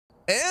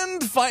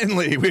And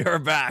finally, we are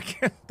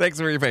back. Thanks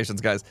for your patience,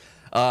 guys.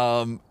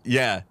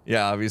 Yeah,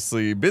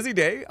 obviously, busy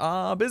day.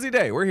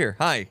 We're here.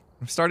 Hi,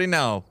 I'm starting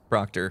now,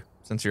 Proctor,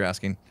 since you're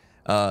asking.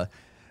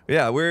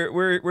 Yeah,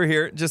 we're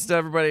here. Just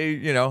everybody,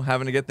 you know,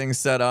 having to get things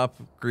set up.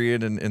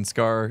 Grian and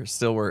Scar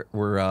still were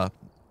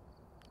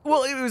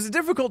well, it was a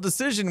difficult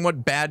decision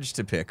what badge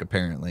to pick,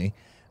 apparently.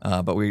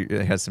 But we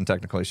had some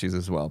technical issues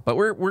as well. But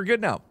we're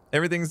good now.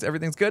 Everything's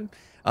good.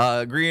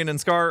 Grian and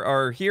Scar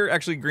are here.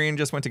 Actually, Grian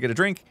just went to get a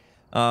drink.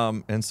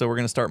 And so we're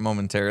gonna start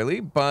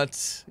momentarily.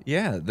 But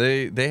yeah,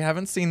 they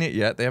haven't seen it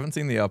yet. They haven't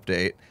seen the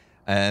update.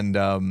 And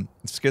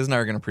Skizz and I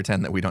are gonna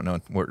pretend that we don't know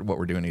what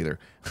we're doing either.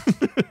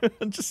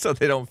 Just so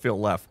they don't feel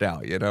left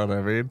out, you know what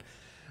I mean?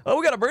 Oh,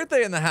 we got a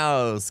birthday in the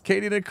house.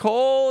 Katie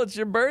Nicole, it's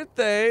your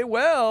birthday.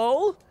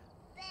 Well,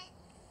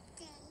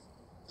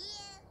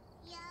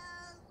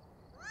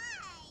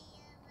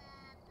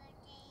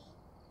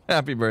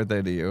 happy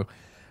birthday to you.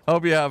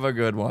 Hope you have a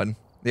good one.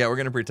 Yeah, we're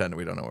gonna pretend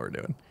we don't know what we're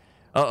doing.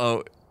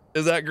 Uh-oh.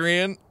 Is that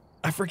Grian?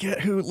 I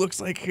forget who looks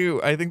like who.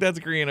 I think that's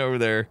Grian over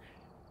there.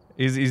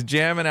 He's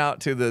jamming out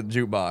to the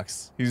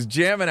jukebox. He's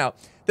jamming out.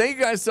 Thank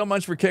you guys so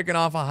much for kicking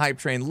off a hype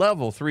train.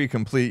 Level 3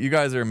 complete. You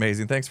guys are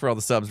amazing. Thanks for all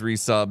the subs,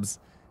 resubs.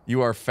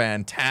 You are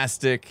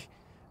fantastic.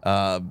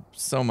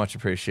 So much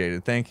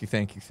appreciated. Thank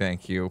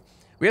you.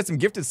 We had some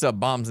gifted sub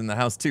bombs in the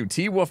house too.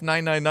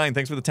 T-Wolf999,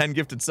 thanks for the 10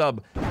 gifted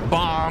sub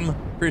bomb.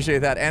 Appreciate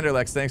that.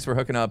 Anderlex, thanks for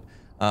hooking up.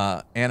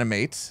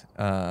 Animate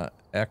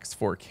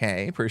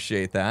X4K,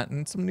 appreciate that.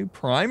 And some new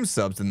Prime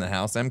subs in the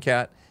house.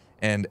 MCAT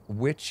and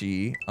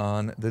Witchy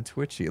on the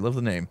Twitchy. Love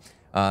the name.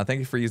 Thank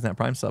you for using that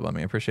Prime sub on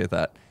me. I appreciate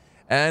that.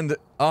 And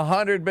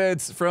 100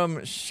 bits from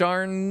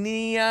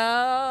Sharnia.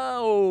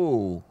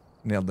 Oh,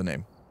 nailed the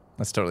name.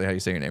 That's totally how you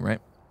say your name, right?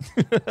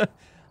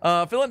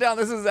 Filling down,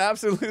 this has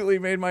absolutely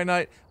made my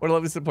night. What a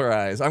lovely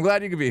surprise. I'm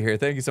glad you could be here.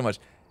 Thank you so much.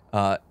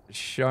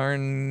 Sharnia.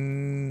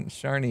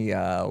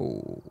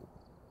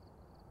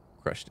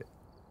 Crushed it.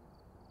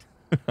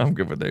 I'm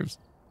good with names.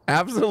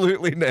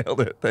 Absolutely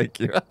nailed it. Thank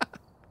you.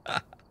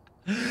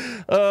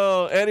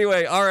 Oh,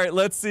 anyway, all right.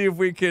 Let's see if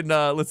we can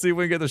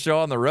get the show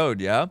on the road.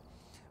 Yeah.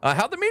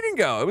 How'd the meeting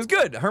go? It was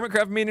good.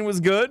 Hermitcraft meeting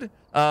was good.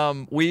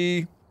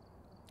 We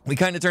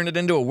kind of turned it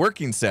into a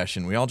working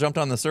session. We all jumped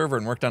on the server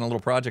and worked on a little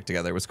project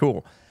together. It was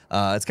cool.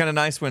 It's kind of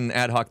nice when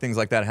ad hoc things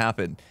like that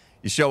happen.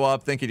 You show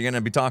up thinking you're going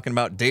to be talking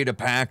about data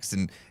packs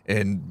and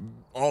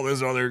all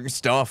this other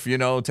stuff, you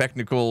know,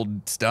 technical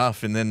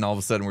stuff, and then all of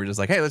a sudden we're just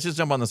like, hey, let's just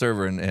jump on the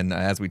server and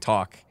as we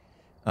talk,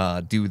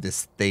 do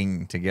this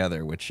thing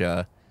together, which,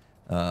 yeah.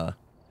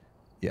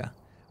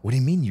 What do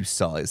you mean you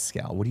saw his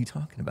scowl? What are you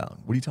talking about?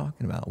 What are you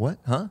talking about? What?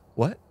 Huh?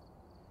 What?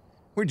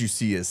 Where'd you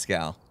see his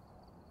scowl?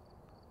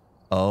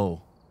 Oh.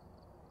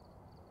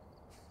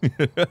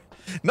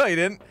 No, you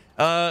didn't.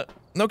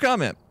 No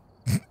comment.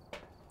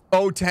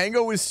 Oh,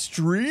 Tango is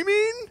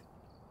streaming?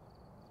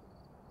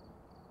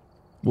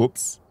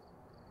 Whoops.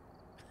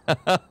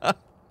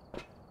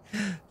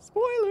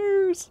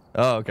 Spoilers.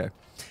 Oh, okay.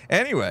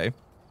 Anyway,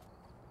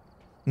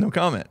 no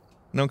comment.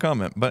 No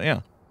comment, but yeah.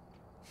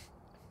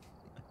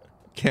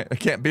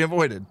 Can't be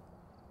avoided.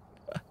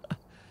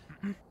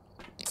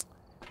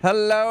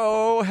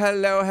 Hello.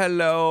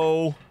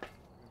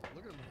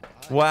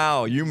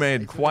 Wow, you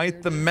made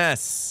quite the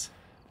mess.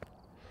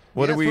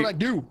 What are we? That's what I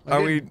do.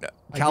 Are we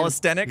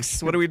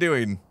calisthenics? What are we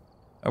doing?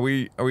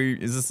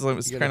 Is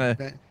this kind of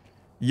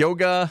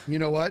yoga? You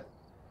know what?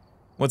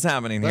 What's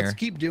happening here? Let's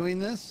keep doing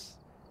this,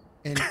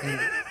 and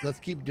let's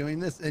keep doing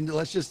this, and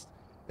let's just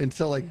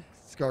until like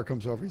Scar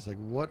comes over. He's like,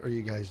 "What are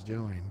you guys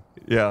doing?"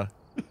 Yeah.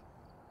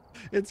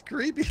 It's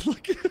creepy.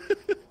 Look.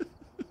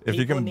 If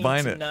you combine it. People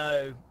need to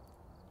know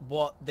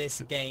what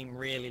this game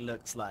really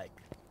looks like.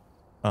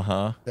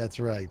 Uh-huh. That's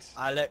right.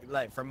 I look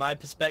like, from my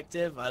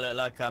perspective, I look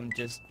like I'm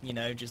just, you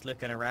know, just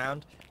looking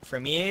around.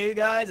 From you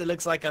guys, it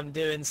looks like I'm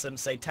doing some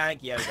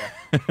satanic yoga.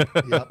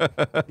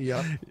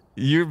 Yep.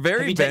 You're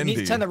very bendy. You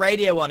need to turn the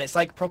radio on. It's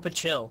like proper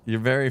chill. You're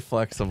very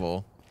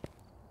flexible.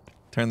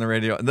 Turn the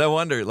radio. No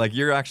wonder, like,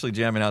 you're actually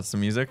jamming out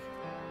some music?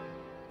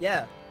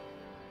 Yeah.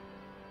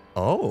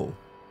 Oh.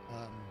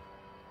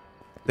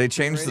 They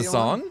changed the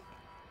song?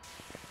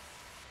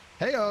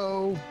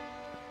 Hey-oh.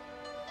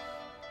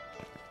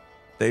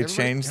 They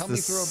changed the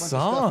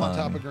song. On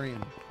top of Grian.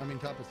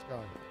 Top of Scar.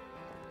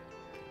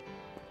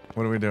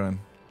 What are we doing?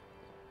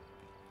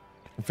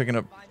 We're picking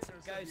up. Find some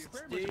ghosts,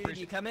 dude.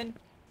 You coming?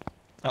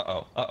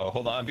 Uh-oh.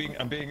 Hold on.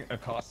 I'm being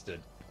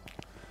accosted.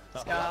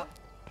 Scar.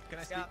 Can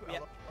I speak?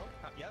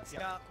 Yeah.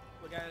 Scar,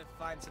 we're going to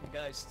find some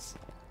ghosts.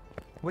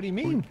 What do you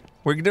mean?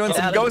 We're doing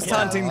some ghost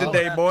hunting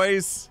today,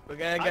 boys. We're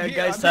going to go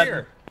ghost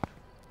hunting.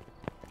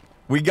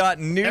 We got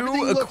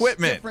new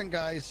equipment. Different,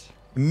 guys.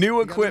 New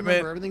equipment.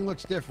 Remember, everything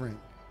looks different.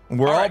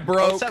 We're all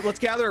broke. Let's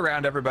gather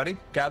around, everybody.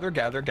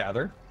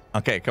 Gather.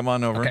 Okay, come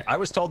on over. Okay, I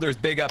was told there's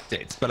big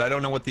updates, but I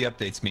don't know what the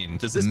updates mean.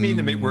 Does this mean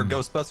that we're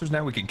Ghostbusters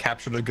now? We can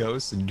capture the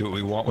ghosts and do what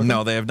we want with them?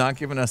 No, they have not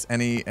given us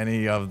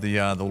any of the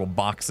little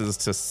boxes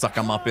to suck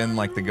them up in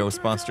like the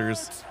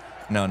Ghostbusters.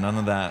 No, none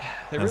of that.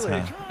 They really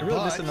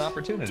missed an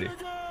opportunity.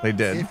 They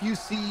did. If you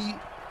see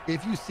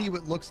if you see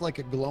what looks like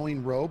a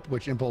glowing rope,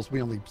 which Impulse,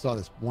 we only saw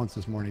this once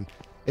this morning.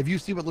 If you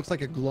see what looks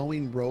like a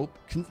glowing rope,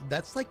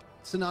 that's like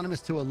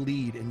synonymous to a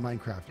lead in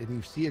Minecraft. And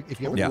you see, if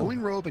you have a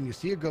glowing rope and you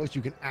see a ghost,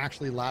 you can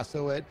actually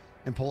lasso it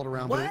and pull it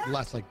around. What? But it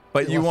lasts like.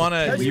 But you want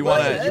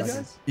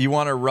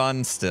to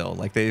run still.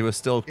 Like they will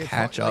still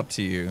catch up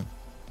to you.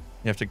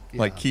 You have to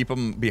like keep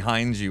them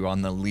behind you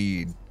on the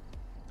lead.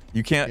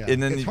 You can't,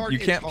 and then you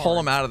can't pull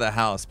them out of the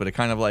house, but it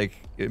kind of like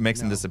it makes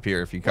them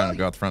disappear if you kind of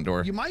go out the front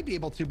door. You might be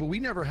able to, but we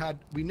never had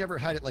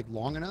it like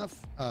long enough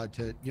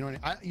to, you know.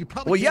 You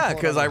probably. Well, yeah,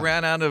 because I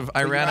ran out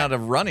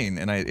of running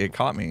and it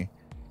caught me.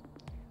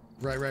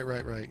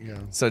 Right. Yeah.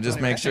 So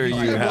just make sure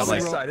you have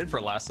like excited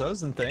for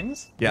lassos and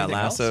things. Yeah, anything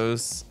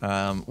lassos.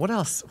 Else? What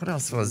else? What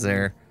else was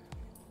there?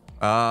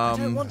 I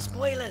don't want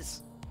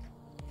spoilers.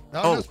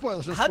 No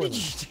spoilers. No How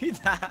spoilers. did you do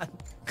that?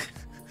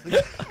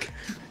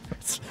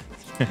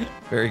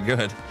 Very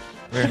good.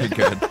 Very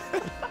good.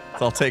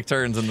 I'll take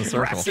turns in the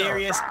circle.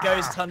 Serious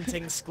ghost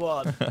hunting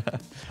squad.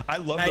 I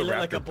love they the look raptor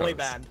like a boy pose.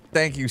 band.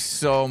 Thank you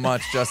so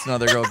much, Justin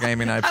Other Girl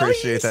Gaming. I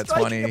appreciate that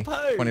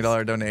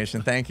 $20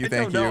 donation. Thank you.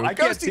 I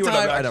can't see what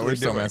I'm I know we're actually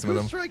still doing. messing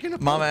with them.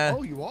 Mama,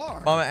 Oh, you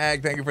are. Mama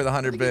Ag, thank you for the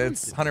 100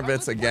 bits. 100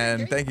 bits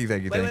again. Thank you.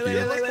 Wait,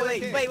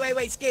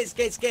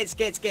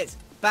 Skizz.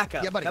 Back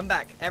up. Yeah, buddy. Come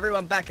back.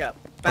 Everyone back up.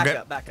 Back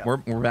up. We're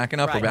backing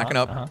up. We're backing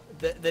up.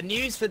 The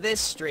news for this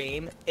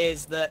stream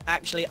is that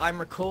actually I'm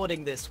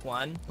recording this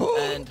one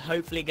and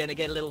hopefully going to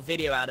get a little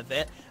video out of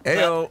it.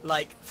 Ayo. But,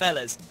 like,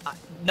 fellas,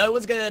 no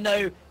one's going to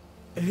know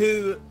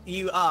who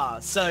you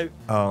are. So,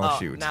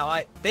 shoot.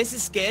 Now, this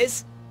is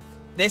Skizz,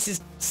 this is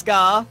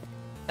Scar,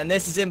 and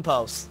this is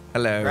Impulse.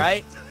 Hello.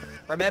 Right?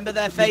 Remember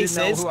their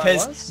faces, who I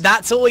because was?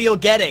 that's all you're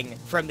getting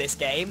from this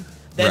game.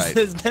 There's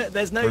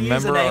no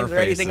Remember usernames our or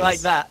anything like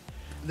faces. that.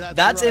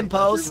 That's right,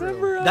 Impulse.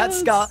 that's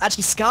Scar.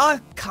 Actually,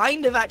 Scar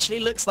kind of actually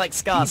looks like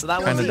Scar, so that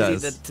was Kinda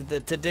easy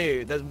does. to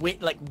do. There's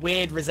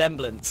weird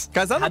resemblance.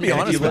 Guys, I'm How gonna do be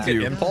you honest do with that?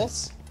 you.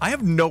 Impulse? I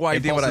have no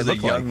idea what I Impulse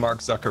is look a young like. Mark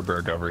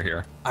Zuckerberg over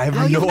here. I have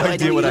How you no know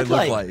idea what I look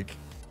like? like.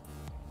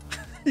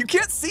 You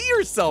can't see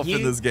yourself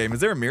in this game. Is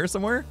there a mirror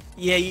somewhere?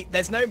 Yeah,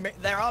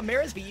 there are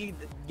mirrors, but you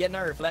get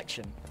no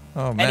reflection.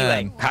 Oh man.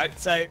 Anyway,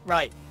 so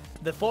right,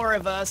 the four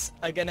of us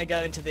are gonna go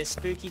into this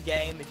spooky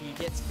game. If you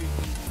get spooky,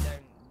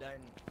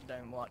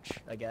 don't watch,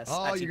 I guess.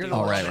 Oh, Actually, you're do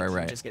gonna watch watch. it,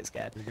 Right. Just get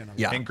scared.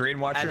 Yeah. And Green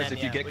Watchers, And then,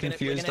 if you get we're gonna-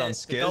 confused on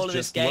the goal Skizz, of this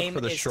just look game for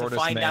the is shortest to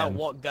find man. out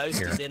what ghost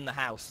here. is in the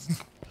house.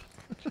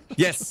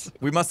 Yes,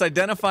 we must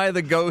identify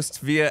the ghost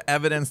via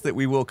evidence that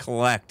we will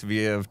collect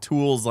via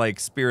tools like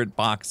spirit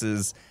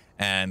boxes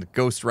and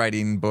ghost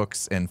writing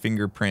books and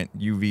fingerprint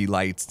UV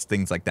lights,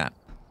 things like that.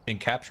 And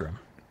capture him.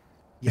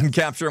 And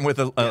capture them with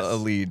a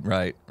lead.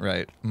 Right.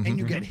 Mhm. And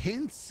you get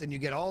hints, and you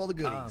get all the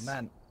goodies. Oh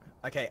man.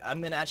 Okay,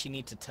 I'm gonna actually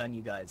need to turn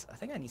you guys. I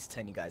think I need to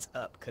turn you guys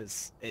up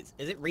because is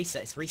it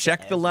reset? It's reset.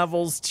 Check the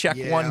levels. Check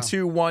Yeah. 1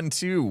 2 1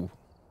 2.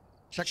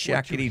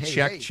 Checkity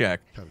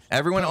check.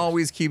 Everyone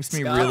always keeps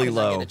me Scott, really is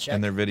that low gonna check?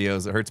 in their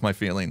videos. It hurts my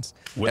feelings.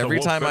 With a Every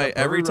wolf time and a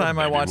I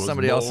bird, watch was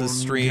somebody else's born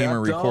stream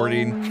or cat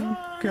recording.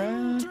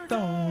 Cat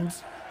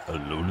dogs,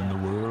 alone in the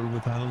world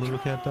without a little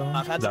cat dog.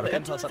 I've had Is to that put okay?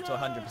 impulse up to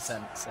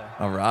 100%. So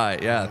All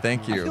right. Yeah.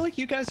 Thank I feel you. like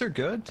you guys are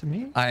good to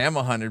me. I am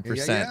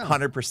 100%. Yeah.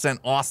 100%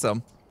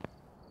 awesome.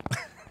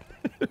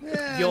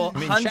 Yeah. you're I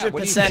mean, chat,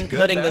 what do you 100% think? Good,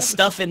 putting the bad?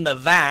 stuff in the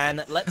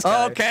van. Let's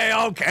go. Okay.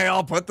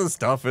 I'll put the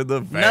stuff in the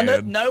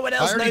van. No one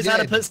else I already knows how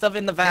to did. put stuff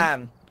in the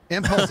van.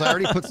 Impulse, I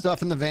already put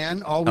stuff in the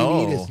van. All we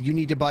need Oh. is you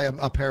need to buy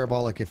a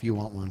parabolic if you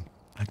want one.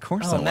 Of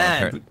course I Oh want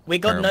man, we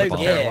got no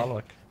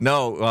parabolic. gear.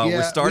 No, we're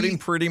Yeah, starting we-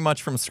 pretty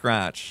much from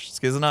scratch.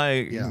 Skizz and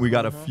I, we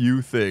got a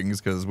few things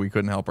because we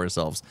couldn't help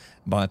ourselves.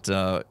 But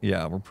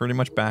yeah, we're pretty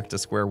much back to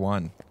square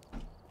one.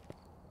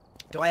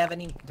 Do I have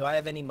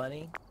any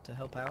money to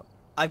help out?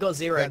 I got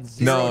zero. Got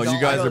zero No, dollars. you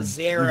guys I got are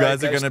zero gonna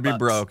ghost be bucks.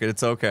 broke.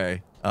 It's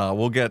okay.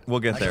 We'll get I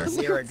there. got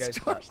zero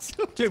ghost bucks.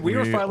 Dude, we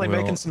were We finally will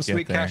making some get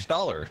sweet there. cash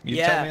dollar. You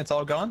Yeah. tell me it's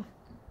all gone?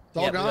 It's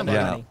all Yeah, we gone, got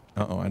buddy.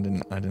 no Yeah.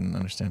 money. I didn't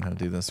understand how to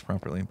do this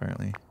properly.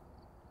 Apparently.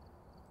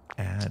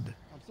 Add.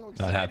 I'm so Not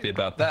excited. happy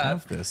about I that.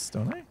 have this,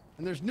 don't I?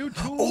 And there's new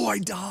tools. Oh, I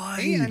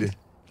died.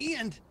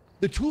 And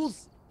the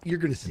tools you're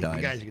gonna see. Died.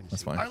 You guys are gonna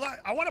That's see. fine.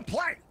 I want to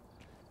play.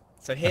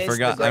 So here's I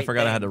forgot. the I great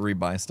forgot I had thing. to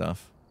rebuy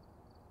stuff.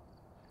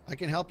 I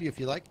can help you if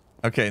you like.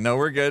 Okay, no,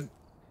 we're good.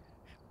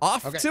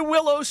 Off Okay. to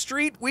Willow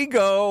Street we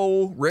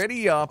go.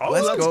 Ready up. Oh,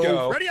 let's let's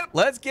go. Ready up.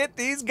 Let's get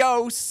these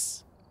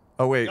ghosts.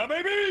 Oh wait. Yeah,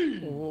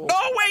 baby!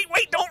 Oh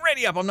wait, don't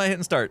ready up. I'm not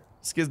hitting start.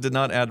 Skizz did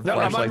not add No,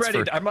 I'm flashlights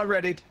unready. for. I'm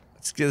unready.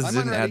 Skizz I'm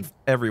didn't unready. add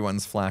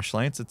everyone's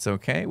flashlights. It's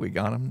okay. We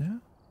got them now.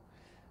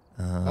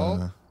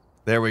 Oh.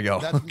 There we go.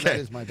 That okay.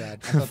 is my bad.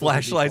 I thought those were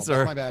Flashlights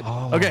default. are. That's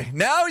my bad. Okay,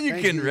 now you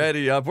Thank can you.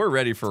 ready up. We're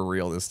ready for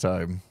real this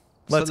time.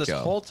 Let's so this go.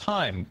 whole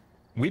time,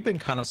 we've been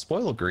kind of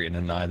spoiled, Grian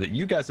and I, that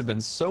you guys have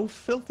been so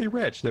filthy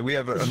rich that we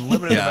have an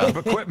unlimited Yeah. amount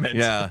of equipment.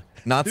 Yeah,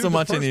 not Dude, so the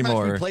much first match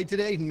anymore. we played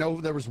today.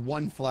 No, there was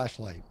one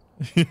flashlight.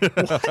 You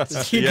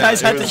Yeah,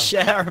 guys it had to was-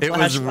 share a It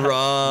was flashlight.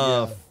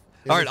 rough. Yeah,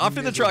 it All right, was off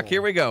in the truck. miserable.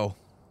 Here we go.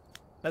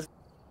 Let's-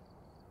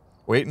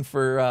 Waiting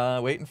for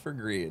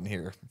Grian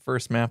here.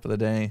 First map of the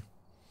day.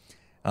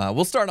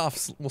 We'll start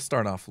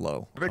off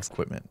low.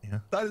 Equipment. Yeah.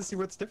 Excited to see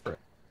what's different.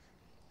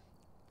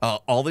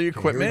 All the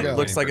equipment go.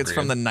 looks like Waiting it's for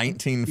from the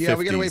 1950s. Yeah,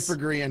 we gotta wait for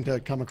Grian to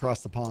come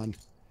across the pond.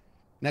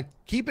 Now,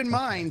 keep in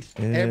mind,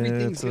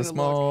 everything's It's gonna a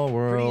small look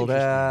world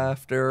pretty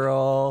after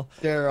all.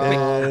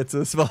 interesting. It's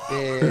a small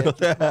It's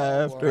world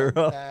after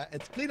all.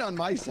 It's clean on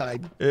my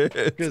side It's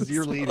because a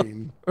you're small-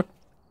 leading.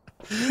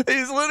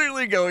 He's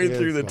literally going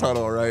through the It's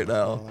tunnel a right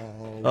now.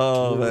 small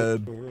Oh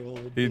world.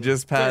 man, he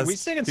just Wait, passed. we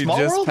singing he Small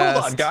just World? Hold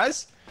on, passed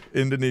guys.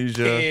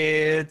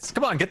 Indonesia.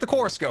 Come on, get the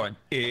chorus going.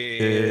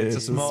 It's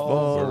a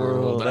small world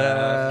world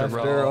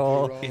after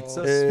all. It's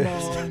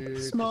a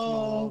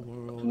small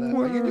world.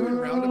 Are you doing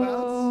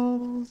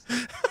roundabouts?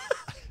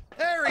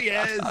 There he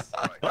is.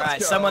 All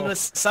right, someone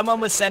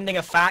was sending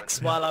a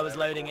fax while I was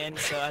loading in,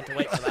 so I had to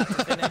wait for that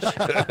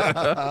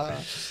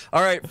to finish.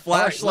 All right,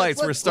 flashlights.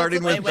 let's- We're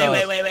starting let's-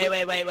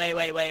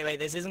 with. Wait.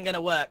 This isn't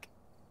gonna work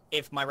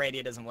if my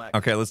radio doesn't work.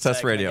 Okay, let's test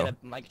So can I radio. get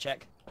a mic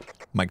check.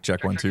 Mic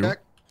check 1 2. Check.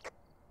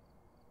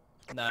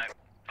 No.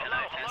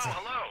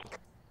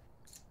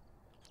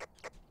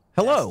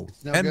 Hello,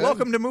 It's no and good?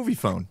 welcome to Movie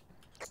Phone.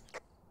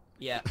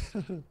 Yeah.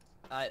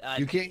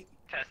 You can't.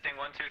 Testing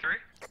 1 2 3.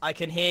 I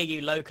can hear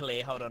you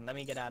locally. Hold on, let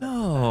me get out of it.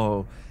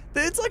 No,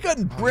 it's like a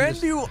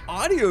brand new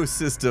audio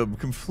system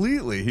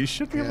completely. He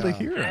should be able to Yeah.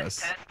 hear us.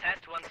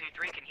 Test 1 2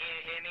 3. Can you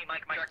hear me?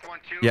 Mic. Check 1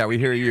 2. Yeah, we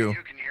hear you. You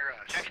can hear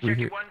us. Check We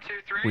hear- 1 2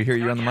 3. we hear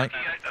you on the mic. I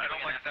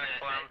don't like that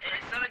clown.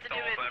 It's something to do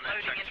with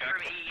loading in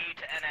from EU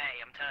to NA.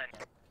 I'm telling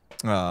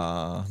you.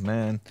 Aw,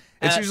 man.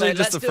 It's usually so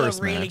just the let's do first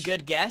a really match.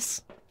 good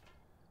guess.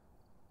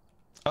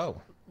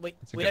 Oh. We a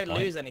we good don't point.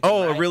 lose anything.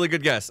 Oh, right? a really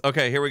good guess.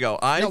 Okay, here we go.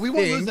 No, we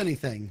won't lose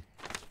anything.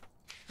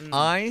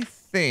 I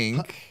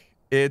think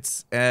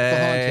it's a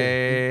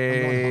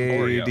haunted. I'm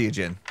going a Oreo.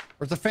 Dejin.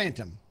 Or it's a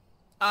phantom.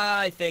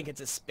 I think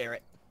it's a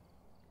spirit.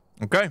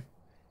 Okay.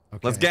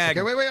 Let's gag.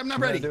 Okay, wait, I'm not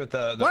ready. Do it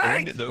the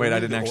Wait! Wait, I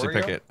didn't actually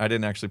pick it. I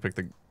didn't actually pick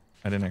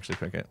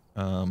it.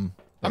 I'm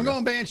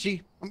going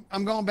Banshee.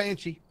 I'm going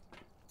Banshee.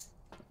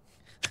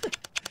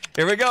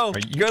 Here we go. Are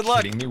you Good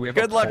luck. kidding me? We have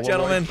Good a luck, Polaroid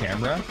gentlemen.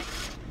 Camera?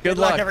 Good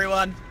luck.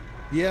 everyone.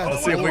 Yeah.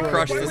 Let's see if we Polaroid.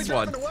 crush Why are we this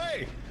jumping one.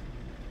 away?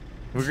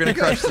 We're gonna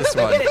crush this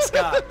Look one. at it,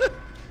 Scott.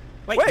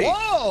 Wait, Wait.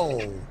 Whoa!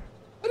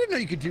 I didn't know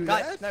you could do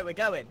guys, that. no, we're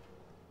going.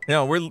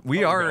 No,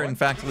 we are going? in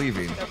fact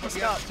leaving. No, we're, Yeah,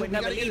 Scott, so we're we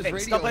never gotta get his leaving.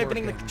 radio Stop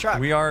opening the working. truck.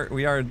 We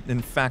are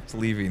in fact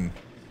leaving.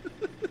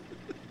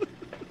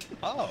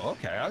 Oh,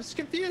 okay. I was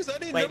confused. I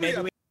didn't Wait, know we maybe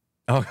had- we.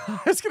 Oh,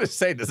 I was gonna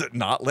say, does it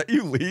not let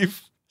you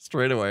leave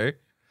straight away?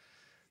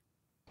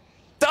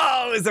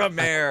 Oh, it's a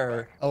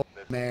mare. Oh,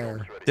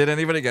 mare. Did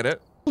anybody get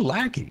it?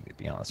 laggy, to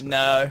be honest. With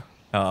No.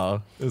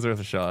 Oh, it was worth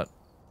a shot.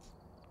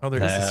 Oh,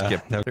 there is a Nah.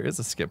 skip. There is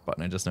a skip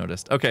button. I just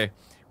noticed. Okay,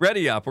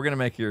 ready up. We're gonna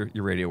make your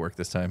radio work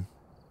this time.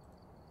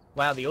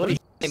 Wow, the audio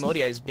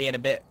is being a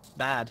bit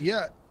bad.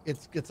 Yeah,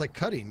 it's like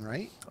cutting,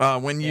 right?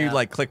 When you Yeah.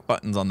 like click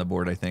buttons on the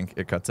board, I think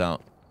it cuts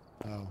out.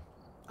 Oh.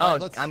 Oh,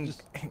 Alright, let's I'm.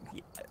 just-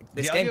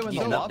 This the game audio can in use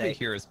the an lobby update.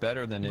 here is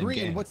better than in Green,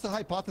 game. what's the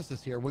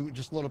hypothesis here? When we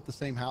just load up the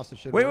same house, it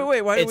should Wait.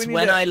 work? Why do It's we need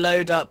when to... I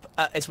load up.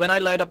 It's when I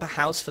load up a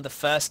house for the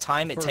first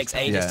time. It First takes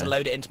time. ages Yeah. to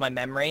load it into my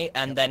memory,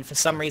 and then for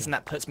some reason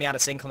that puts me out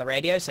of sync on the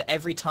radio. So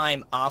every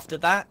time after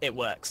that, it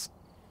works.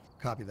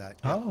 Copy that.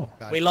 Oh.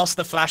 Got We it. lost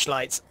the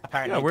flashlights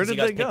apparently. Yeah, where 'cause you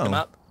did guys they picked go? Them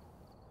up.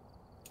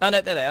 Oh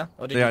no, there they are.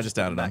 Or did Yeah, you I just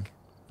put added them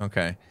them.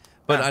 Okay,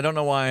 but Ah. I don't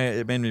know why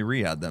it made me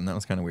re-add them. That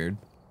was kind of weird.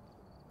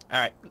 All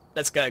right,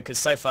 let's go. Because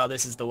so far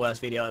this is the worst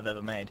video I've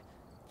ever made.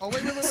 Oh,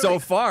 wait. So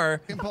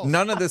far, Impulse.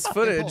 none of this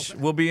footage Impulse.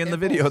 will be in the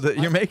video Impulse.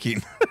 that you're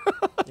making.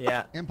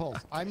 Yeah. Impulse.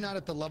 I'm not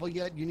at the level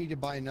yet. You need to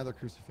buy another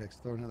crucifix.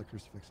 Throw another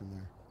crucifix in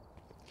there.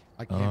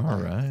 I All can't. buy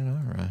it. right,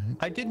 all right.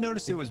 I did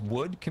notice it was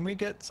wood. Can we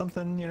get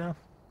something, you know,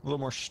 a little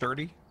more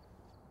sturdy?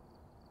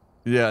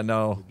 Yeah,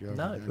 no. Good job,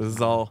 No. man. This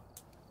is all.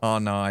 Oh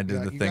no, I did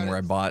Yeah, the you thing gotta- where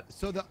I bought.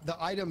 So the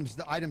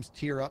items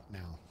tier up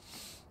now.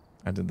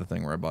 I did the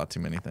thing where I bought too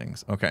many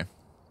things. Okay.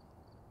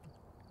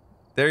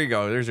 There you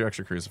go. There's your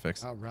extra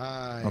crucifix. All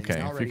right. Okay,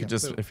 now if ready you could to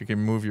just poop. if you can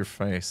move your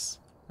face,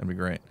 that'd be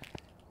great.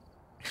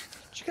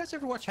 Did you guys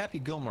ever watch Happy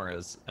Gilmore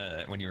as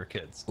when you were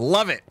kids?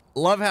 Love it.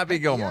 Love Happy Yeah,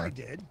 Gilmore. I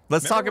did.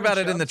 Let's talk Remember when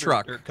about it in the Chubbs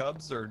truck. Or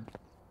Cubs or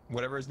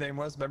whatever his name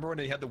was. Remember when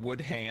he had the wood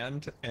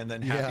hand and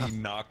then Yeah. Happy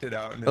knocked it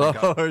out and then Oh, it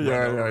got run yeah,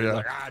 over, yeah, and he's yeah.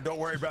 like, don't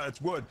worry about it.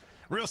 It's wood.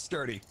 Real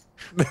sturdy.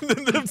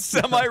 The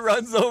semi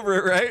runs over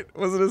it, right?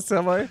 Was it a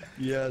semi?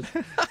 Yes.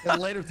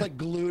 And later it's like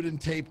glued and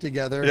taped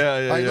together. Yeah,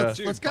 yeah, All right, yeah. Let's,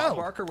 Dude, let's Bob go.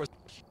 Barker was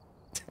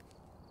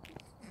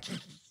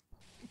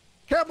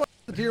Cowboy,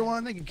 the tier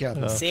 1. Thank you,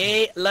 Captain.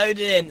 See, loaded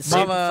in super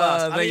Mama,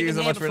 fast. I'm thank you even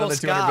so here much for before another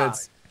 200 Scar.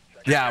 bits.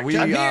 Yeah, we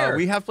I'm here.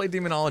 we have played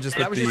Demonologist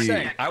I with was just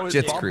saying, the Bob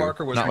Jits crew,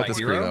 Barker was not my with this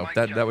crew hero.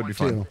 though. That would be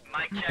fun. Two.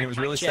 and it was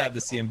really sad to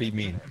see him be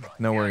mean.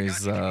 No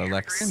worries,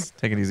 Lex.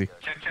 Take it easy.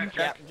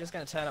 Yeah, I'm just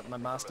gonna turn up my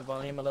master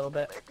volume a little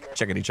bit.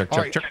 Checkity check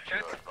All check right.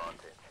 check.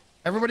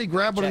 Everybody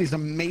grab one of Check. these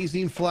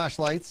amazing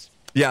flashlights.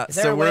 Yeah, Is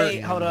there so a we're way?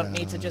 Hold on,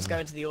 need to just go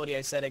into the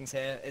audio settings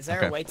here. Is there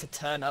Okay. a way to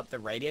turn up the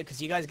radio?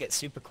 Because you guys get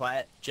super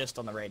quiet just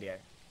on the radio.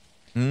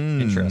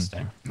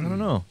 Interesting. I don't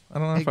know. I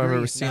don't know Hey, if I've ever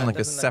Green. seen No, it like a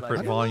doesn't look like separate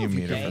it. volume I don't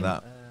know meter if you for can.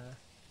 that.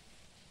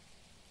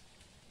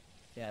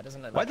 Yeah, it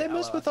doesn't look Why'd like they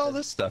mess with all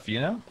this stuff,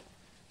 you know?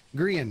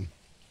 Grian,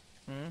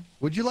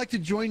 would you like to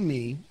join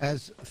me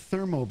as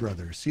Thermo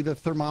Brothers? See the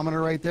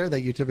thermometer right there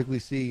that you typically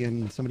see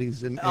in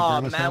somebody's in Oh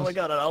grandma's man, house? we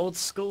got an old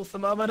school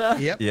thermometer.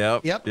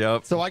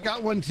 Yep. So I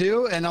got one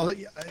too, and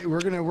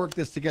we're gonna work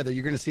this together.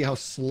 You're gonna see how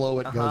slow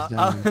it goes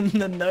down. On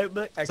the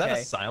notebook. Okay. Is that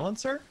a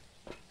silencer?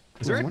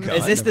 Is there a gun?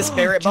 Is this the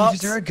spirit box?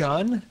 Is there a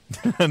gun?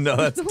 No,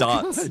 that's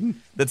dots.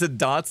 That's a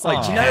dots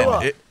like Do you know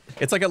what?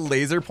 It's like a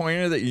laser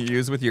pointer that you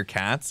use with your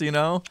cats, you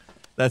know?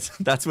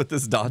 That's what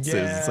this dots is.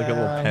 It's like a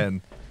little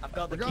pen. I've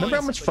got the Remember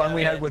how keys, much we're fun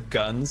we going had in. with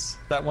guns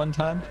that one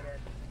time?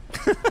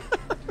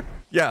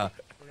 Yeah.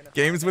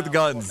 Games with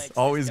guns.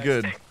 Always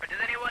good. But does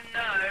anyone know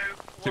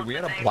what Dude, we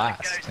the had a name of the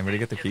blast. ghost Anybody is,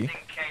 get the key? Just in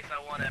case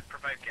I want to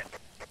provoke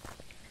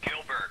it.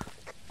 Gilbert.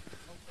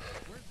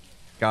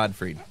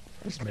 Godfrey.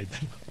 I just made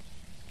that.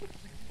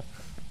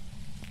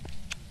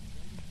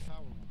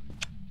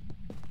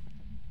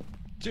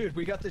 Dude,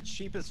 we got the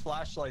cheapest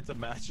flashlights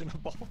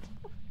imaginable.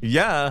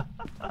 Yeah.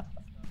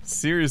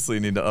 Seriously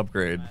need to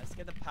upgrade. Alright, let's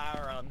get the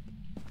power on.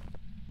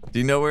 Do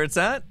you know where it's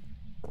at?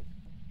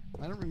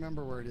 I don't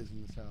remember where it is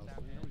in this house.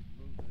 I know he's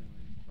moved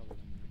anyway. Probably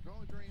down there.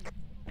 Go, Grian.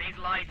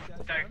 These lights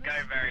don't go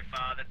very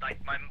far. Like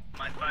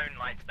my phone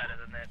light's better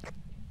than this.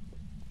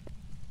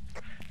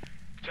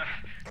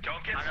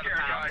 Don't get I'm gonna scared,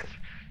 pound. guys.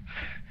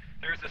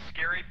 There's a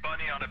scary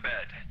bunny on a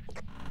bed.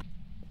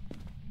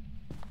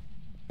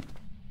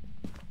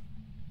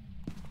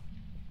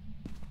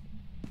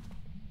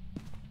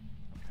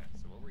 Okay,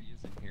 so what we're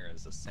using here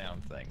is a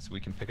sound thing, so we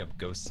can pick up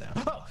ghost sound.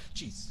 Oh,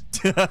 jeez.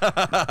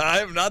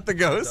 I'm not the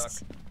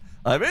ghost.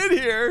 I'm in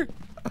here.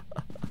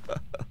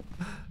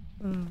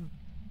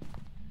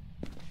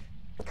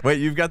 Wait,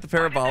 you've got the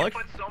parabolic?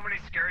 Why did they put so many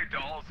scary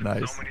dolls in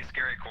Nice. so many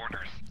scary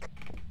corners?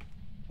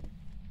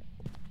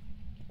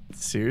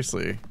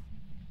 Seriously.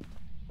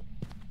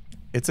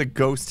 It's a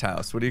ghost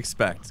house. What do you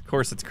expect? Of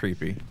course it's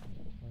creepy.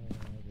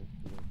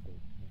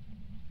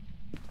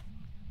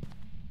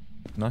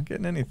 Not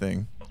getting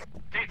anything.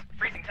 Dude,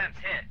 freezing temps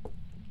here.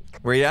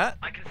 Where you at?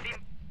 I can see.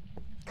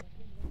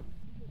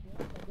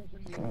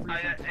 It's in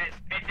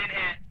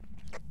here.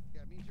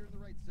 Yeah, it means you're in the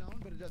right zone,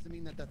 but it doesn't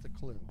mean that that's a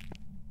clue.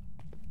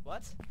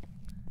 What?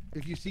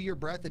 If you see your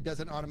breath, it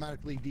doesn't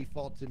automatically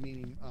default to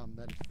meaning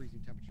that it's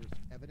freezing temperatures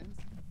evidence,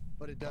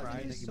 but it does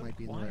mean that you might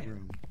be in the right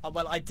room. Oh,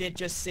 well, I did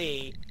just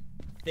see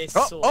this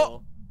Oh, saw.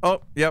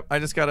 Oh, yep. I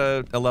just got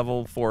a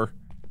level 4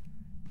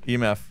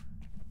 EMF.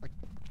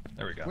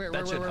 There we go. Where?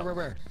 That should help.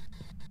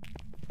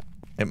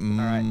 It,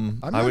 I'm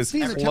I not was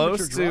seeing the close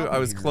temperature to. drop I in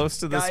was here. close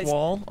to this Guys-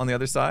 wall on the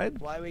other side.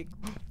 Why are we?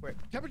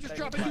 Temperature's Don't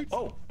dropping, you- dude. Oh,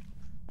 All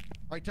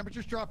right,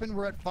 temperature's dropping.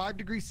 We're at 5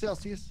 degrees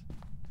Celsius.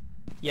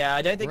 Yeah,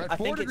 I don't think. We're at I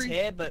 4 think degrees. it's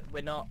here, but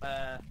we're not.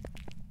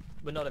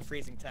 We're not at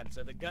freezing temp.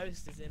 So the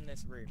ghost is in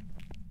this room.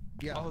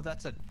 Yeah. oh,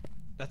 that's a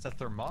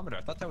thermometer.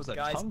 I thought that was a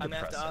Guys, tongue I'm gonna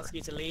have to depressor. ask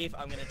you to leave.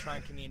 I'm gonna try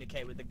and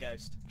communicate with the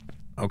ghost.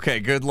 Okay.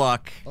 Good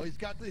luck. Oh, he's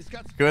got.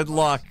 Good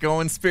luck. Go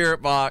in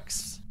spirit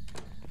box.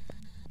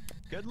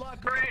 Good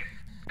luck. Great.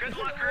 Good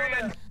luck,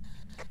 Grian.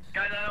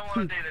 Guys, I don't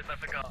want to do this. I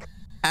forgot.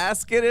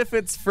 Ask it if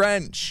it's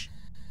French.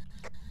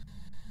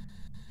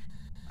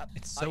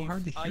 It's so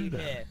hard to Are hear you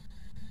that. here?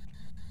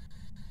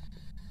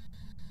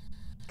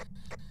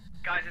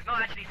 Guys, it's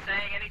not actually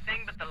saying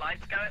anything, but the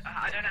lights go.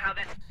 I don't know how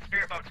this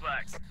spirit box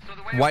works. So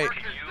the way White. it works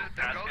is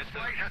the ghost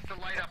light has to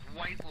light up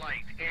white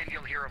light, and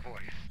you'll hear a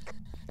voice.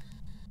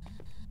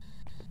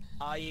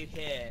 Are you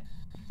here?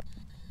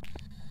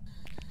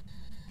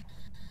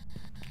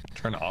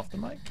 Turn off the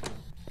mic.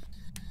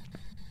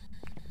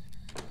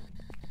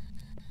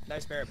 No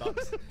spirit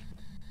box.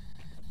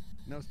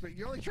 No,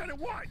 you're only trying it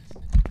once.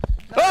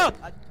 Ah!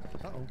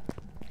 Uh-oh.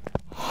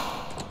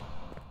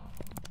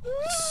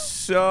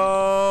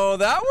 So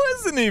that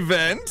was an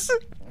event.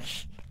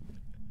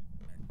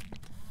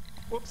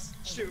 Whoops.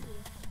 Shoot.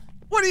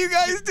 What are you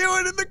guys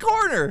doing in the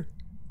corner?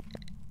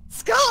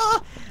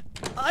 Scar!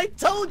 I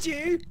told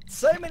you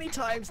so many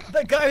times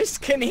the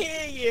ghost can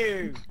hear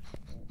you.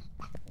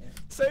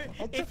 So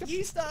if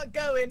you start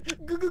going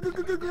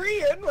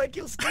Grian like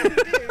you'll still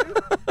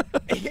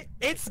do,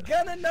 it's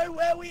gonna know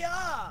where we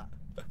are.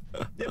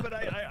 Yeah, but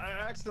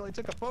I accidentally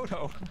took a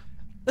photo.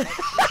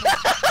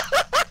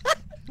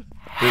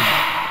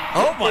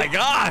 Oh my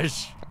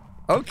gosh.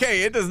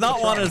 Okay, it does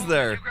not want us Can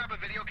there. you grab a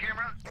video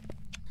camera?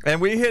 And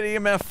we hit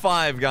EMF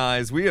 5,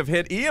 guys. We have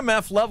hit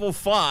EMF level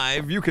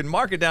 5. You can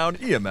mark it down.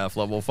 EMF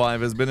level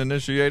 5 has been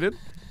initiated.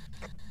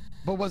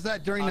 But was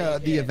that during Are you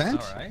the here?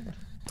 event?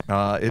 All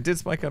right. It did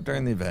spike up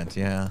during the event,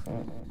 yeah.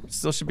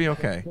 Still should be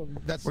okay.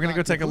 That's We're gonna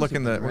not go take a look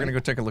in the. conclusive, We're gonna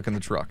right? go take a look in the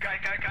truck. Guys,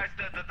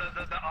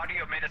 the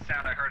audio made a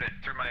sound. I heard it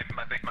through my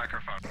big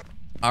microphone.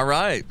 All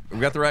right, we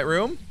got the right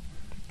room.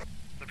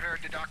 The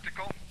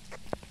paradidactyl?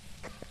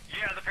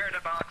 Yeah, the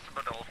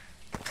paradidactyl.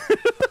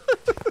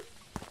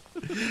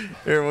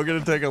 Here, we're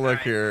gonna take a look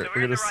Alright, here. so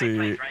We're in gonna the right see.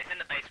 place, right? It's in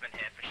the basement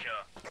here for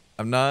sure.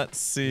 I'm not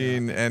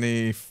seeing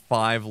any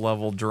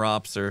 5-level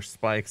drops or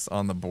spikes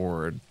on the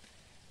board.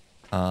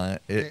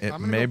 It I'm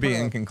gonna may go be put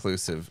a-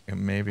 inconclusive. It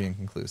may be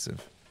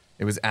inconclusive.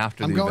 It was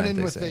after I'm the going event. in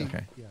They with say. a.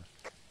 Okay. Yeah.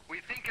 We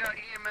think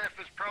EMF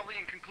is probably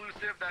in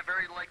that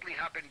very likely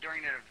happened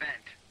during an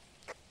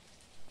event.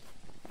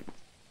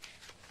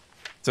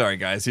 Sorry,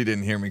 guys. He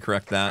didn't hear me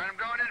correct that. I'm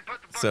going in and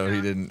put the book So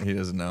down. he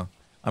doesn't know.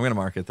 I'm going to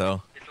mark it,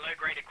 though. This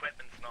low-grade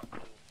equipment's not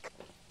cool.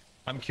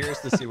 I'm curious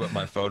to see what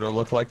my photo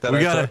looked like that We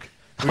I gotta, took.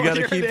 we gotta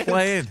Here keep it is.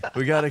 playing.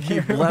 We gotta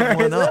keep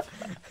leveling up.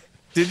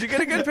 Did you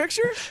get a good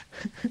picture?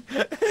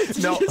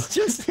 No. It's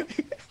just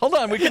Hold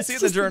on, we can see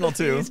it's the just journal the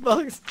too. fuse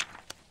box.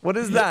 What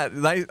is that?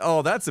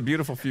 Oh, that's a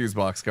beautiful fuse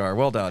box car.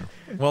 Well done.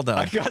 Well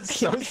I done. got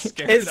so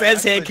scared. It I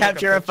says here, actually took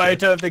capture a picture.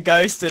 photo of the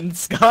ghost, and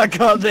Scar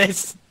got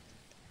this.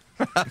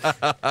 That's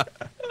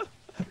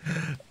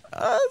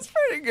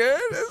pretty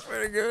good. That's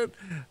pretty good.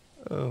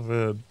 Oh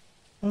man.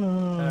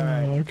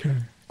 Alright. Okay.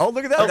 Oh,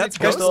 look at that. That's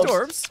ghost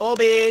orbs.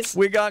 Orbies.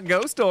 We got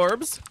ghost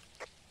orbs.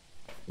 We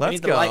Let's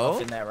need the light off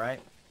go. in there, right?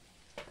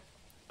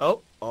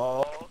 Oh.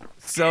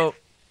 So,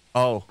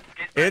 oh,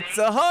 Skizz, buddy. it's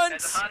a hunt.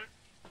 There's a hunt.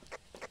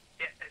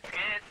 Yeah, it's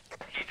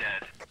Skizz. He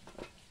dead.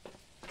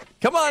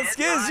 Come on, It's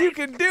Skizz, mine. you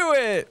can do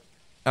it.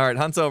 All right,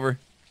 hunt's over.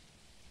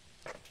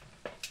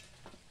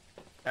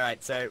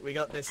 Alright, so we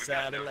got this We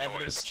got no little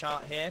evidence choice.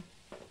 chart here.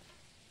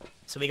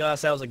 So we got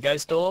ourselves a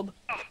ghost orb.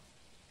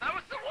 That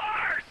was the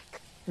worst!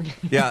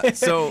 Yeah,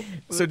 so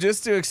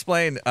just to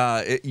explain,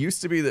 it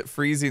used to be that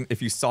freezing,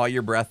 if you saw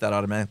your breath, that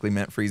automatically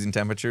meant freezing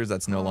temperatures.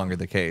 That's no longer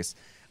the case.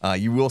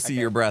 You will see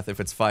your breath if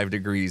it's 5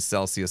 degrees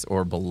Celsius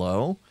or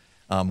below.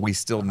 We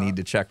still need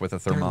to check with a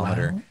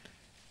thermometer.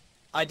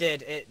 I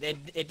did.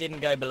 It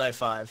didn't go below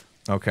 5.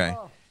 Okay.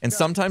 And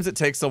sometimes it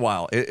takes a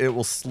while. It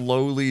will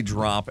slowly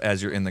drop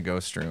as you're in the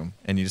ghost room,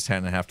 and you just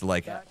kind of have to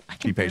like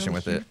be patient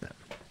with it.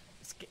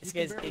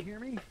 Skizz, Hear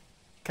me?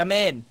 come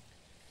in.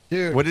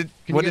 Dude, What did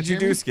can what you did guys you hear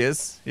do, me?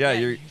 Skizz? Yeah,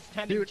 you're.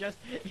 standing just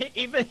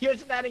even you're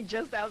standing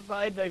just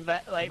outside the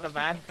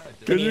van.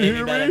 Can you hear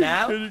me better me?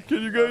 now?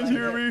 Can you guys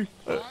hear me?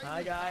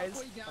 Hi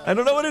guys. I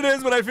don't know what it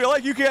is, but I feel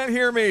like you can't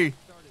hear me.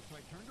 Started, so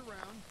I turned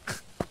around.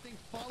 Something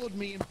followed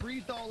me and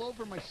breathed all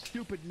over my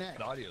stupid neck.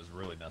 The audio's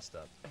really messed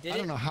up. Did I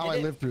don't know how did I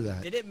it- lived through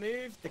that. Did it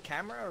move the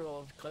camera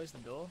or close the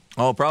door?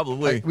 Oh,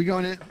 probably. We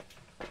going in?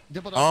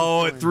 Dipple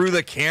Oh, Dog it threw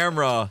the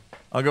camera.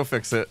 I'll go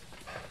fix it.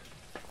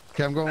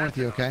 Okay, I'm going with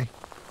you. Okay.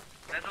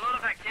 There's a lot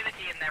of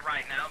activity in there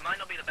right now. It might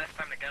not be the best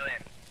time to go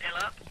in. Fill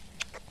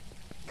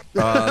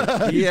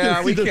up.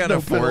 Yeah, we There's can't no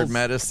afford pills.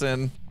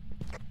 medicine.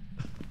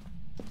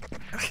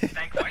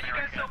 Thanks. Why are you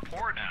guys so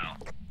poor now?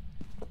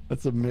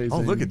 That's amazing.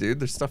 Oh, look at dude.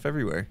 There's stuff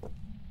everywhere.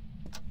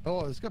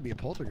 Oh, it's gotta be a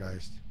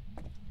poltergeist.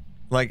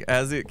 Like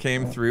as it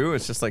came through,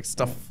 it's just like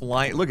stuff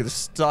flying. Look at the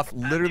stuff,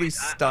 literally Dude,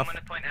 stuff. I'm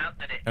gonna point out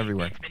that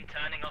everywhere. it's been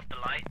turning off the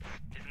lights.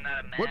 Isn't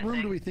that a man What room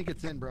thing? do we think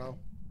it's in, bro?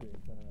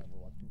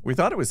 We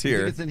thought it was You think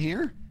here. it's in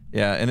here?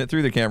 Yeah, and it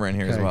threw the camera in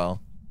here as Okay.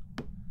 well.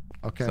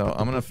 Okay. So put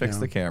I'm gonna book fix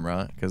the down.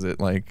 camera because it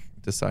like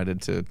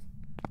decided to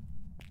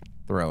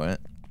throw it.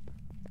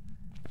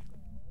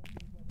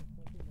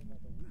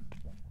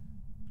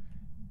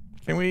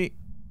 Can we?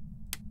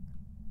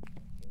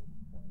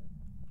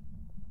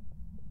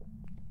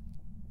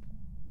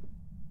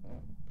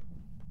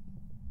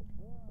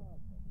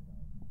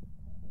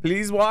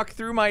 Please walk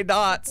through my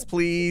dots,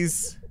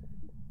 please.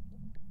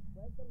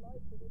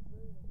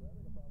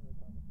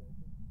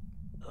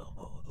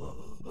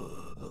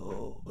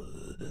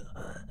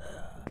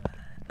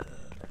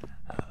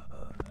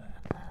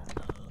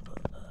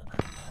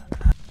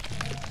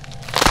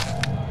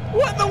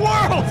 What in the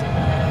world?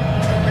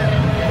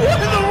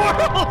 What in the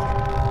world?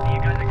 Are you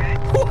guys okay?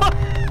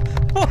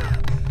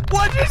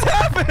 What just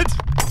happened?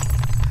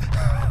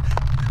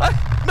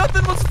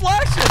 Nothing was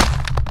flashing.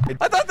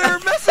 I thought they were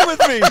messing with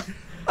me.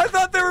 I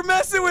thought they were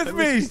messing with At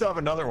least we me. still have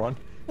another one.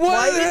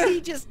 Why What? did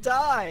he just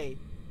die?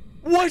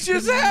 What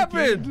just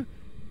happened?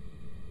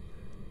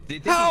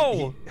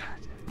 How? I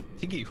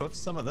think he hoofed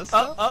some of this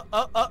Oh, stuff.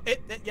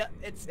 yeah,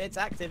 it's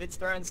active. It's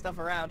throwing stuff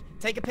around.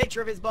 Take a picture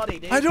of his body,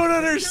 dude. I don't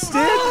understand.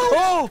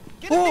 Oh,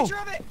 Get a oh. picture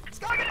of it.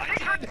 Scott, get a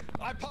picture of it.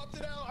 I popped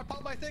it out. I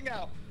popped my thing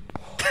out.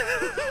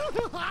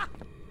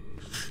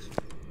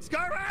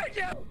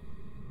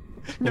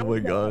 Oh my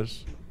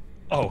gosh.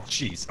 Oh,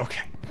 jeez.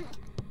 Okay.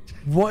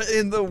 What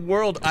in the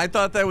world? I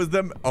thought that was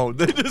them. Oh,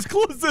 they just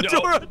closed the No.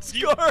 door on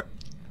Scar.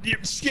 You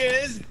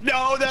Skizz.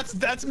 No,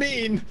 that's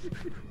mean.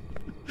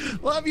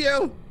 Love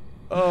you.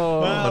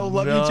 Oh, Well,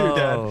 love you too,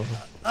 Dad.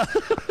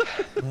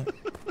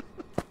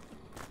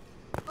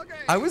 Okay.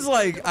 I was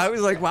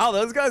like, wow,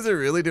 those guys are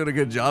really doing a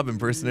good job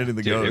impersonating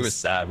the Dude, ghost. it was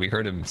sad. We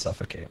heard him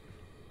suffocate.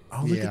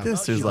 Oh, look Yeah. at this.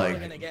 Not There's sure we're like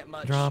gonna get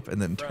much drop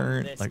and then from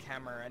turn. this Like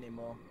camera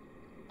anymore.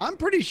 I'm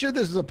pretty sure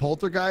this is a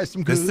poltergeist.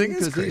 Some This thing is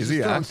 'cause he's crazy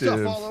just throwing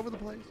active. stuff all over the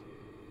place.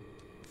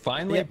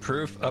 Finally, Yeah.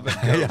 proof of a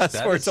ghost. I asked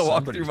That for it is to walk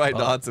somebody's through my butt.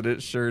 dots, and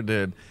it sure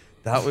did.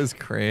 That was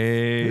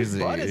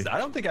crazy. What is? I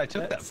don't think I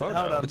took that Let's- photo.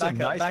 hold on, It's a back up,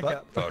 nice back butt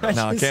up. photo.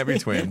 No, it can't be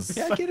twins.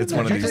 Yeah, get It's in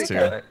one of there. these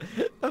Take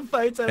two. A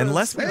photo.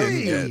 Unless we of didn't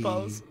Hey, get-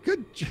 Impulse.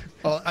 good.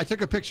 Oh, I took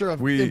a picture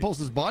of We-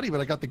 Impulse's body,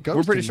 but I got the ghost.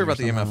 We're pretty in sure there about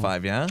the somehow.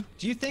 MF5, yeah?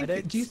 Do you think? I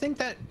don't- Do you think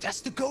that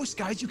that's the ghost,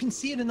 guys? You can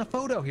see it in the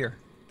photo here.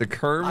 The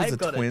curve is I've a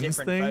got a twins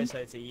different thing?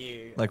 photo to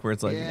you. Like where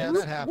it's like, Yeah,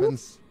 that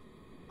happens.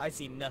 I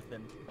see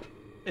nothing.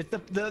 It's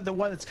the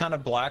one that's kind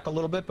of black a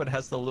little bit, but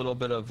has the little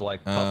bit of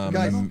like. Puff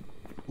Guys,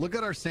 look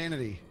at our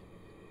sanity.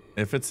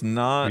 If it's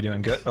not, we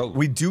doing good? Oh,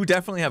 we do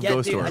definitely have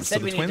ghost dude, I orbs. said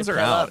So we the need twins to are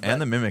fill out up, and but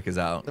the mimic is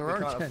out. There We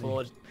are can't 10.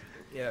 afford.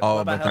 Yeah, Oh,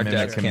 what but about the our health mimic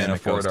decks can can't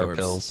mimic afford ghost our orbs.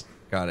 pills.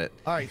 Got it.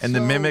 All right, And the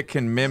so mimic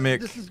can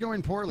mimic. This is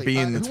going poorly.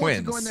 being the who wants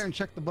to go twins. in there and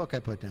check the book I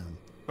put down?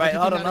 Right,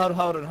 Like, hold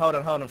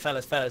on,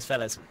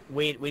 fellas.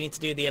 We need to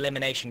do the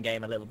elimination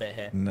game a little bit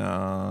here.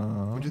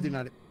 No. Would you think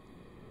not?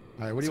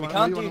 All right, what do you We want?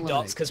 can't what do do you want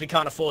dots because we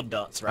can't afford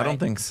dots, right? I don't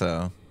think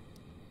so.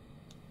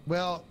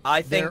 Well,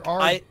 I think there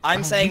are, I'm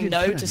we saying didn't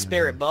no put to any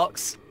spirit on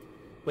box.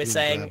 We're there.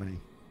 saying Gravity.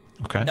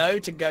 Okay. no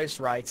to ghost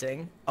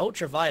writing.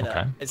 Ultraviolet.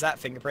 Okay. Is that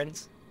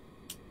fingerprints?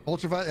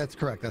 Ultraviolet. That's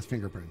correct. That's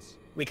fingerprints.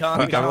 We can't.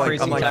 We we got can't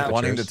freezing I'm like rule out-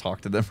 wanting to temperatures.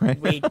 talk to them right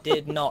We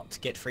did not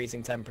get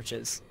freezing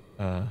temperatures.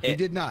 now. You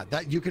did not.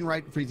 That you can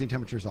write freezing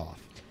temperatures off.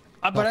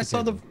 But Off I the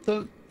saw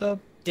table. the.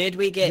 Did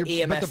we get But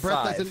the EMF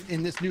breath 5? doesn't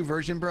in this new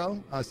version,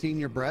 bro. Seeing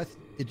your breath,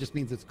 it just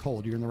means it's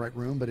cold. You're in the right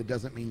room, but it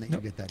doesn't mean that you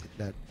get that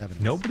evidence.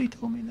 Nobody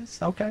told me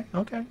this. Okay.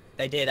 Okay.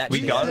 They did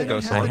actually. We got Yeah, a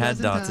ghost it orb. I happened had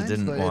a dozen dots, it times,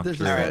 didn't but walk there's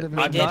through a it. lot of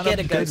We I'm did not get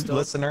a a good ghost orb.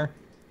 listener.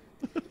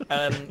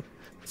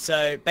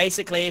 So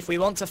basically, if we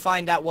want to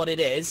find out what it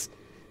is,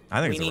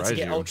 I think we it's need to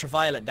get Raiju.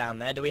 ultraviolet down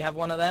there. Do we have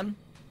one of them?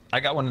 I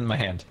got one in my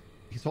hand.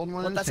 He's holding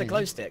one Well, in that's his a glow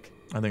hand. stick.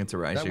 I think it's a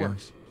That Raiju.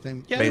 works.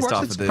 Same. Yeah, Based it works.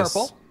 off It's of this.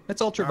 purple.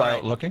 It's ultraviolet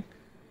Alright. looking.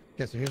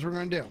 Okay, so here's what we're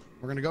gonna do.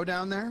 We're gonna go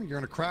down there. You're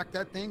gonna crack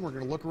that thing. We're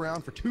gonna look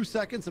around for 2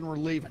 seconds, and we're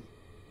leaving.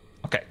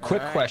 Okay, quick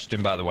Alright.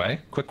 question, by the way.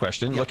 Quick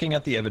question. Looking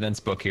at the evidence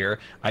book here,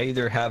 I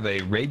either have a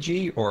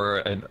Reiji or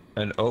an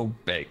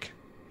Obake.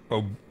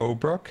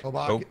 Obrook?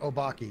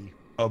 Obaki.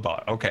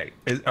 Oba. Okay.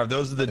 Are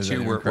those the Is that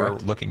two we're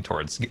incorrect? looking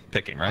towards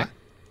picking, right?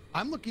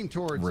 I'm looking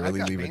towards. Really I've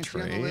got leave a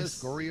Banshee on the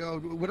list, trace?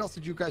 Goryo. What else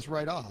did you guys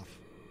write off?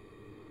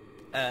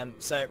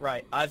 So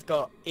right, I've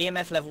got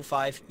EMF level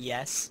 5.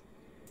 Yes.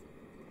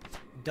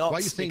 Dots Why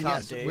are you we saying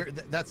can't yes?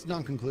 do. That's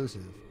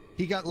non-conclusive.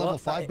 He got level Well,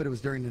 5, but it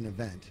was during an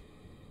event.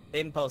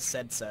 Impulse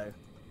said so.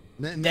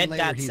 And then Dead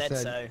later Dad he said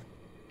so.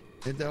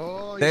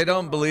 Oh, They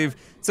don't believe.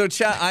 So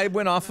chat, I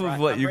went off of Right,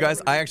 what I'm you ready guys.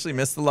 for I actually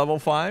missed the level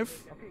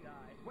 5.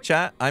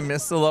 Chat, I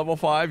missed the level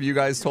 5. You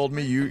guys told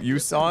me you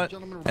saw it,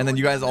 and then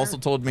you guys also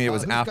told me it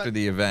was Who's after got-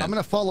 the event. I'm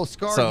gonna follow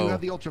Scar. So, you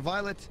have the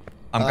ultraviolet.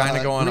 I'm kind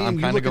of going. Grian, I'm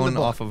you kind look of in the going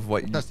book. off of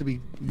what It has to be, we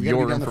gotta be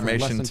your down there for less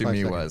information than to 5 me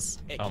seconds. was.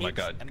 It Oh my keeps-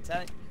 God. I'm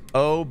telling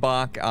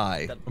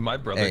Obaki. My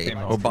brother A. came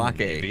home from the Obake.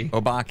 Navy.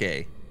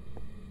 Obake.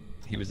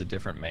 He was a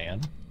different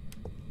man.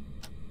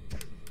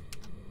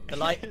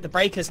 the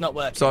breaker's not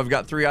working. So I've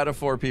got 3 out of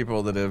 4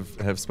 people that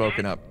have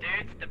spoken up.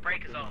 Dude, the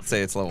breaker's off.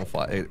 Say it's level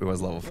 5. It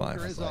was level Breaker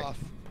 5. is off.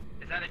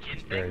 Is that a gin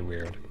thing? Very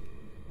weird.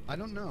 I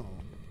don't know.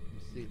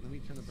 Let's see. Let me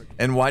turn the breaker.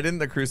 And why didn't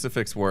the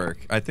crucifix work?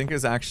 I think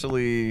it's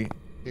actually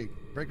Okay,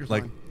 breaker's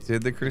like, on.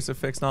 did the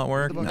crucifix not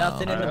work? Look, No.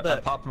 nothing in the I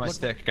book. popped my Look-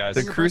 stick, guys.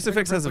 The Fingerprints,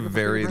 crucifix has a fingerprints,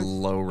 very fingerprints.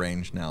 low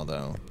range now,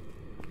 though.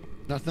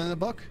 Nothing in the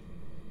book.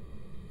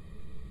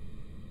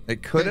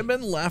 It could have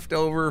been left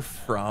over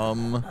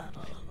from.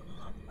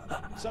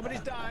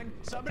 Somebody's dying.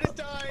 Somebody's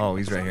dying. Oh,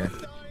 he's right here.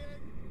 Somebody's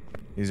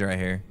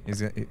dying.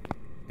 He's right here.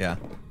 Yeah.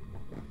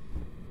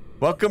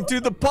 Welcome to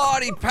the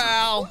party,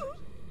 pal.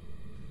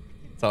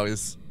 It's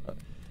always.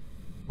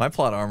 My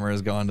plot armor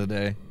is gone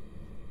today.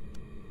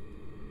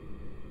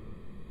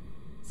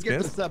 Get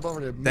Skizz? this up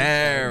over to.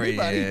 There Hey, he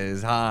buddy.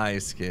 is. Hi,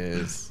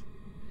 Skizz.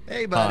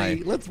 Hey, buddy.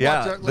 Hi. Let's watch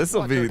Yeah, our. Let's this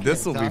will watch be our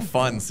this will kids, be huh?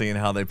 fun seeing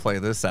how they play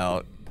this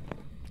out.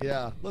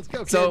 Yeah, let's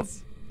go, So-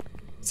 kids.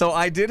 So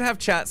I did have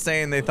chat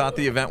saying they thought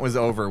the event was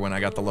over when I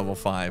got the level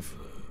 5.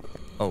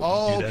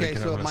 Oh, Dude, okay, I'm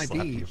so gonna it might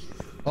slap be. you.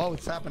 Oh,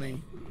 it's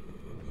happening.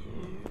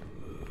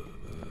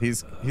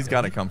 He's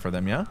got to come for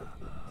them, yeah?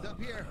 It's up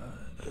here.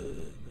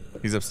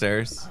 He's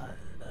upstairs.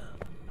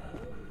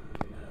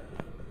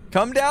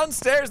 Come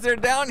downstairs. They're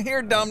down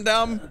here, dum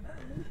dum.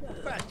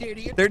 Fat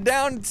idiot. They're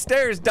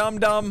downstairs, dum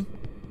dum.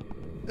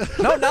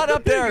 No, not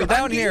up there. You Down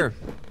hungry? here.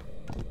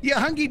 You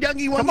hungry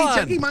dungy Come wungy on.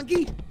 chunky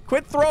monkey.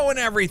 Quit throwing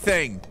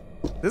everything.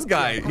 This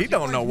guy, Yeah, he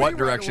don't know find what me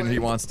right direction he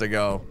away. wants to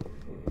go.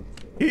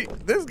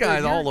 This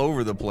guy's you're- all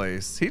over the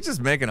place. He's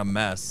just making a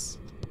mess.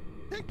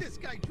 Take this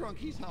guy drunk.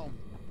 He's home.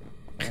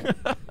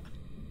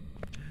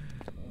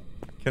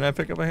 Can I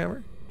pick up a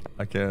hammer?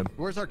 I can.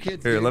 Where's our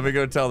kids? Here, dude? let me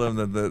go tell them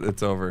that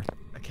it's over.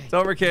 Okay. It's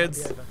over,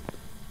 kids.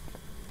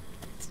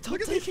 Stop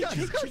Look at these taking guys.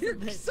 Look out pictures here of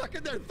this.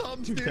 sucking their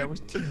thumbs, Dude, dude. that was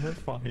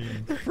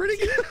terrifying. Pretty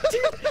good.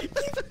 Dude,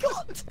 you've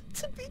got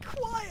to be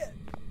quiet.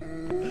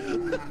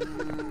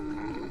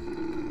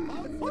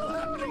 What's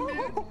happening, dude?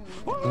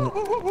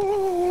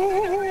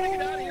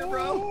 Get out of here,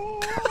 bro.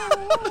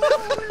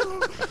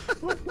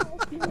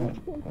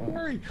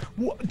 Scary.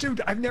 What?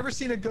 Dude, I've never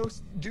seen a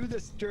ghost do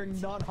this during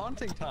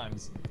non-haunting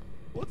times.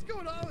 What's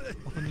going on with it?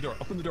 Open the door.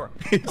 Open the door.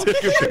 He took a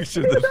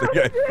picture that the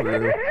guy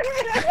threw.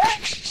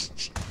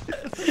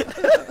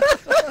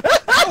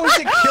 How is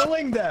it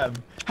killing them?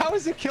 How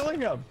is it killing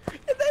them?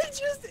 They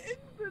just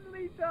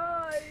instantly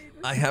died.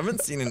 I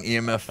haven't seen an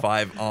EMF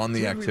 5 on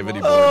the activity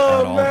board Oh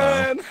at all,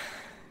 man. though.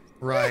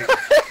 Right.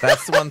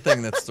 That's the one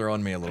thing that's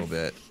throwing me a little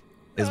bit.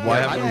 Is why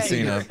Yeah, haven't we I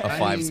seen a mean-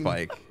 5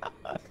 spike?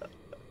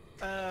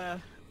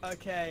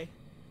 Okay.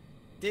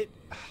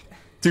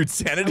 Dude,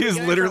 sanity is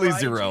literally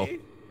 0.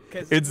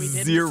 It's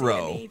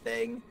 0.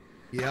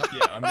 Yep.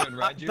 Yeah, I'm doing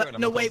Raiju and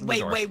I'm No, closing the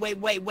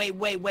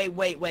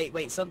door.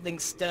 wait.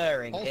 Something's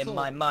stirring Also, in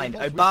my mind.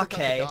 Impulse, we forgot the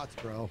Obake. dots,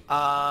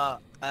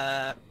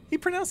 bro. He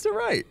pronounced it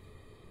right.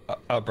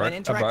 When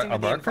interacting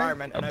with the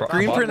environment, an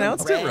Green Obake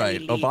pronounced will it right. rarely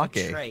leave a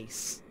Obake.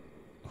 trace.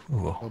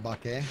 Ooh.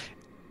 Obake.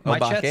 My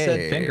chat said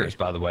Obake. fingers,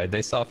 by the way.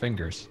 They saw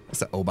fingers.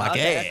 It's a Obake.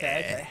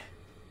 Okay.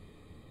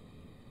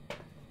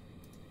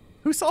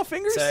 Who saw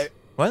fingers? So-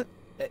 What?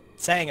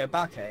 Saying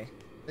Obake.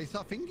 They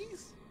saw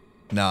fingies?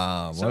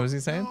 Nah, what was he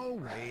saying? No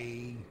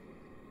way.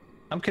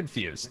 I'm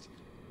confused.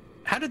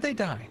 How did they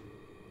die?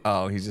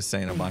 Oh, he's just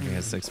saying Obake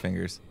has 6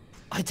 fingers.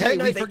 I don't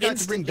know. we They forgot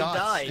to bring instantly dots,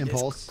 died.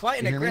 Impulse. It's quite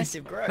an You hear me?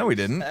 aggressive growth. No, we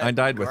didn't. I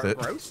died with it.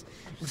 Gross.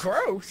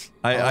 Gross.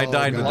 I Oh,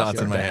 died with gosh, dots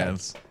in you're my bad.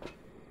 hands.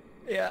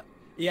 Yeah.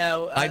 Yeah.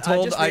 well, I just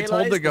told the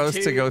realized ghost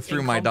to two go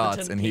through my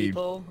dots, incompetent and he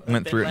people have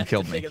went been through it and left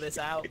killed to me. Figure this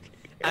out.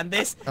 And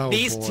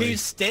these boy. 2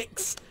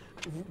 sticks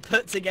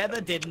put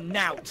together did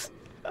nout.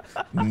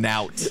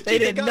 Nout. They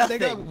did They nothing.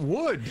 got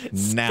wood.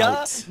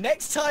 Nout. Scar,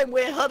 next time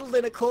we're huddled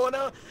in a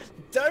corner,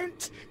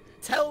 don't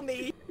tell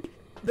me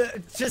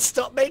that just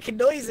stop making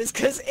noises,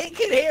 because it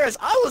can hear us.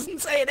 I wasn't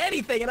saying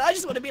anything, and I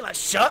just want to be like,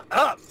 shut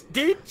up,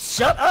 dude,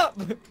 shut up.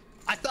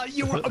 I thought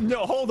you were.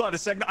 No, hold on a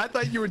second. I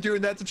thought you were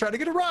doing that to try to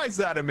get a rise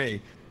out of me.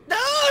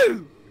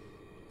 No!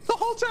 The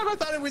whole time I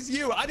thought it was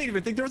you. I didn't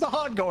even think there was a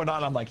haunt going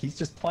on. I'm like, he's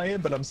just playing,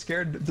 but I'm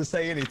scared to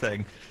say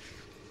anything.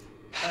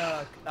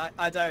 I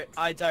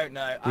don't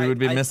know. We would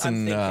be I'm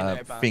missing, thinking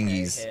about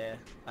fingies. it here.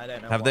 I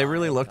don't know. Have they why.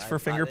 really looked for I-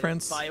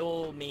 fingerprints? By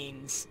all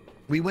means.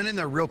 We went in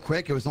there real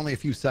quick. It was only a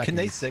few seconds. Can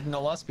they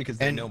signal us because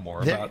they And know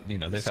more they're- about,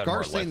 they've had more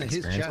Scar's life saying that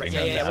his experience. chat- right Yeah,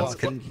 now. yeah, Now, what-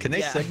 can they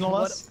yeah, signal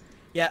what- us?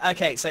 Yeah,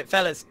 okay, so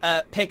fellas,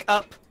 pick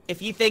up,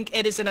 if you think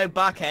it is an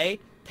Obake,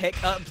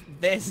 pick up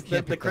this, Can't the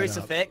pick that up.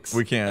 crucifix.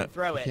 We can't. And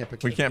throw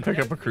it. We can't pick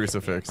up a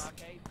crucifix.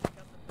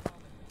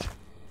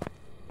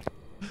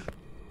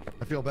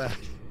 I feel bad.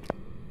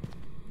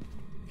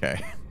 Okay.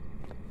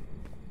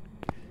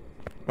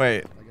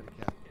 Wait. I got a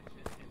cat.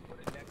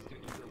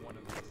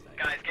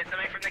 Guys, get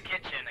something from the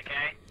kitchen,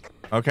 okay?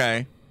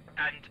 Okay.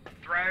 And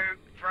throw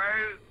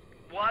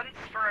once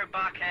for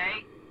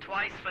Obake,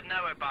 twice for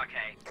no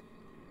Obake.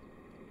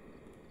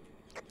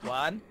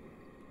 1,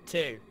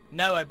 2,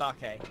 no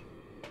Obake.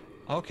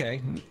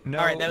 Okay. No,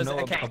 Alright, that was- no,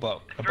 okay.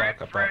 about, Throw a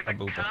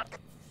the cup.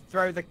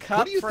 Throw the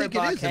cup do you for think it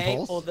is, Obake,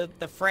 Impulse? or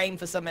the frame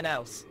for someone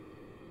else.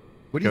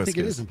 What do you Go, think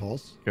it Skizz. is,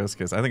 Impulse? Go,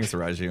 Skizz. I think it's a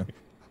Raiju.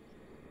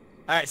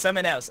 Alright,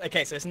 someone else.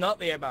 Okay, so it's not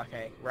the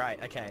Obake.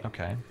 Right, okay.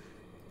 Okay.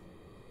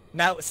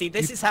 Now, see,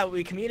 this is how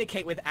we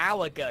communicate with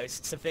our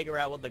ghosts to figure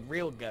out what the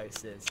real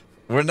ghost is.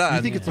 We're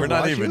not. think it's a We're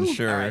not Raiju? even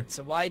sure. Alright,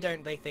 so why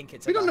don't they think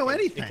it's a We don't know Obake?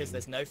 anything. Because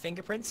there's no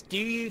fingerprints? Do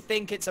you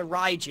think it's a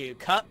Raiju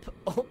cup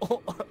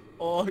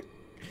or...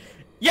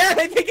 Yeah,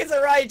 I think it's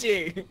a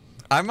Raiju!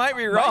 I might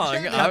be wrong.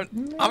 chat-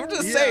 I'm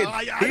just Yeah, saying.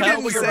 I He know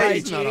didn't what you're say.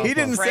 raising on He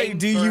didn't say. Frame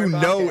Do for you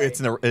know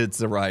Obake.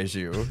 it's a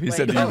Raiju? He Wait,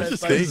 said. Do no, you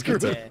it's think both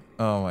it's a? here.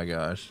 Oh my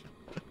gosh.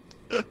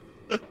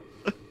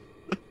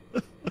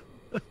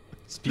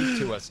 Speak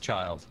to us,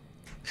 child.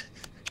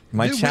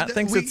 My Dude, chat we-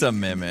 thinks we- it's a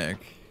mimic.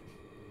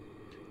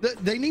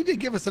 They need to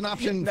give us an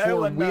option No for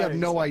one we have knows.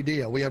 no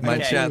idea. We have My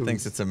no chat clues.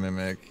 thinks it's a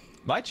mimic.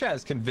 My chat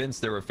is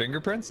convinced there were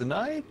fingerprints, and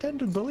I tend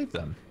to believe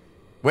them.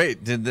 Wait,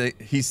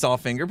 he saw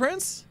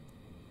fingerprints?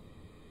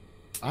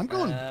 I'm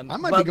going. I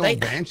might well, be going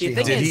they- Banshee. The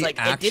thing Did hunting. is, he like,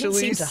 it didn't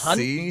seem actually to hunt.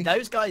 see-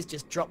 Those guys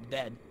just dropped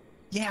dead.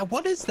 Yeah,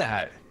 what is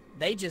that?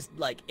 They just,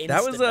 like,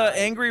 That was insta-died. a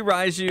angry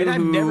Raiju And I've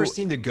who never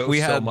seen the ghost we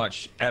so had-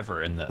 much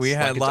ever in this. We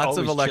had Like, it's lots of always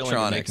chilling and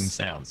electronics. making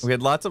sounds. We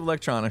had lots of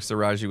electronics, so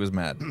Raiju was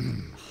mad.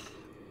 I'm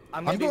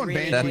I'm gonna be going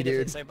really Banshee, annoyed if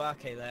dude. it's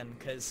Obake then,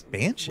 because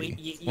Banshee?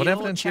 your What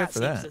evidence you have chat for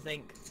seems that? to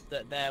think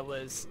that there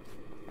was.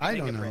 I don't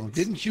know. fingerprints,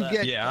 Didn't you but-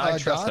 get Yeah, I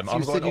trust dots? them.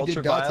 I'm You going said you did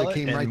dots that ultraviolet,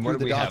 came and right what through do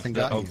the we dots have? and The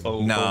got you. No,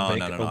 Obake-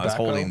 no, no. I was Obacco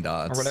holding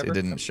dots. or It whatever?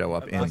 didn't show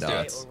up in Obake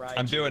dots. or Raiju.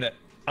 I'm doing it.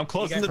 I'm You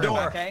closing go the for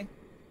door. Obake?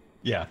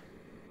 Yeah.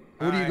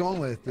 What are you Alright. going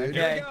with, dude? Okay.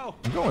 Here we go.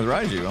 I'm going with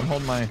Raiju. I'm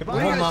holding my. Goodbye.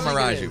 I'm holding on my What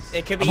do you guys Raiju. think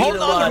It could be I'm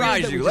holding either on to one.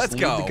 Raiju. That we Let's just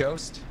leave go. The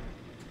ghost.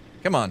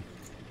 Come on.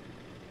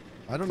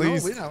 I don't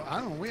Please. know. We don't. I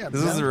don't. We have.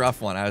 This is no- a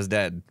rough one. I was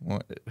dead.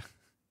 What-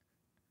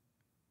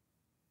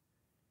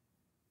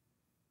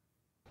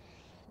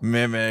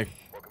 Mimic.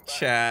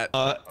 Chat.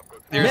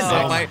 You're Mimic. so-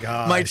 Oh my my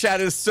gosh.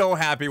 chat is so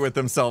happy with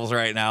themselves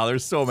right now.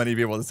 There's so many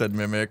people that said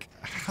mimic.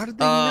 How did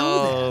they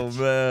know Oh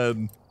that?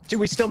 man. Dude,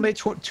 we still made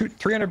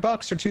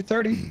 $300 or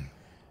 $230.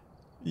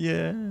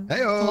 Yeah. Hey,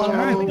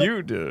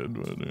 You did.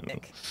 but, you know.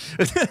 Nick.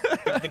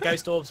 The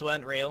ghost orbs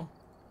weren't real.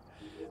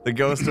 The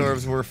ghost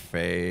orbs were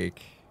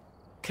fake.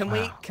 Can we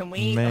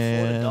afford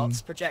man. a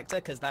dots projector?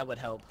 Because that would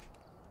help.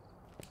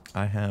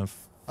 I have.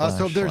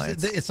 So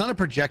flashlights. it's not a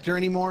projector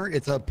anymore.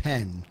 It's a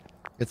pen.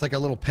 It's like a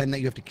little pen that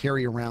you have to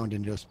carry around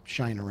and just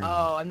shine around.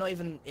 Oh, I'm not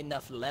even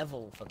enough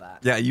level for that.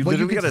 Yeah, you But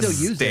literally can gotta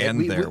still use it. stand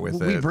We- there we,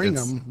 with we it. bring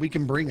It's- them. We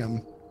can bring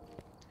them.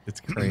 It's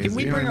crazy. Can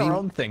we You know bring what I our mean?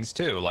 own things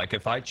too? Like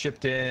if I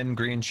chipped in,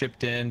 Grian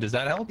chipped in, does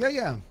that help? Yeah,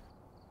 yeah.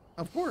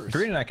 Of course.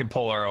 Grian and I can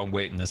pull our own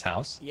weight in this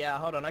house. Yeah,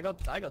 hold on. I got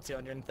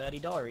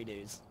 $230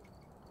 dues.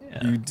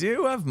 Yeah. You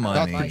do have Dot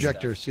money.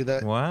 projector. See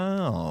that?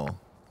 Wow.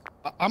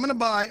 I'm gonna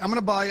buy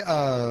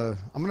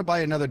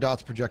another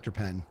dots projector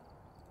pen.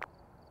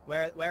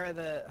 Where are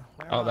the?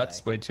 Where Oh, are that's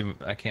they? way too.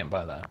 I can't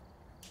buy that.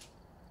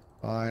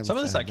 Let's Some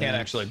of this I add can't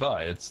that. actually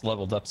buy. It's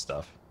leveled up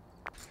stuff.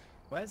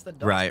 Where's the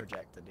dot Right.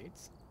 projector,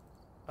 dudes?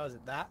 Oh, is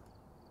it that?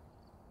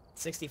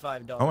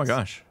 $65. Oh my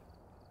gosh.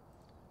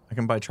 I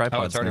can buy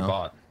tripods Oh, it's already now.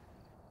 bought.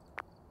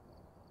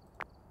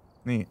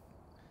 Neat.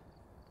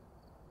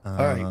 All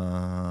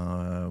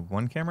right.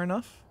 One camera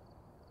enough?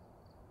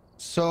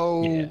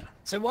 So Yeah.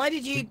 So why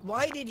did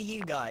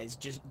you guys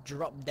just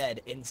drop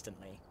dead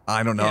instantly?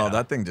 I don't know. Yeah.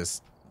 That thing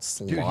just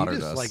dude, he slaughtered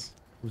just us. like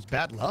it was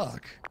bad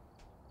luck.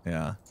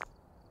 Yeah.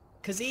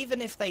 Because even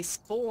if they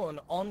spawn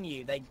on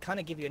you, they kind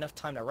of give you enough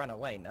time to run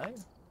away, no?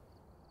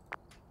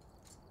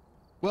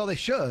 Well, they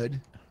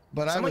should,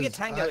 but Someone get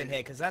Tango in here,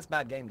 because that's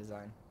bad game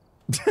design.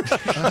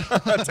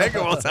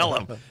 Tango will tell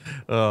him.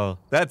 Oh,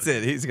 that's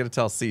it. He's gonna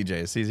tell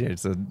CJ. CJ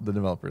is the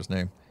developer's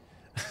name.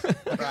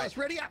 Okay, guys,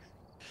 ready up.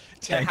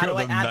 Yeah, how do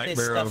I the add this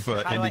nightmare stuff?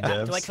 of How do I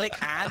indie do I devs. click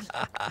add?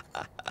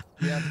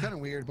 Yeah, it's kind of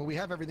weird, but we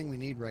have everything we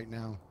need right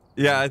now.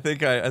 Yeah, I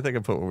think I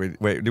put what we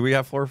wait. Do we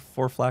have four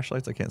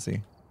flashlights? I can't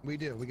see. We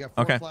do. We got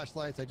 4 Okay.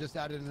 flashlights. I just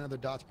added another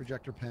dots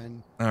projector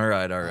pen. All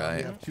right, all we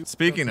right. have 2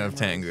 Speaking of cameras.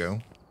 Tango,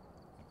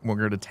 we'll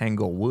go to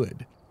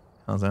Tanglewood.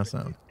 How's that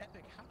sound?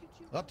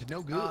 Up to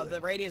no good. Oh,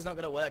 the radio's not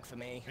going to work for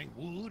me.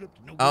 Wood, up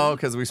to no Oh, good.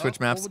 because we switch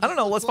maps. well, I don't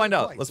know. Let's find load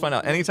it out. twice. Let's find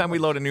out. We'll Anytime we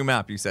twice. load a new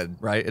map, you said,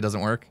 right? It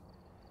doesn't work.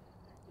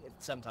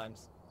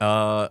 Sometimes.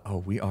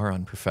 Oh, we are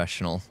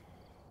unprofessional.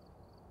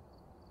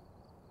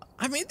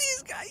 I mean,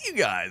 you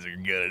guys are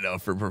good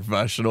enough for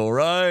professional,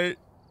 right?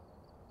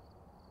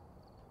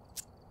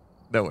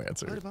 No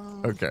answer.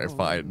 Okay,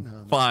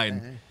 fine.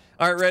 Fine.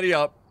 All right, ready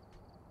up.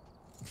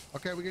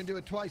 Okay, we're gonna do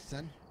it twice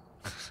then.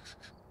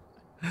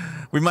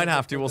 We might So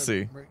have to. before We'll the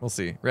see. break- We'll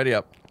see. Ready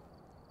up.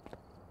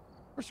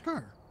 Where's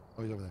Scar?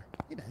 Oh, he's over there.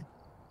 Hey, Dad.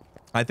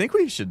 I think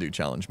we should do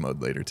challenge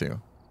mode later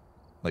too.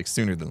 Like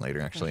sooner than later,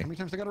 How actually. many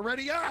times I gotta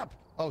ready up?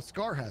 Oh,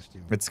 Scar has to.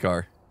 It's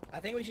Scar. I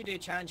think we should do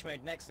challenge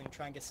mode next and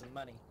try and get some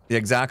money. Yeah,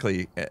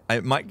 exactly.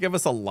 It might give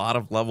us a lot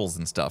of levels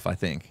and stuff, I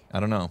think. I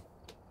don't know.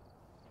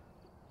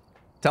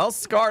 Tell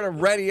Scar to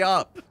ready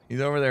up. He's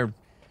over there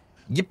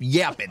yip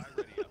yapping.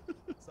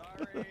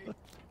 Sorry.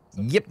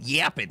 Yip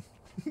yapping.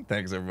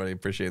 Thanks, everybody.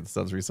 Appreciate the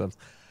subs, resubs.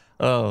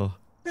 Oh.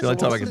 The only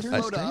time I Let's can.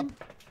 load up,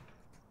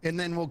 and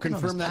then we'll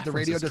confirm that the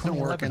radio doesn't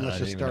work, and let's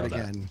just start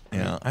again.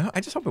 Yeah, I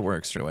just hope it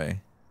works straight away.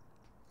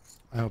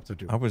 I hope so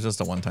too. I hope it's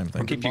just a one-time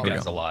thing. We'll keep you Here we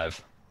guys go.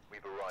 alive.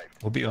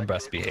 We'll be on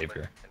best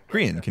behavior.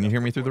 Grian, can you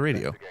hear me through the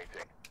radio?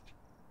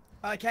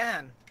 I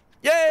can.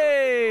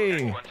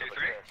 Yay! 1, 2, 3.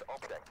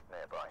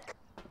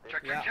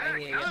 Check, Yeah, check, I check.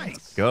 hear you.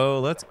 Nice. Go,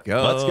 let's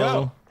go. Let's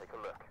go.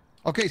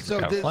 Okay, so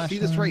Got a see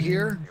this right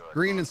here?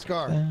 Green and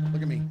Scar.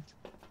 Look at me.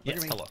 Look Yes,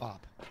 at me. hello.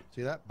 Bop.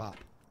 See that? Bop.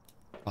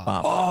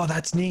 Bop. Oh,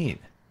 that's neat.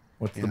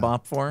 What's the Yeah.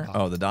 bop for? Bop.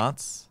 Oh, the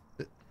dots?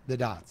 The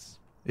dots.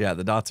 Yeah,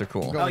 the dots are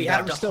cool. Go Oh, you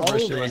have to Still hold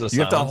wish there was it. a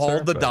You have to silencer,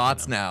 hold the but,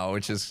 dots you know. now,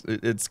 which is,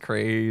 it's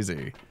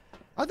crazy.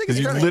 I think Because it's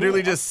you kinda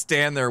literally cool. just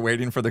stand there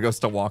waiting for the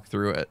ghost to walk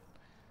through it.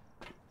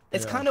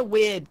 It's kind of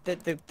weird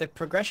that the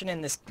progression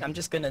in this. I'm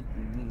just gonna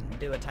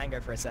do a tango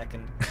for a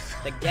second.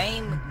 The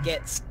game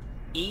gets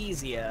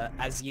easier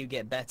as you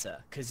get better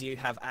because you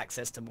have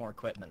access to more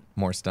equipment.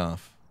 More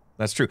stuff.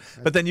 That's true.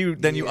 But then you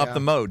up yeah. the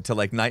mode to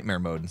like nightmare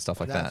mode and stuff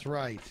like That's that.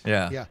 right.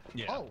 Yeah. Yeah.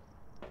 Yeah. Oh.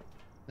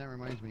 That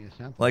reminds me of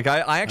something. Like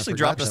I actually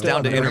forgot dropped us that.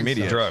 down to Still on the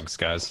intermediate. Drugs,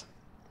 guys.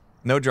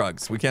 No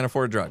drugs. We can't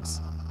afford drugs.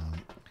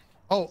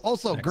 Oh,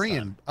 also, Next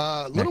Grian,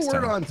 little Next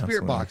word time. on Spirit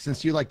Absolutely. Box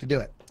since you like to do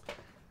it.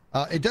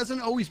 It doesn't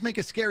always make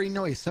a scary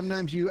noise.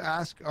 Sometimes you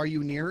ask, "Are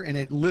you near?" and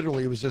it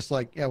literally was just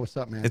like, "Yeah, what's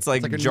up, man?" It's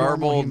like a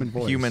normal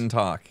jarbled human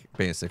talk,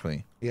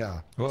 basically.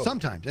 Yeah. Whoa.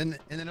 Sometimes, and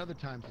then other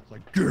times it's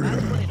like,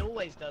 That's what it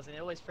always does, and it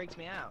always freaks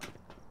me out.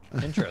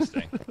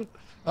 Interesting.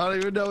 I don't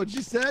even know what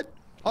she said.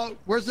 Oh,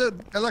 where's the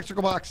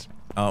electrical box?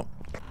 Oh,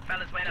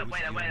 Fellas, wait up,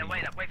 wait up, wait up,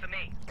 wait up, wait for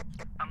me.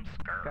 I'm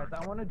scared.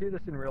 I want to do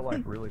this in real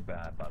life really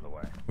bad, by the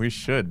way. we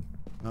should.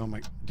 Oh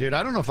my, dude,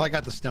 I don't know if I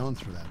got the stones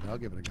for that, but I'll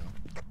give it a go.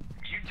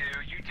 You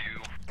do, you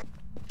do.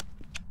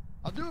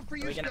 I'll do it for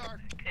you, we gonna- Star.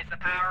 Is the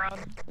power on?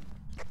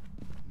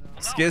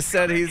 No. Skizz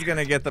said he's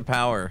gonna get the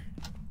power.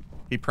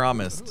 He Who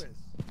promised. is?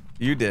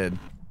 You did.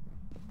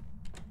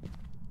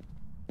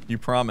 You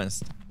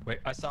promised. Wait,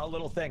 I saw a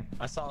little thing.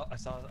 I saw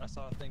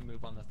a thing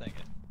move on the thing.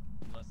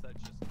 Unless that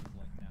just is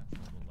like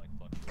natural to like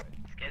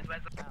fluctuate. Skizz,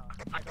 where's the power?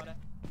 I got it.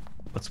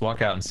 Let's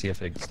walk out and see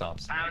if it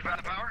stops. Power's on.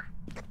 The power?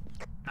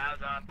 Power's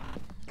on.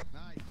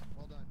 Nice.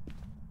 Well done.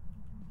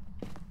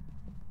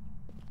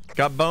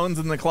 Got bones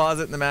in the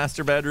closet in the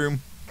master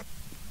bedroom.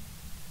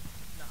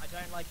 No, I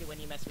don't like it when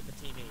you mess with the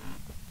TV.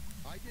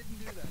 I didn't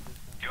do that this time.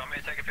 Do you want me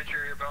to take a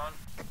picture of your bone?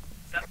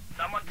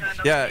 Someone turned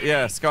on Yeah, the TV.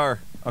 yeah, Scar.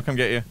 I'll come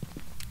get you.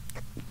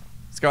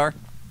 Scar,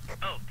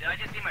 Oh, did I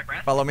just see my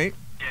breath? follow me. Yeah,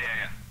 yeah,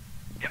 yeah.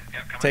 Yep,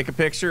 yep, come Take a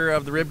picture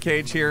of the rib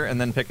cage here and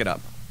then pick it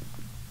up.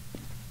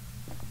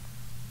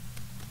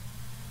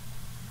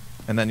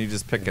 And then you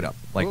just pick it up.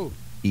 Like Whoa.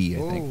 E, I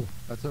Oh, think.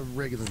 that's a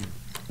regular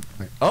move.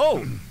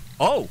 Oh!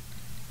 Oh!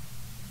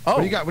 Oh! What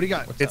do you got? What do you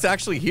got? It's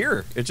actually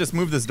here. It just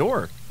moved this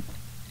door.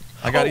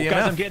 I got EMF.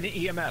 Guys, I'm getting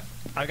EMF.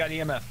 I got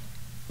EMF.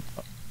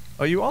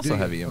 Oh, you also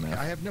have Okay, EMF.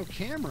 I have no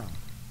camera.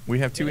 We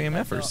have 2 Getting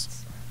my EMFers.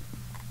 dots.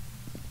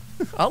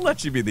 I'll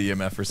let you be the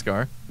EMFer,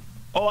 Scar.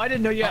 Oh, I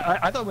didn't know yet.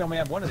 I thought we only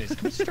have one of these.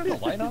 Can we just turn the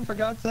light on, for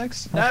God's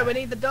sakes? No, we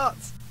need the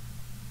dots.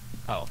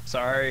 Oh,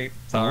 sorry. I'm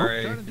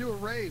Sorry. trying to do a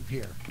rave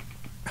here.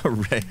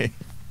 Hooray.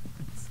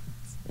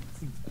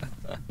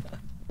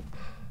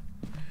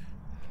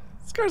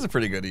 Scar's a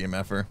pretty good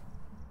EMFer.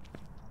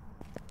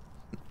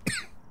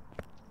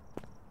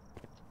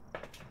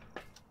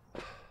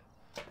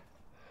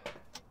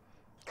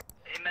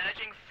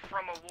 Emerging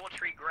from a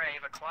watery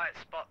grave, a quiet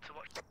spot to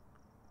watch.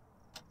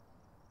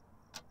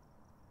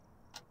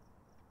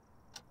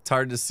 It's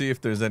hard to see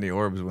if there's any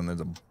orbs when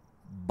there's a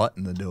butt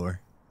in the door.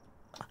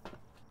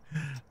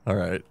 All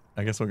right,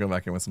 I guess we'll go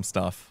back in with some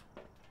stuff.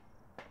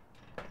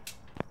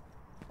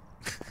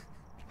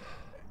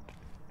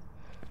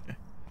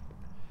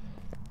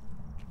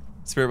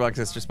 Spirit box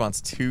just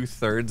responds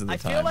 2/3 of the I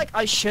time. feel like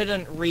I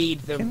shouldn't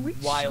read the Can we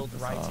wild shut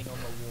this writing off? on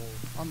the wall.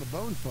 On the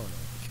bone photo.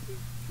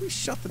 Can we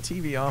shut the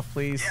TV off,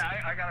 please? Yeah,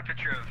 I got a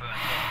picture of.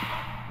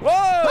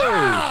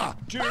 Whoa!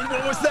 Dude,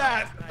 what was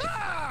that?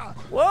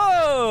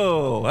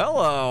 Whoa!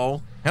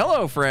 Hello,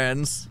 hello,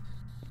 friends.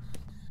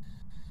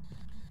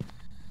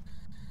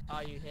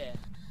 Are you here?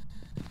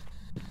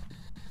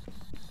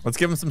 Let's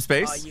give him some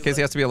space Are in you case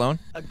he has to be alone.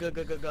 A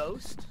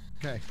ghost?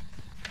 Okay.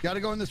 Gotta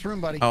go in this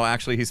room, buddy. Oh,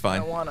 actually, he's I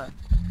fine. don't wanna.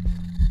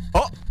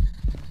 Oh!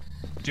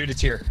 Dude,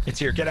 it's here. It's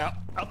here. Get out.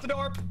 Out the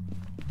door.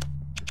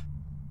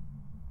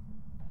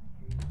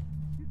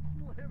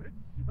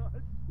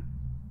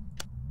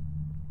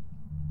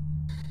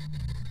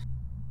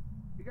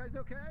 You guys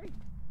okay?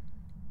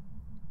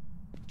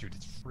 Dude,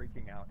 it's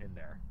freaking out in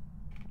there.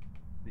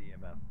 The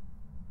EMF.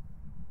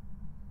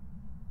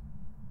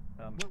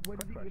 What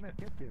did the EMF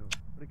get to?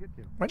 What did it get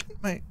to? Why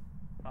didn't my...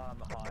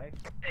 Hi.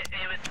 It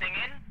was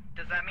singing?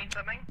 Does that mean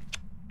something?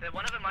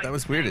 One of them might That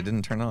was weird. It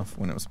didn't turn off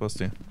when it was supposed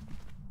to.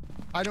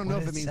 I don't know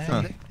What if it did it means say?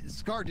 something.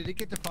 Scar, did it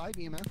get to 5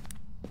 EMF?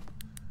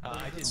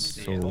 I didn't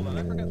see it. Hold on,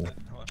 I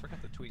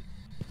forgot the tweet.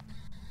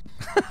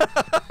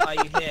 Are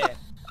you here?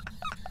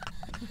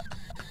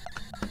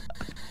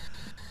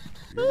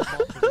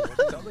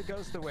 Tell the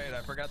ghost to wait.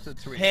 I forgot to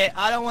tweet. Here,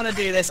 I don't want to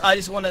do this. I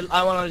want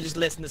to just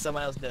listen to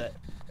someone else do it.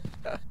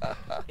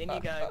 In you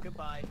go.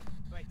 Goodbye.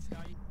 Wait,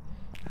 Sky.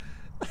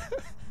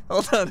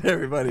 Hold on,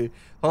 everybody.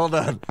 Hold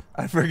on.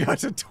 I forgot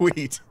to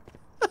tweet.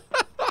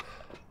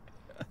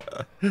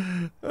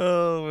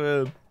 Oh,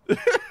 man.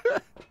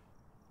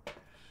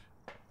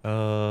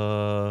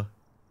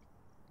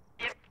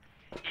 Yep.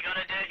 You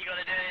gotta do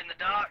it in the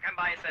dark and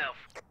by yourself.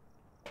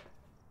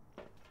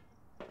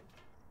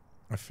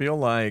 I feel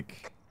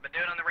like... But do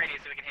it on the radio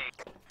so we can hear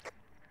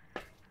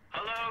you.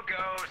 Hello,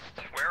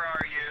 ghost. Where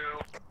are you?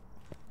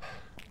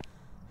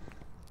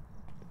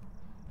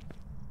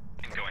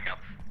 And going up.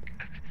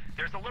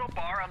 There's a little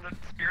bar on the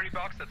spirity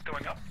box that's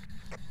going up.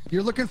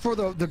 You're looking for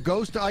the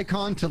ghost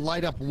icon to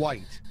light up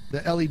white.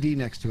 The LED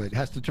next to it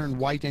has to turn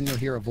white and you'll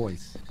hear a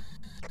voice.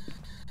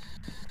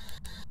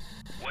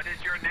 What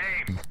is your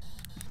name?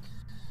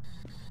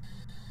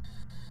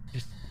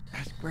 Just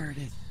ask where it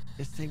is.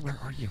 Just say, where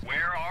are you?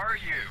 Where are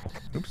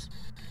you? Oops.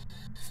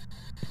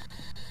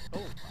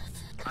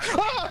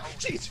 Ah!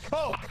 Jeez!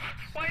 Oh!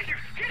 Why did you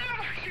get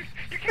out?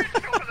 You can't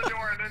just open the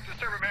door and then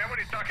disturb a man when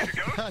he's talking to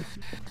ghosts.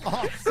 That's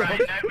awesome. Right,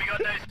 no, we got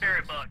no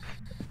spirit box.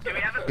 Do we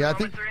have a Yeah, I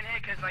thermometer think- in here?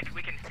 Because, like,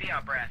 we can see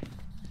our breath.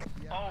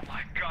 Oh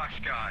my gosh,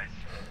 guys.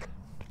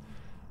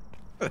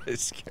 I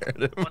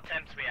scared him. What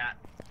temps we at?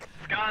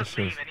 Scar's This is-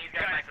 leaving. He's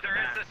going Guys, back to the there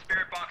van. is a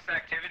spirit box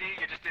activity.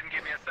 You just didn't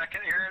give me a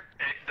second here.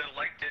 The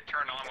light did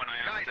turn on when I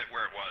asked it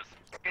where it was.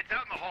 It's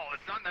out in the hall.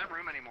 It's not in that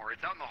room anymore.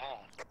 It's out in the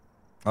hall.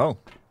 Oh.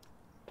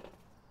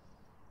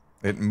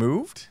 It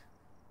moved?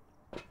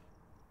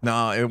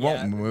 No, it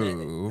won't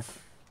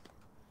move.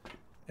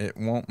 It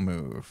won't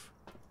move.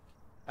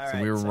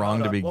 All we were right, wrong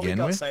hold to on. What we begin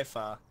got with? so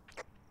far?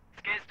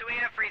 Skizz, do we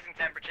have freezing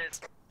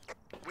temperatures?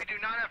 We do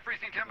not have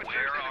freezing temperatures.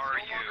 Where and are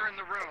it's no longer you? in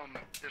the room.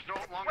 There's no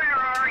longer. Where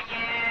are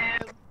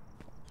you?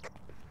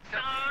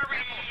 Sorry.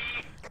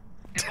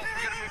 Impulse,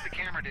 we gotta move the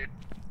camera, dude.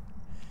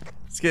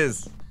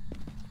 Skizz,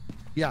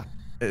 Yeah.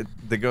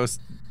 the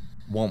ghost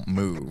won't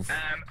move.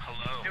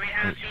 Hello. Do we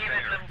have Are you EMF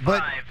there? level But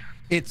 5?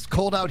 it's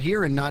cold out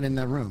here and not in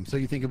the room. So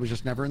you think it was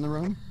just never in the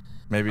room?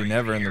 Maybe Are you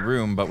never in the here?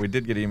 room, but we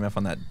did get EMF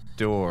on that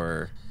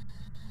door.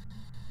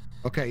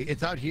 Okay,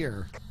 it's out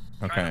here.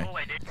 Try the Okay.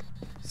 hallway, dude.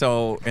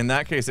 So in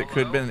that case, it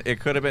could have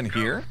Hello? been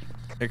here.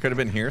 It could have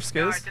been here, No,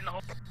 Skizz. it's in the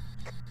hall.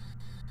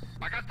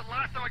 I got the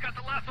lasso. I got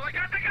the lasso. I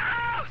got the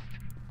ghost.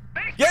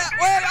 Thank Yeah, you,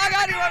 wait, thank I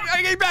got you.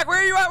 I got you back. Where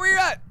are you at? Where are you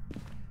at?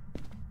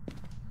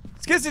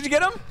 Skizz, did you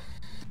get him?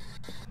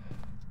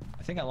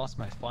 I think I lost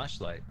my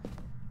flashlight.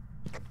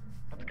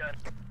 Let's go.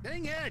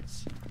 Dang it!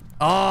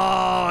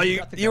 Oh, You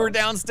got the you were ghost?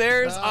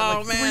 downstairs?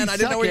 Oh, like man, 3 I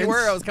didn't know where you were.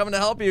 seconds. I was coming to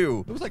help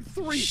you. It was like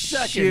 3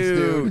 seconds, Shoot.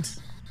 dude.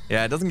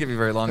 Yeah, it doesn't give you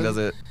very long, does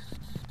it?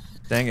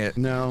 Dang it.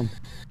 No.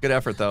 Good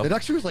effort, though. It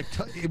actually was like,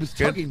 it was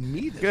tugging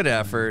me. Good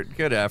effort.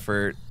 Good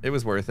effort. It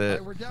was worth it.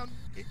 Right, we're down.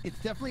 It's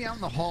definitely out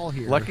in the hall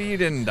here. Lucky you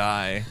didn't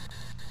die.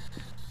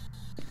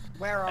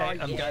 Where are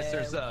you? Guys,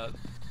 there's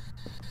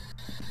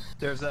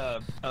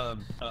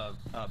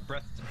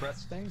breath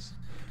stains.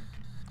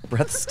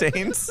 Breath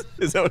stains?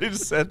 Is that what he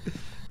just said?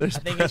 There's I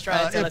think he's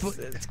trying to tell us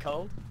it's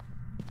cold.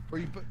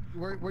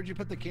 Where'd you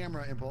put the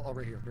camera, Impulse? Oh,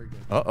 right here. Very good.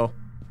 Uh-oh.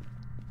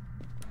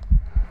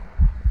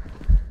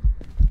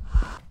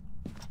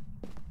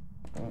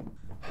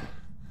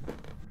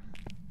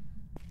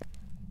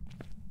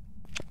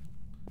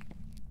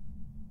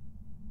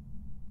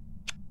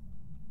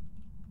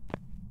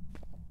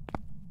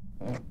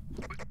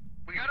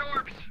 We got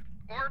orbs.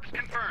 Orbs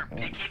confirmed.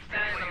 He keeps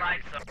turning the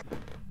lights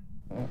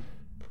up.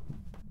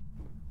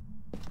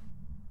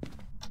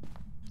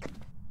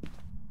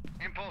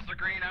 Impulse or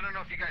Green. I don't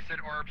know if you guys said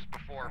orbs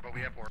before, but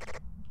we have orbs.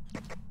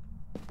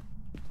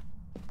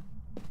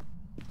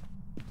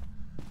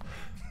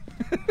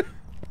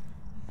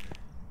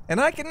 And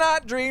I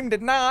cannot dream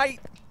tonight.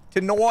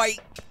 Tonight.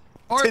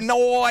 We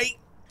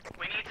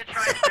need to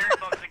try spirit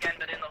box again,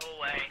 but in the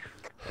hallway.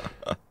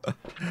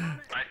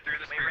 I threw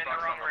the spirit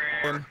box on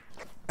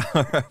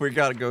the floor. We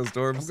got ghost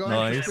orbs.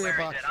 Nice.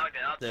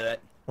 I'll do it.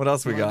 What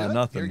else we You wanna got? do it?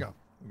 Nothing. Here you go.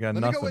 We got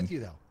Let me go with nothing.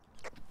 you though,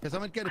 because I'm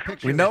gonna get a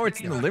picture. We of know this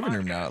it's in the video. living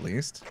room now, at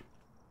least.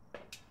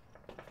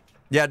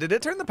 Yeah, did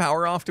it turn the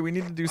power off? Do we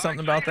need to do something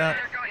about that?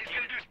 He's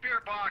gonna do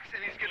spirit box,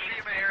 and he's gonna be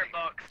amazing. Spirit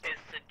box is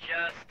to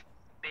just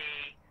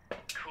be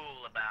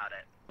cool about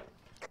it.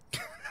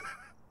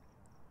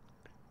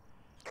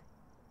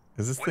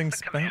 Is this thing What's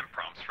the spent? command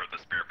prompts for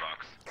the spirit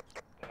box?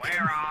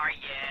 Where are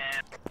you?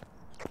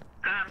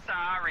 I'm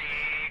sorry.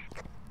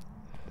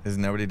 Is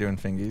nobody doing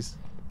fingies?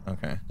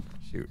 Okay.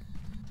 Shoot.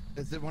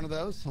 Is it one of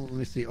those? Hold on, let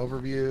me see.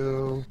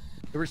 Overview.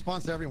 It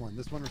responds to everyone.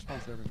 This one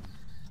responds to everyone.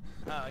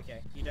 Oh,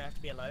 okay. You don't have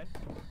to be alone.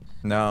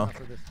 No. Not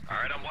for this. All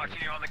right, I'm watching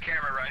you on the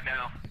camera right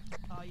now.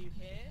 Are you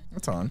here?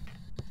 It's on.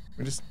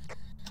 We just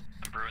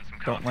I'm brewing some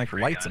don't coffee like for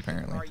you lights, guys.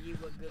 apparently. Are you a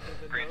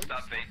good Green, ghost?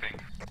 stop vaping.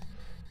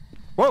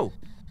 Whoa!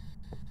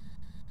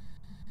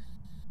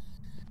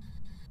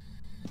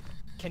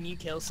 Can you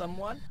kill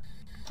someone?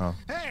 Oh.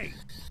 Hey!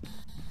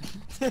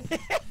 Use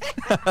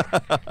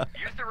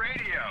the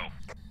radio.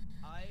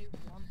 I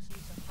want you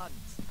to hunt.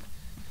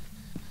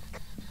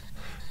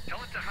 Tell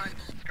it to hunt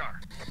Scar.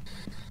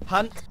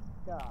 Hunt.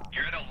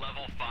 You're at a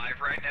level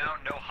 5 right now.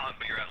 No hunt,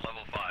 but you're at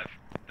level 5.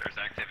 There's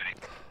activity.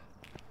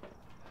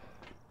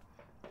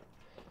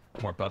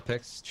 More butt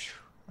pics.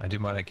 I do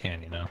what I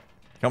can, you know.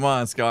 Come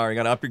on, Scar. You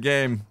gotta up your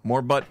game.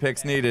 More butt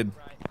pics needed.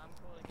 Right, I'm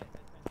calling it.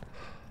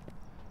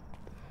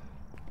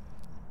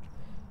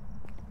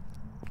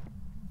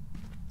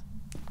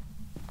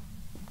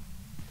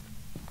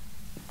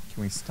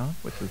 Can we stop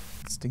with the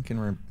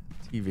stinking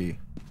TV?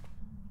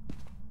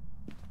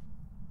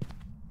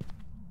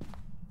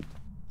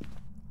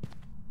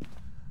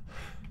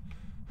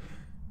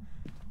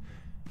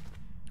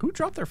 Who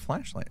dropped their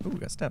flashlight? Ooh, we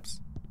got steps.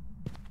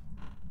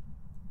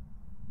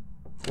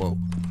 Whoa.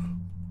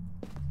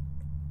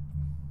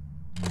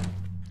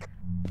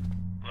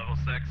 Level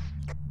 6.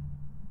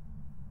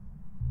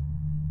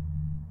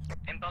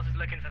 Impulse is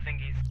looking for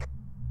thingies.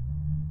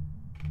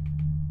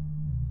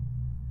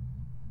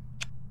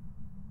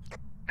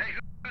 Hey,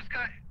 who's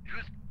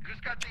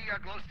got the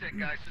glow stick,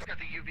 guys? Who's got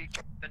the UV?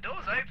 The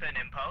door's open,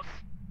 Impulse.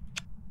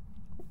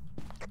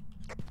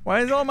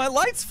 Why is all my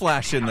lights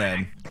flashing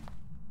then?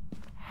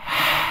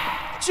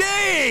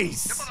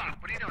 Jeez! Hold on.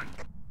 What are you doing?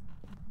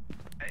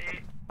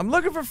 I'm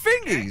looking for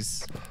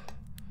fingies.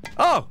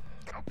 Oh,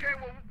 Okay,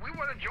 well, we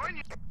want to join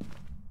you.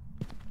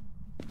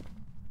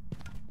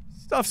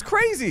 stuff's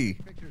crazy.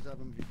 Pictures of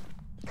them.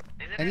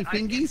 Isn't Any it?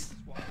 fingies?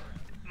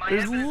 My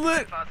There's evidence lit-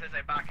 so far says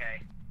a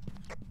backe.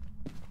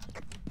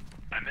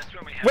 I missed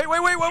when we had. Wait,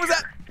 what was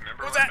that?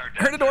 Remember What was when that? our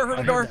Heard a door, heard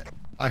a I door.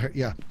 heard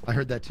that. I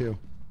heard that too.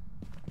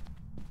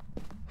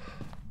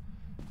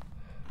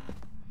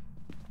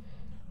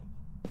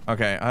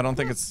 Okay, I don't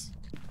think it's...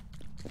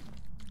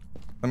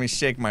 Let me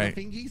shake my... No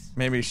fingies?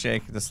 Maybe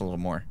shake this a little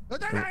more. Oh,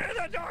 there,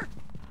 the door!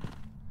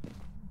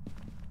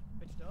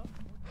 Which door?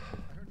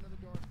 I heard another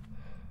door.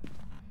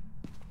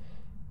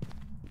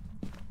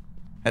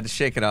 Had to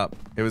shake it up.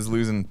 It was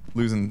losing...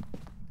 All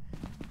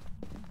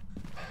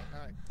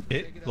right.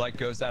 shake It up. like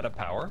goes out of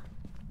power.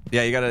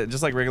 Yeah, you gotta...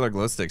 Just like regular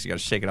glow sticks, you gotta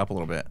shake it up a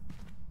little bit.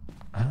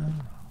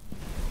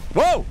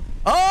 Whoa!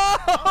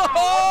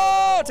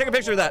 Oh! Take a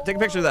picture of that. Take a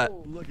picture of that.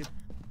 Look at.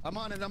 I'm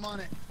on it. I'm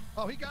on it.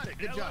 Oh, he got it.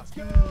 Good job. Let's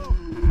go.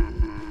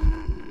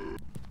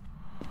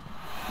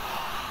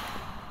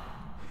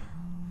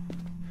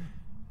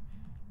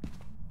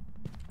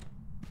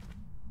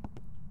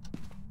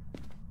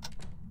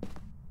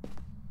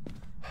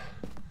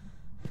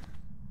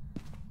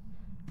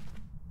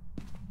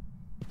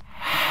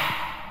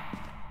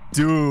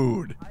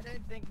 Dude. I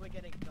don't think we're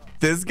getting dots.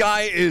 This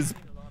guy is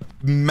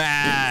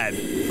mad.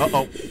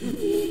 Uh-oh.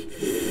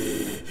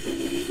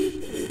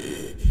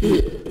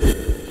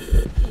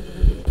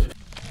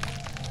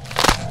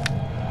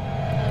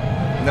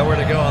 Nowhere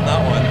to go on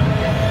that one.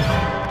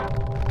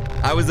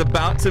 was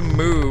about to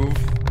move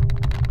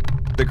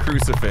the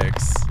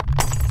crucifix.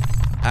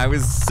 I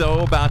was so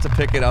about to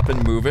pick it up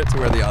and move it to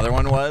where the other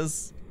one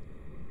was.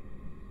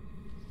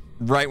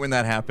 Right when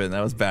that happened.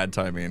 That was bad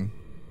timing.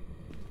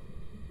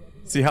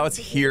 See how it's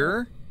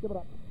here?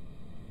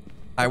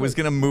 I was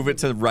gonna move it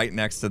to right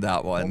next to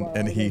that one,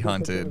 and he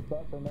hunted.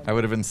 I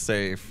would have been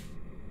safe.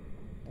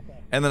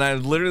 And then I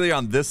was literally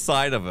on this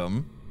side of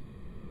him,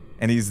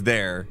 and he's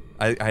there.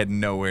 I had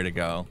nowhere to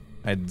go.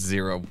 I had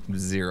zero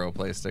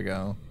place to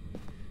go.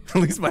 At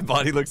least my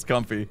body looks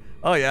comfy.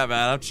 Oh yeah,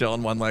 man, I'm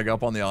chilling one leg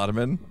up on the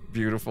ottoman.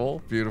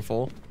 Beautiful,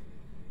 beautiful.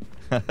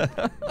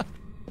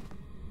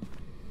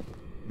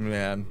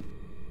 Man.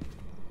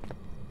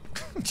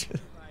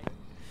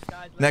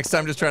 Next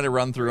time, just try to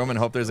run through them and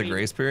hope there's a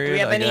grace period. Do we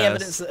have any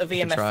evidence of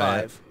EMF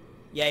 5?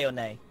 Yay or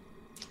nay?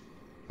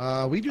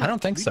 We do. I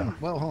don't think so.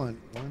 Well, hold on.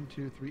 1,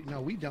 2, 3.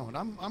 No, we don't.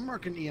 I'm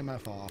marking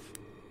EMF off.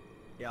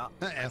 Yeah.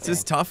 It's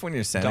just tough when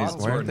you're standing. Dots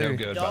were no good,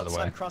 by the Dots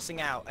way. I'm crossing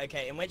out.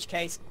 Okay, in which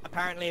case,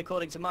 apparently,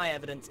 according to my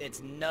evidence,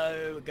 it's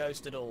no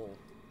ghost at all.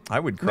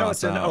 I would No, cross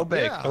it's an out.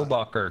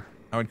 Obacher.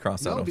 I would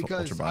cross out No, because I'm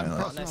ultraviolet.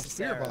 crossing off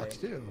spirit box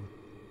too.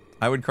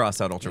 I would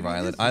cross out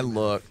ultraviolet. I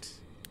looked.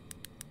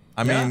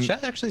 I Yeah, mean,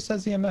 chat actually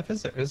says EMF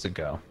is a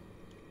go.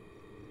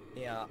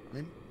 Yeah.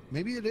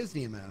 Maybe it is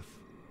EMF.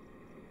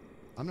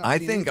 I'm not I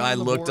seeing think anything I on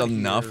the looked board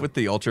enough here. with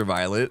the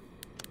ultraviolet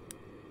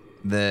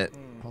that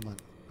Hold on.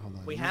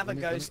 We have a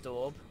ghost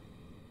orb,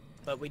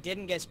 but we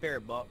didn't get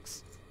spirit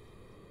box.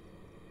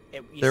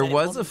 You there said it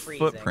was a wasn't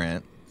freezing,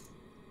 footprint.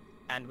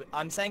 and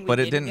I'm saying we But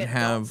it didn't didn't get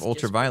have dots just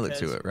ultraviolet to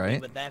because it,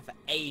 right? We were there for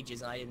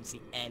ages and I didn't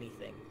see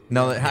anything.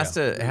 No, it has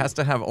to have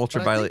But I think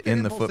ultraviolet that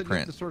in the impulse that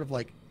footprint. used to sort of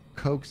like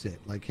coax it,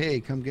 like, hey,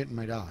 come get in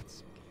my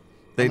dots.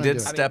 They I'm gonna did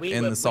do it. step we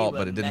in were- the salt, we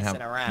but were it didn't have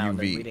messing around and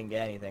we UV. didn't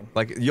get anything.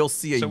 Like you'll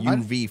see a So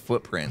UV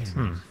footprint.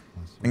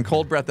 And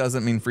cold breath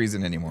doesn't mean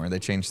freezing anymore. They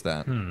changed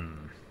that.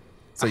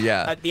 So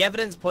yeah, The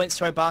evidence points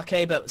to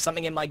Obake, but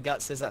something in my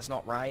gut says that's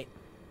not right.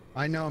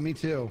 I know, me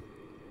too.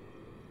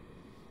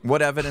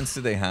 what evidence do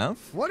they have?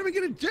 What are we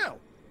gonna do?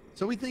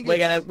 So we think We're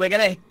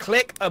gonna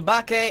click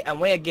Obake and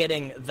we're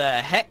getting the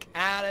heck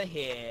out of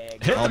here.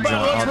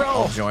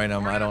 I'll join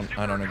them. I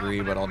don't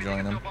agree, but I'll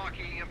join them.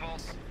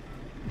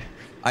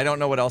 I don't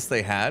know what else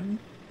they had.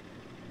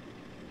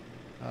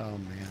 Oh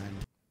man.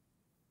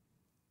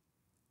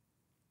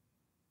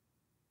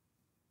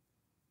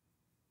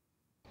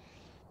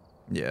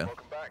 Yeah.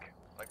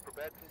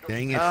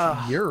 Dang, it's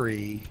Ah.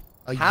 Yuri.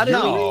 A How did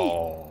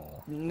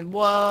Yuri?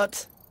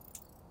 What?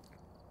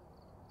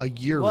 A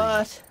Yuri.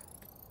 What?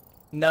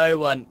 No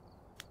one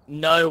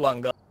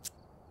got.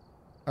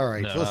 All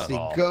right, No, so let's not see. at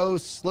all.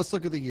 Ghosts. Let's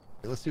look at the Yuri.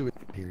 Let's do it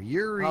here.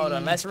 Yuri. Hold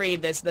on, let's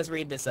read this. Let's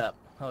read this up.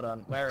 Hold on,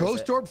 where is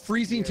Ghost it? orb,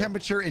 freezing Yuri.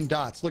 temperature in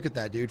dots. Look at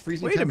that, dude.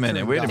 Freezing Wait a temperature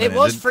minute, in wait a dots. minute. It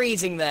was Did-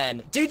 freezing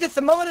then, dude. The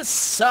thermometer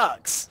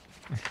sucks.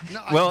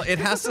 No, Well, it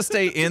has to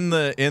stay in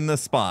the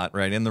spot,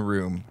 right, in the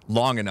room,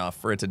 long enough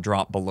for it to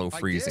drop below I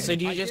freezing. did, So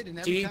do you I just- did, and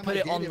do every you time put I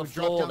it did, on the would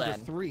drop floor down to then?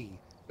 3.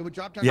 It would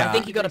drop down Yeah. to I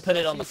think you gotta 3 put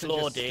it on the Celsius and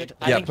floor, just stick dude. it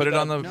I Yeah, think put you it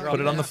on the gotta drop put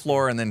it on the down.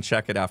 floor and then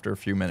check it after a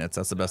few minutes.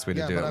 That's the best way to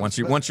Yeah, do but it. I Once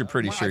was- you're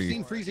pretty well, sure I've you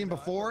seen freezing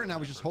before, and I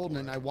was just holding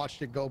it, and I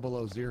watched it go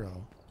below 0.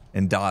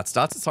 and dots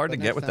is hard to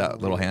But get with that's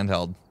that little not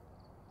handheld.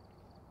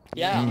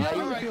 Yeah,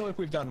 I feel like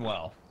we've done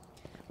well.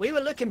 we were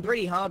looking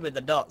pretty hard with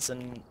the dots,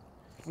 and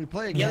We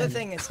play the again. other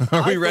thing is,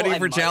 Are we I ready thought I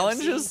for might have seen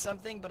challenges?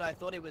 Something, but I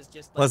thought it was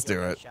just. Like Let's do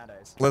your it.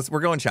 Shadows. We're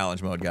going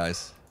challenge mode,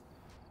 guys.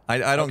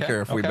 I don't Okay,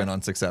 care if we've okay. been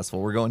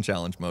unsuccessful. We're going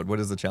challenge mode. What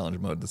is the challenge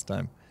mode this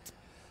time?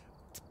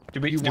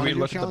 Do we wanna do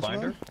look at the challenge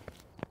binder? mode?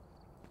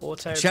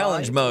 Auto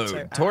Challenge buy, mode. auto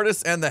add.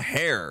 Tortoise and the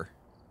hare.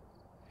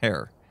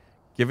 Hare.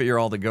 Give it your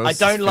all. The ghost. I is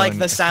don't like feeling-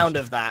 the sound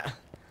of that.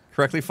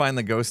 Correctly find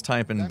the ghost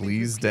type in That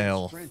means you can't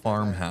Bleasdale sprint,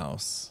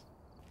 farmhouse.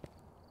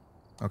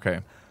 Okay.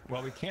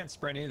 Well, we can't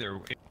sprint either.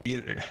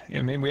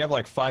 I mean, we have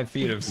like 5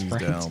 feet of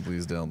sprint.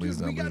 Bleasdale.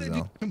 Dude, we gotta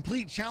do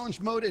complete challenge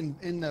mode in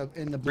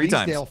the 3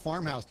 times. Bleasdale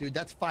farmhouse, dude.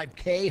 That's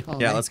 5K,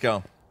 homie. Yeah, let's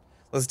go.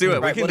 Let's do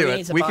it. Right, We what can do do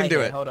need it. to We buy can do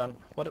here? it. Hold on.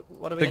 What do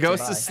we The need to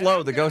ghost buy? is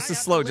slow. The ghost is I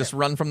have slow. to Just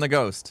whip. run from the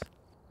ghost.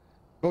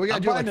 But we gotta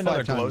I'm do it buying like another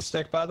 5 glow times.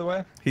 stick, by the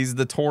way. He's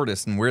the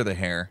tortoise and we're the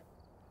hare.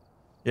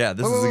 Yeah,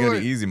 this Wait, is wait, gonna wait.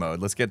 be easy mode.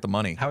 Let's get the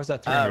money. How is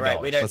that Oh, $300?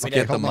 right, we don't. Let's we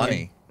get the don't. Hold on.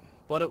 money.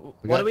 What do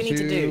We we got need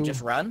to do? two-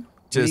 Just run?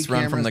 Just need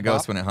run from the cameras,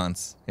 ghost Bob. when it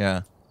hunts.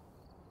 Yeah.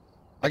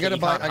 I gotta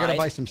You buy. can't I gotta hide?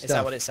 buy some Is that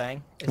stuff. what it's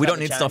saying? Is We that don't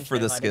the need stuff challenge? for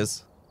No this, hiding?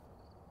 Skizz.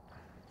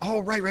 Oh,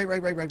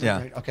 right.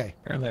 Yeah. Okay.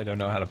 Apparently, I don't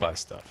know how to buy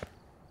stuff.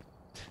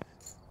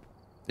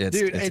 It's,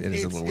 Dude, it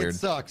is a little it weird.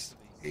 sucks.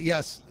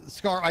 Yes,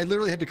 Scar. I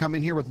literally had to come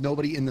in here with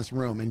nobody in this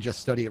room and just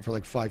study it for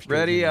like 5 straight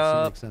Ready minutes to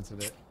up. make sense of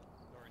it.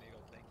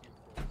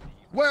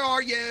 Where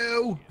are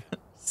you?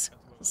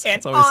 And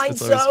It's always- I'm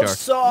it's always so Scar.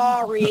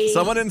 sorry.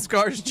 Someone in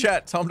Scar's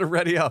chat, tell him to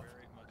ready up.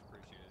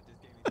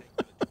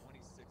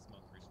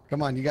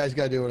 Come on, you guys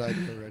gotta do what I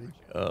do already.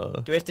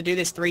 Do we have to do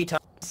this 3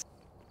 times?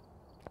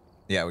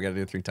 Yeah, we gotta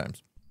do it 3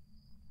 times.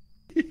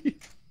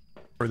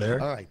 We're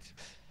there. All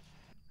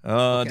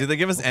right. Do they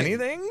give us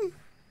anything?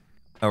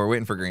 Oh, we're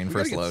waiting for green. We gotta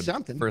First get load.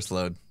 something. First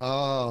load.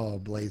 Oh,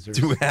 Blazers.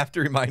 Do we have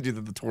to remind you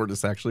that the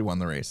tortoise actually won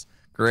the race?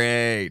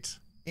 Great.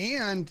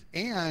 And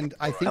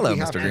I think Hello, we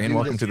have Mr. to Grian. do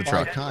Welcome this to the 5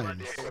 truck.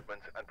 times.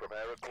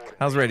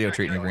 How's radio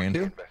treating you, Grian? No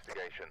radio.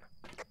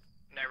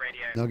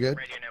 No good?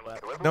 Radio no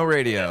work. No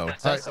radio. All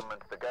right, No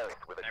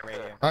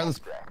radio. all right,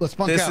 let's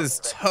bunk This out. is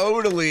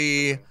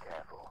totally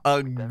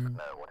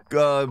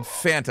a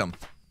phantom.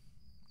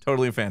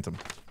 Totally a phantom.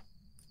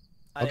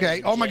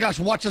 Okay. Oh my gosh,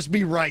 watch us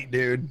be right,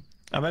 dude.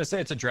 I'm gonna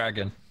say it's a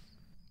dragon.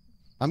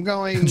 I'm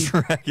going.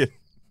 Dragon.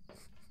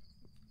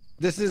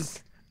 This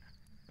is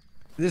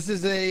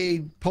a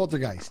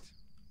poltergeist.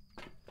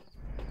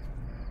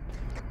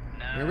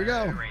 No Here we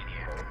go.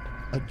 radio.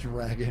 A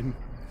dragon.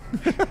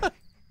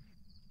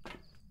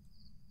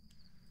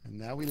 And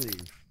now we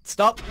leave.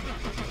 Stop.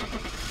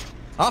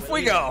 Off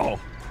we go.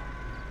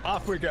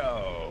 Off we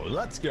go.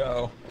 Let's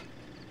go.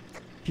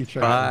 Keep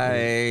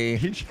trying.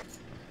 Bye.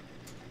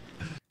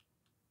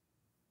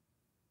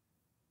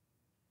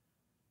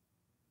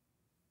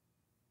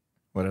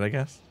 What did I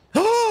guess?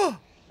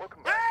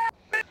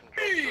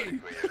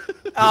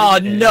 Oh,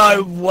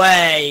 no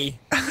way.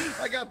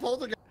 I got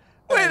poltergeist.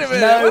 Wait a minute.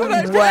 No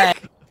what did I way.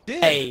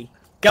 pick? Hey,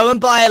 go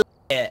and buy a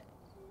light.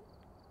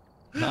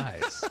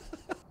 Nice.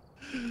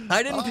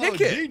 I didn't pick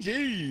it.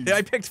 GG. Yeah,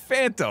 I picked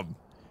Phantom.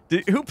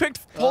 Who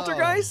picked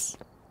Poltergeist?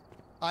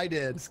 I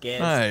did. Skizz.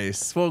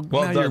 Nice. Well,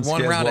 Well now done, you're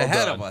one Skizz, round well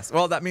ahead done. of us.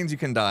 Well, that means you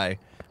can die.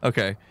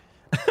 Okay.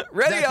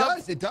 Ready That up.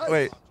 does, it does.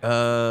 Wait.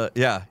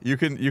 Yeah. You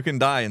can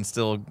die and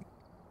still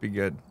be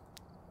good.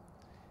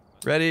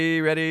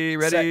 Ready.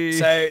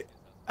 So,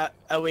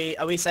 are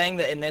we saying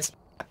that in this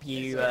map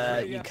you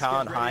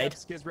can't hide?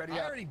 Skizz ready I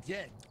up. already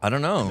did. I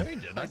don't know. No, you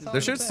didn't. I saw There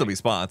the should thing. still be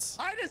spots.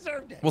 I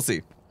deserved it. We'll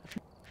see.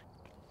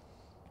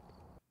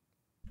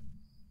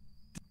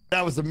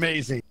 That was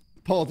amazing.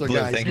 Blue,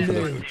 Poltergeist. thank you for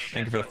the Huge.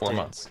 thank you for the 4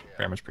 months.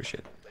 Very much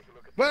appreciate it.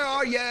 Where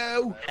are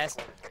you? Test.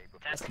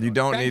 You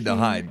don't need to Thank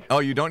you. hide. Oh,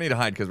 you don't need to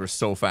hide because we're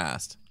so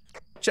fast.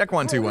 Check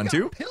 1 2 Oh, we 1 got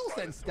 2. Pills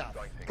and stuff.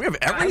 We have do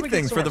we get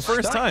everything so for the much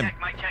first stuff? time.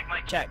 Mic check.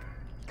 Check.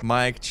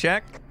 Mic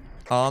check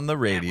on the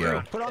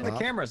radio. Put on the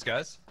cameras,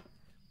 guys.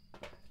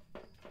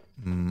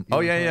 Oh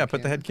yeah.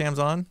 Put the head cams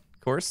on.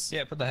 Of course.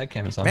 Yeah, put the head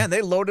cameras on. Man,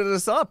 they loaded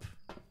us up.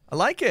 I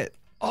like it.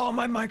 Oh,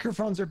 my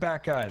microphones are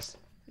back, guys.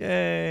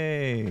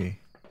 Yay.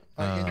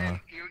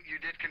 You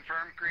did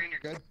confirm, Green. You're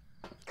Good.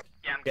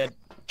 Yeah, I'm Good.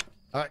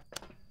 All right.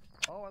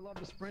 Oh, I love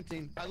the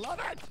sprinting. I love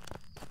it.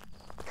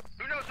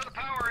 Who knows where the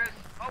power is?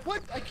 Oh,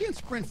 what? I can't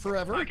sprint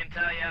forever. I can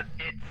tell you,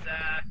 it's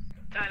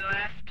turn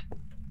left.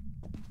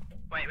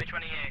 Wait, which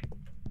one are you?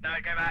 No,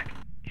 go back.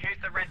 Who's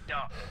the red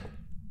dot?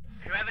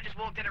 Whoever just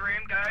walked in a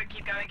room, go.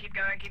 Keep going.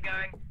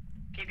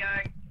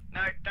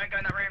 No, don't go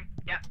in that room.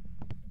 Yeah.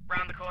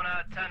 Round the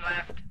corner, turn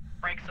left.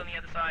 Brakes on the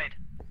other side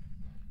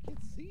I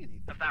can't see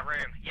anything. of that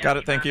room. Yeah, Got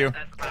it, thank found you.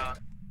 That's the power.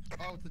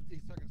 Oh,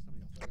 he's talking to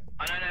somebody else. Okay.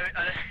 I don't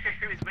know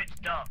who's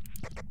which dot.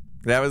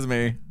 That was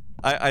me.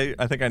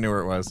 I think I knew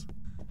where it was.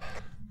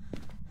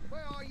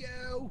 Where are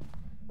you?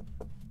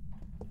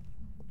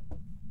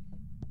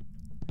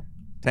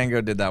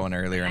 Tango did that one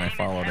earlier and I Name is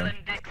followed him. Helen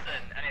Dixon,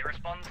 and it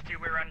responds to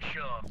we're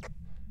unsure.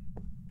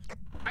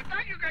 I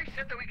thought you guys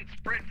said that we could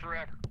sprint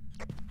forever.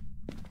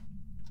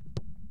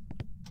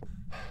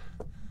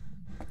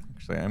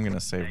 Actually, I'm gonna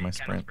save You my cannot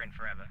sprint. sprint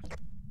forever.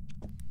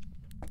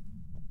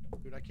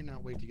 Dude, I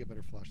cannot wait to get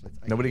better flashlights.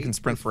 I Nobody hate can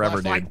sprint this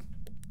forever, flashlight.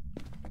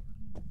 dude.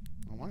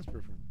 I want to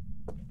sprint forever.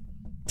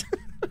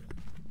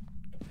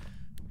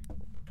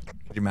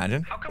 Could you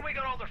imagine? How come we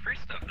got all the free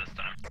stuff this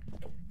time?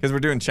 Because we're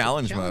doing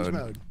challenge Challenge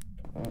mode.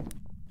 mode.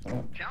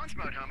 Challenge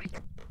mode, homie.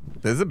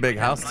 This is a big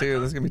house too.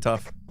 This is gonna be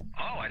tough.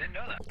 Oh, I didn't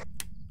know that.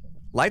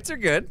 Lights are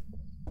good.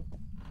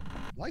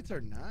 Lights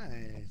are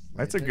nice.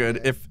 Lights are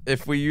good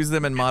if we use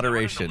them in Is no one in the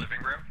moderation. living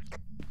room?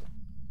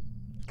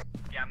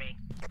 Yeah, me.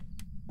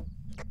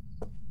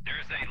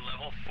 There's a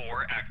level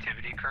 4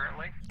 activity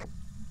currently.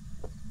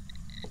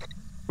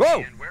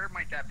 Whoa! And where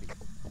might that be?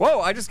 Whoa!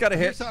 I just got a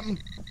Here's hit. something.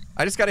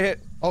 I just got a hit.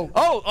 Oh,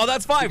 Oh,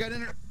 that's you 5. got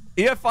in there.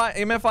 EF5,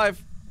 EMF5.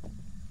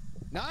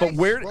 Nice. But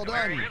where- Well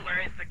Where done.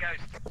 is the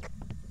ghost?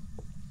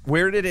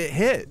 Where did it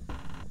hit?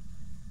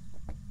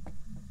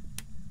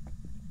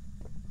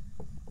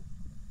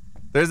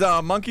 There's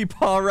a monkey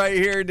paw right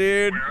here,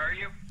 dude. Where are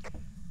you?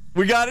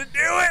 We gotta do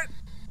it.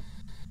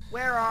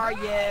 Where are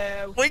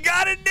you? We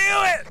gotta do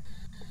it.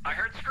 I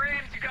heard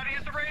screams. You gotta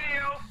use the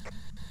radio.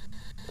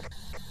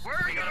 Where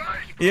are you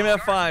guys?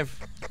 EMF5.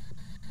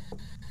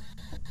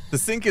 The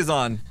sync is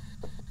on.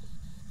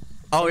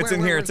 Oh, it's Where, in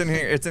where, here. where's It's in the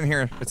here. It's in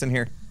here. It's in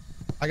here.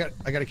 I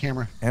got a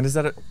camera. And is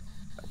that a?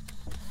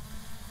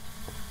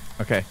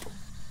 Okay.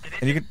 Did it,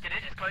 And you can- did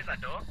it just close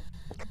that door?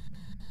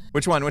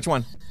 Which one? Which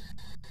one?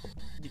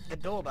 The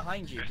door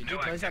behind you. There's Did you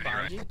no close that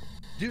activity, behind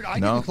you? Dude, I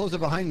No. didn't close it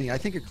behind me. I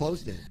think it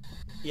closed it.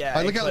 Yeah. All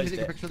right, it look out. Let me closed take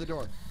a it. picture of the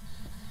door.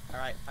 All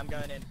right, I'm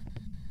going in.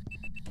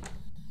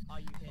 Are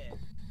you here?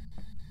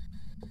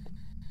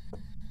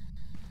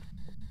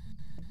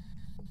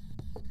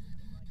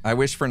 I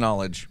wish for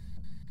knowledge.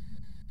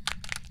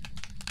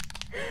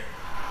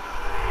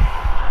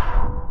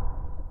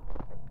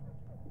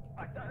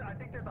 I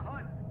think there's a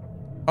hunt.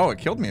 Oh, it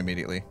killed me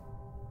immediately.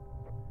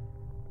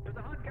 There's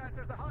a hunt, guys.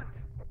 There's a hunt.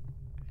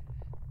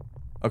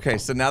 Okay,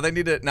 so now they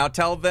need to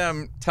tell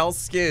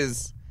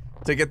Skizz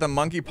to get the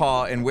monkey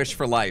paw and wish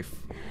for life.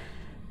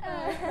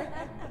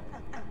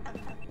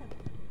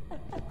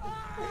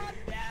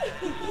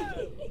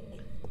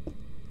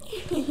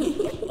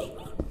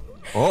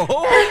 Oh!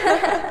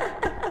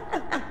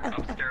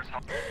 Upstairs.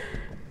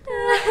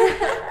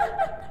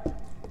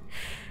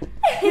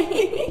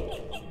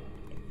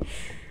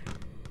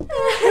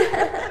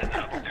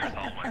 Upstairs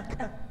hallway.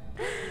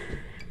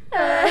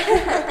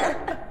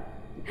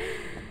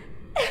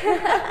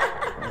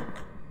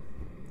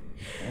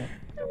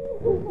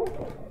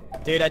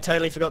 Dude, I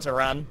totally forgot to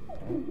run.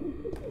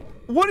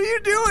 What are you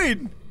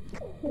doing?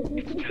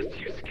 It's just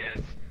you,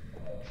 Skizz.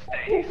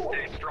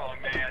 Stay strong,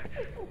 man.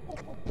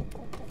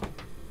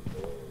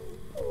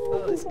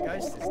 Oh, this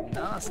ghost is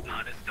nasty.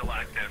 Hunt is still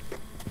active.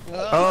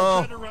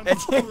 Oh.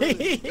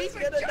 He's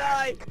gonna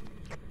die.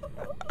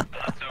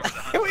 Hunt's over the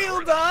hunt. We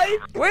all die.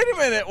 Wait a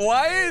minute.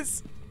 Why?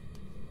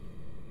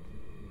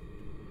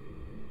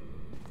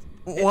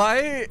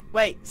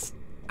 Wait.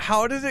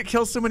 How did it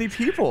kill so many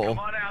people? Come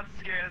on out,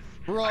 Skizz.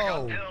 Bro. I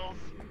got pills.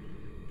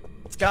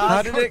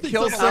 How did it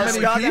kill so many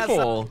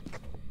people?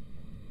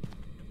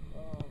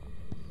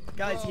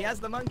 Guys, he has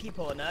the monkey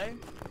paw, no?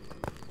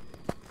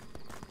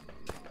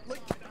 Look,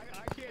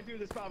 I can't do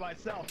this by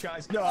myself,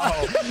 guys. No.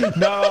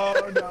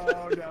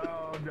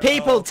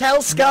 People,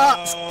 tell Scar.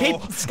 No.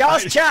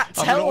 Scar's chat.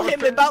 I'm Tell an him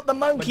orphan. about the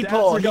My monkey dads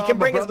paw. are He gone, can my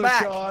bring us brother's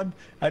back. gone.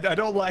 I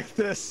don't like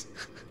this.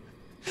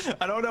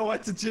 I don't know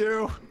what to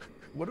do.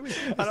 What do we?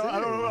 I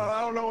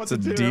don't know what It's a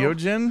to do.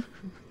 Diogen?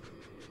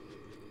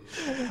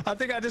 I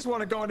think I just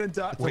want to go in and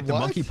die. Wait, the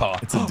monkey paw.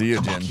 It's a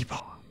Diogen. Monkey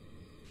paw.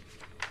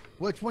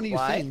 Which one are you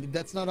Why? saying?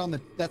 That's not on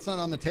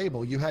the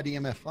table. You had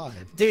EMF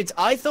 5. Dudes,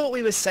 I thought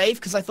we were safe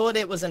because I thought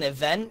it was an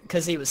event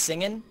because he was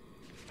singing.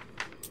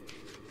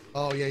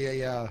 Oh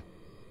yeah.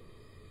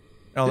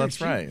 Oh, Dude,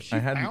 that's right. she I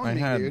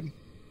had. dude.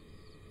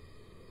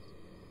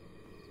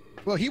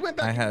 Well, he went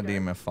back. I had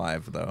DMF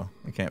 5 though.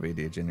 It can't be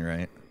Diogen, you're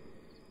right?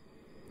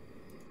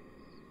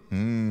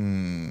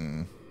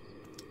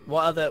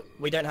 What other?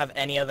 We don't have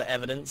any other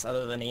evidence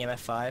other than EMF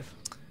 5.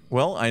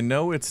 Well, I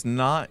know it's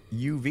not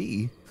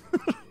UV.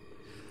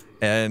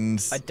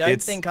 And I don't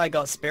think I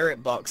got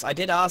spirit box. I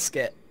did ask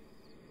it.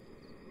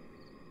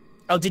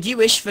 Oh, did you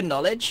wish for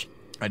knowledge?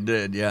 I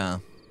did, yeah.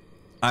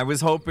 I was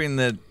hoping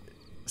that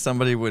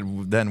somebody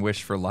would then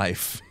wish for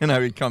life, and I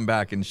would come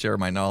back and share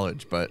my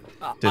knowledge, but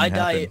didn't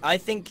happen. I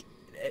think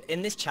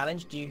in this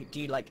challenge, do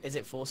you like? Is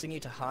it forcing you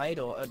to hide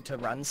or to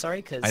run?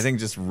 Sorry, because I think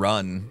just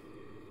run.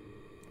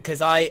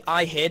 Because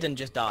I hid and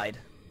just died.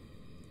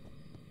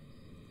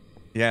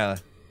 Yeah.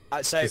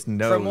 So Just from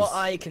knows. what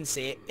I can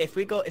see, if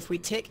we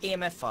tick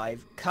EMF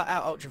 5, cut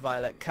out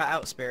ultraviolet, cut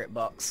out spirit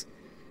box,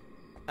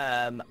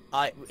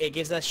 it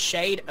gives us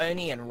shade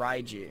only and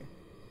Raiju.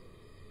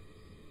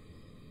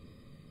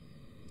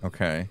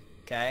 Okay.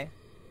 Okay.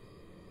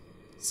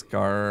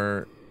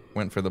 Scar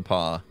went for the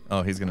paw.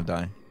 Oh, he's gonna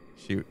die.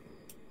 Shoot.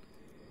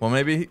 Well,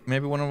 maybe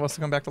one of us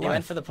will come back to He life.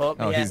 went for the paw.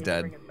 Oh, yeah. he's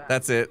dead.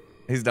 That's it.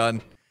 He's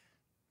done.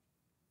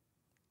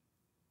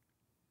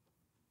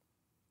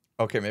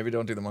 Okay, maybe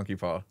don't do the monkey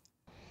paw.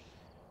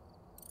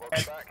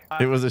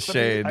 It was a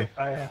shade.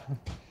 I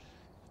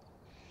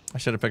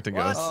should have picked a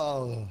ghost.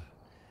 Oh.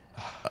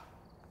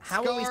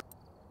 How are we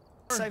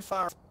so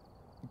far?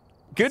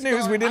 Good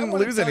news, we didn't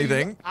lose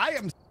anything. I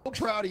am so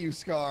proud of you,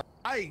 Scar.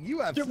 You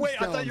have. Dude,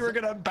 wait, I thought you were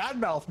gonna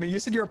badmouth me. You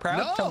said you were proud.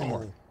 No. Tell me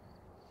more.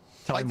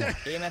 Tell me more.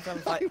 EMF on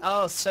 5.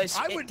 Oh, so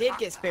it did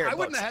get spirit box. I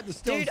wouldn't have had the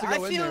stones Dude, to go I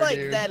in feel there, like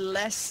dude. they're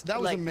less. That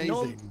was like,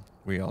 amazing.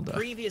 We all died.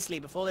 Previously,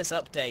 before this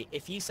update,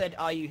 if you said,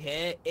 "Are you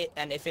here?"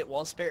 and if it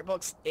was spirit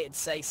box, it'd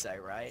say so,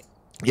 right?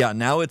 Yeah,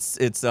 now it's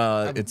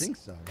I would think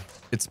so.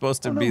 It's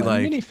supposed to Oh, no, be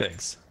like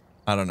minifigs.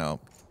 I don't know,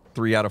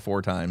 3 out of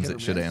 4 times Hit or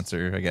it should miss.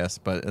 answer, I guess,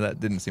 but that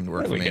didn't seem to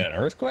work What for did we me. get? An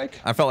earthquake?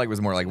 I felt like it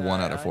was more like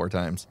 1 out of 4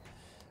 times.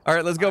 All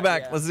right, let's go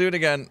back. yeah. Let's do it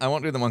again. I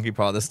won't do the monkey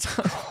paw this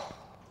time.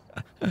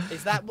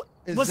 Is that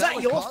Is was that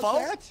what your caused fault?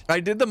 that? I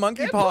did the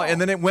monkey paw,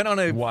 and then it went on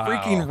a Wow.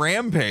 freaking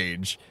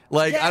rampage.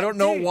 Like Yeah, I don't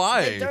know dude,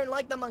 why. They don't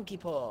like the monkey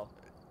paw.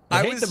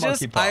 I hate was the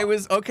monkey just, paw. I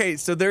was, okay,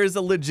 so there is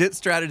a legit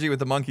strategy with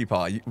the monkey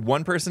paw.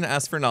 One person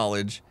asks for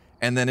knowledge,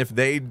 and then if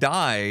they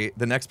die,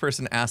 the next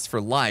person asks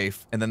for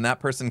life, and then that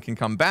person can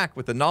come back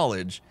with the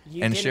knowledge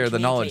You and didn't share the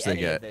knowledge they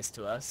communicate any get. of this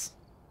to us.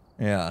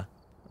 Yeah.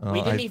 Oh,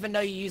 We didn't even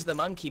know you used the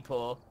monkey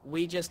paw.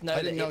 We just know I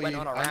that didn't it know went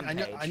you. on a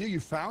rampage. I knew you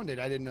found it.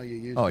 I didn't know you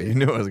used Oh, it. you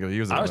knew I was going to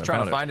use it. I was when trying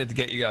found to it. find it to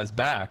get you guys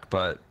back,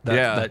 but that,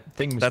 Yeah, that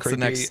thing was that's the creepy,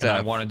 next and I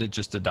step. wanted it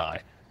just to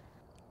die.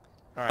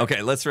 All right.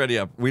 Okay, let's ready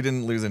up. We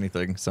didn't lose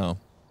anything, so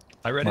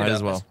I read might it as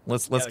up. well.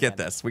 Let's we get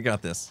can. this. We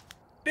got this.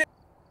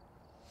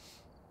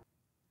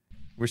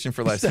 Wishing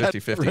for life's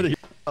 50-50.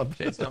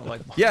 Updates don't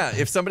like Yeah,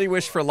 if somebody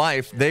wished for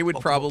life, they would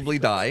probably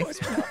die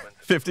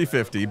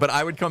 50-50, but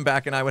I would come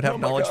back and I would have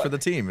my knowledge God. for the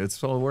team. It's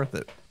so worth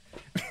it.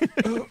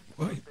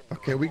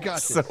 Okay, we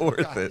got So this. We worth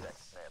got it. this.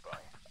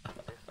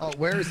 Oh,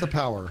 where is the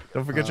power?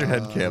 Don't forget your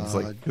head cams,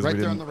 like, 'cause right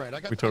we there on didn't- the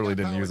right. we totally I got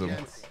didn't power use 'em.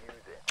 against-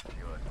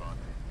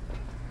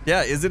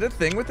 Yeah, is it a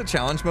thing with the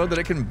challenge mode that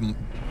it can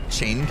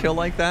chain kill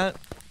like that?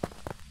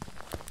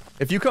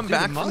 If you come Dude,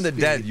 back it from must the be.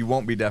 dead, you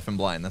won't be deaf and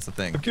blind. That's the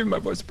thing. I'm giving my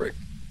voice a break.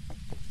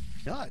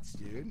 Nuts,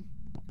 dude.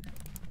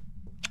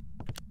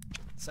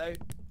 So,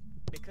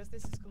 because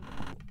this is called...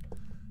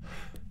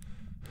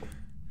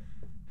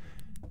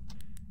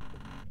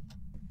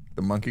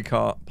 The monkey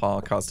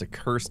paw caused a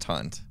cursed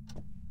hunt.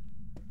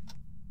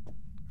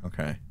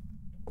 Okay.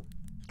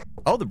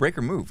 Oh, the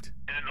breaker moved.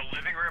 And in the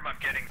living room, I'm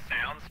getting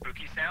sounds,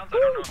 spooky sounds. I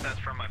don't know if that's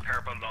from my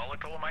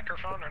parabolical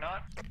microphone or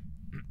not.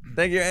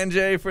 Thank you,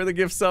 NJ, for the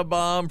gift sub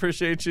bomb.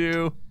 Appreciate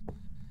you.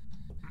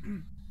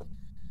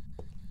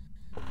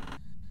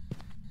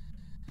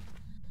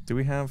 Do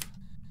we have?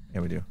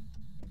 Yeah, we do.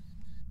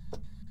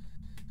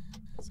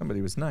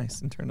 Somebody was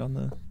nice and turned on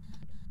the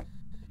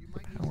You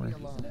might need power. to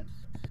be alone.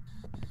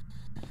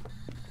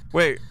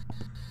 Wait,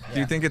 do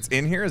you think it's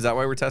in here? Is that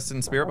why we're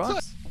testing Spirit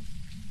Box?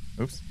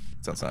 Oops,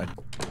 it's outside.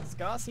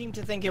 Scar seemed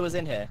to think it was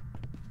in here.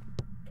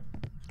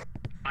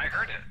 I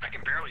heard it. I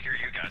can barely hear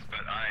you guys,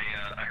 but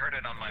I heard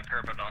it on my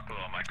parabolical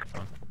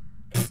microphone.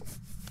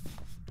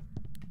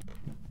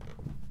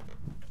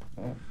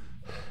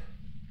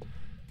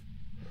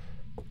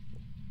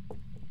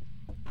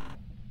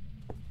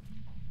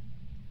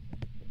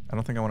 I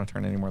don't think I want to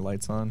turn any more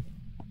lights on.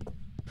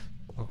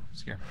 Oh,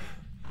 scare.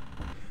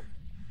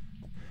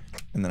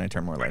 And then I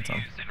turn more What lights are you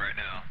on. using right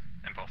now?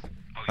 Impulse. Oh,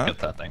 you Huh? got Get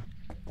that thing.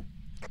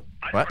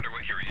 I What? wonder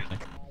what you were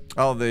using.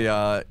 Oh,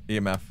 the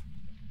EMF.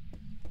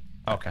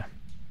 Okay.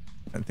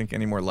 I think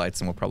any more lights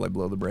and we'll probably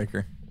blow the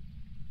breaker.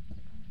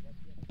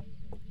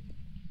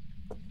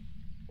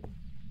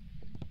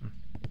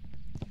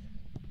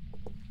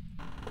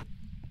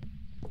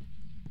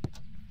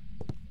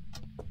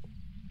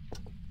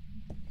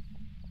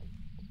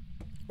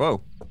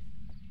 Whoa.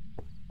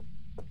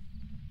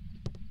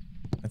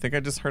 I think I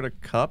just heard a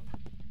cup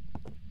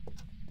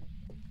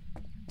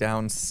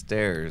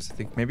downstairs. I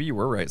think maybe you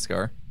were right,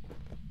 Scar.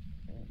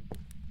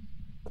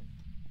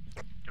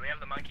 Do we have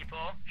the monkey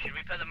paw? Should we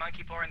put the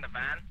monkey paw in the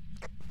van?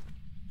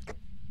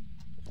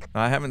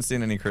 I haven't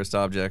seen any cursed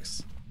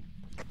objects.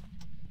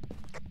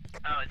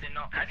 Oh, is it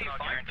not? How It's do you not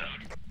find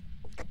guaranteed.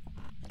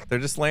 They're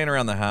just laying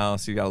around the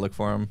house. You gotta look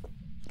for them.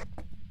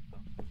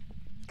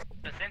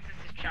 But since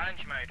this is challenge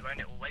mode, won't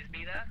it always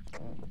be there?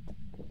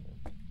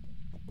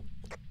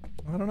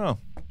 I don't know.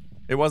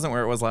 It wasn't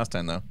where it was last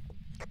time, though.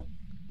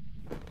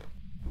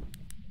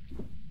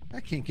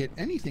 I can't get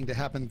anything to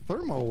happen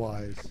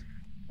thermo-wise.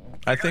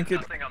 I think it.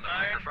 Nothing on the Bone,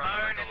 microphone. I'm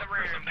bone gonna in the look for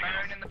room, something bone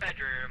else. in the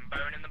bedroom,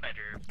 bone in the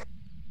bedroom.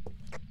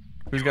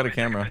 Who's got a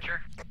camera?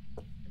 Picture?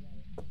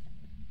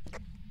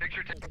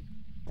 Picture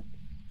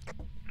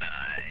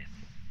Nice.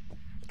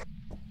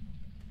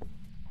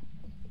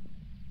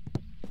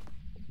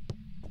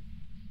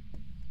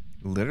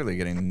 Literally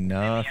getting In the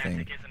nothing.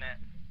 attic, isn't it?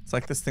 It's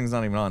like this thing's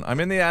not even on. I'm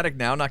in the attic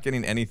now, not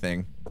getting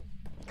anything.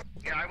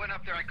 Yeah, I went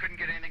up there. I couldn't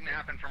get anything to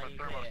happen from a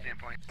thermal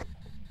standpoint.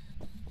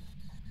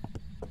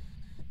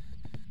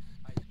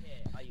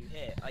 Are you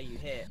here? Are you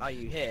here? Are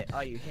you here?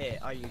 Are you here?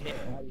 Are you here?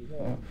 Are you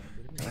here?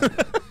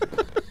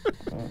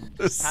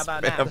 Just How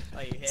about spam, now?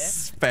 Are you here?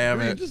 Spam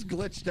Grian it. just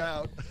glitched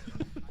out.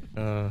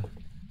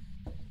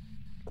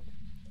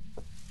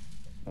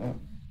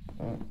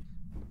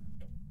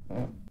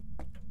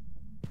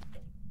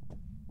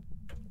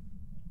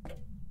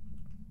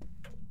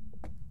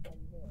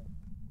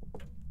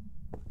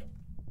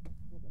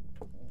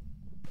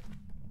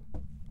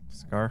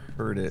 Scar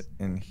heard it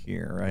in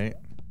here, right?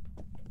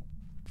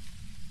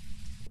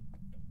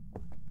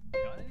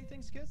 Got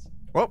anything, Skizz?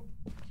 Whoa.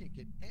 Can't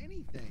get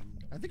anything.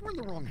 I think we're in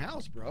the wrong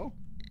house, bro.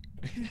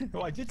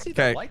 Well, I did see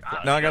Okay. the light.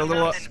 flash. Now I got a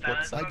little. Nothing,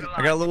 fellas. I Put did- a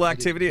I got a little I did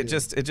activity. It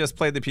too. just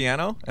played the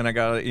piano, and I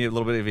got a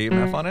little bit of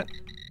EMF on it.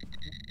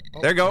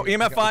 Oh, There you go, we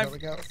EMF we 5. we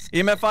go.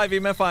 EMF 5.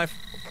 EMF 5.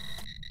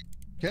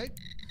 Okay.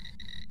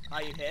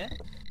 Are you here?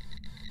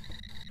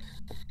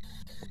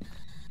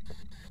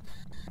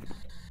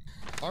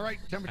 All right.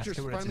 Temperature's Ask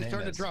her what its finally name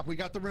starting to is. drop. We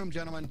got the room,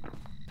 gentlemen.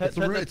 Put, It's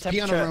the put room- the it's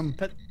piano temperature. room.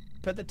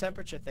 Put the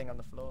temperature thing on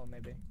the floor,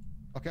 maybe.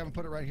 Okay, I'm gonna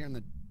put it right here on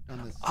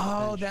this.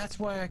 Oh, bench. that's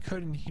why I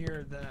couldn't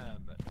hear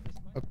them.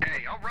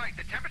 Hey, all right.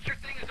 The temperature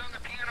thing is on the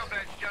piano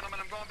bench, gentlemen.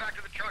 I'm going back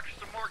to the truck for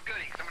some more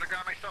goodies. I'm gonna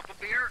grab myself a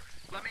beer.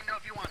 Let me know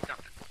if you want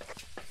something.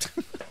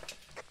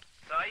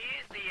 So I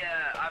use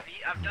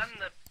the, I've done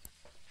the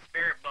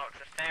spirit box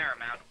a fair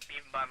amount,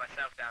 even by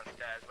myself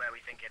downstairs where we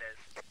think it is.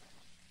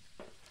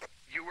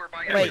 You were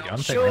by Wait,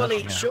 yourself.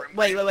 surely,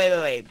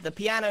 Yeah. wait. The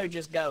piano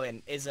just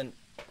going isn't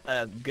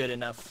a good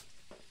enough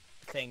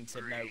thing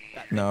to know.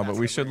 No, but that's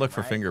we the should room, look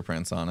for right?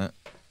 fingerprints on it.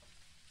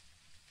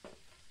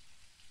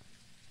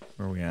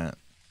 Where are we at?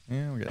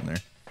 Yeah, we're getting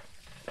there.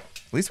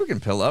 At least we can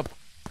pill up,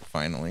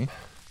 finally.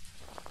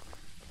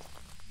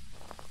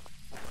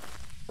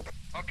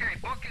 Okay,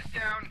 book is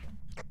down.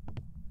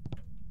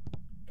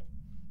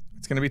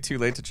 It's gonna be too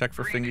late to check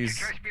for Green, did you fingies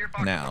try spirit box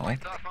with the now.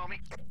 lights off, homie?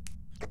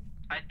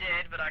 I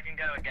did, but I can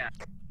go again.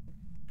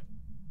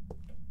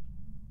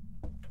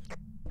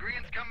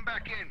 Grian's coming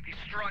back in. He's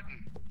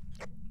strutting.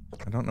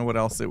 I don't know what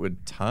else it would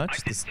I touch.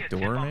 did This see a door,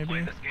 tip on maybe?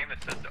 playing this game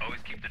that says to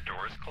always keep the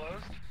doors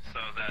closed, so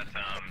that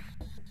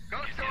Go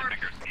you see the storm.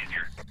 fingers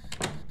easier.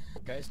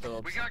 Ghost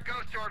orbs. We got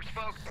ghost orbs,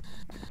 folks.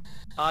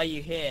 Are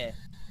you here?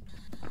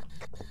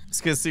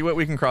 Skizz, see what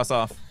we can cross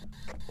off.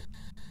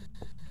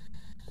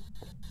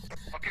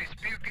 Okay,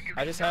 Spuke.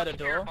 I just heard a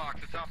door. Box.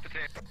 It's off the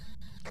table.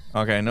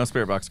 Okay, no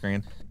spirit box,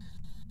 Grian.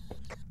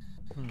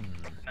 No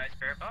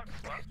spirit box?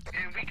 What?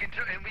 And we can.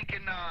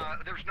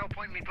 There's no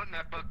point in me putting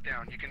that book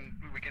down.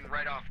 We can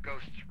write off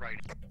ghosts right.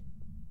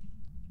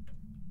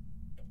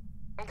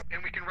 Oh,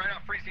 and we can write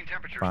off freezing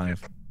temperatures.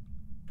 5.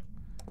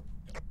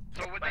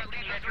 So what Wait, that can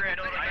leaves you us guys read with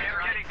all is the I am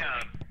right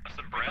getting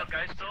some breath.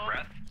 Ghost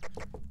orb?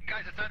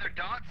 guys, it's either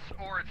dots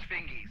or it's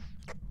fingies.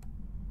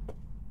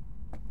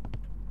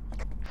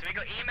 So we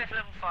got EMF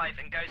level 5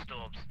 and ghost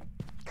orbs.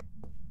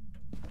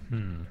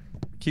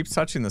 Keeps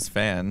touching this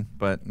fan,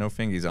 but no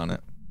fingies on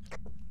it.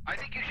 I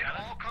think you should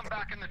all come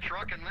back in the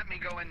truck and let me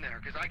go in there,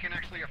 because I can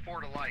actually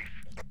afford a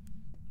life.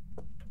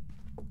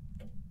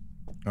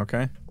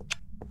 Okay.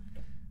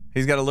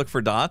 He's got to look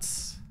for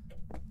dots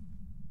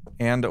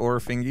and or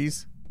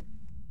fingies.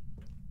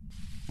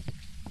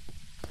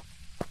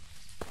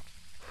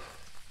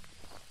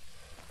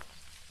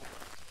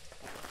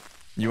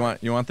 You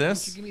want Why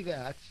this? don't you give me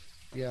that?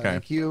 Yeah, Okay.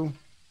 thank you.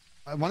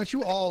 Why don't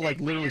you all like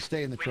literally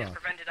stay in the We truck? just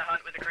prevented a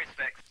hunt with a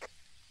crucifix.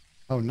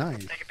 Oh, nice.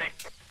 Take a pic.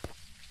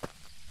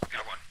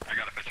 Got one. I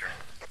got a picture.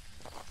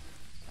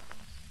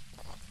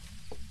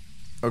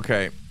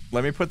 Okay,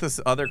 let me put this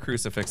other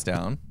crucifix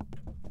down.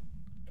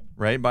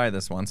 Right by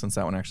this one, since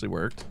that one actually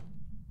worked.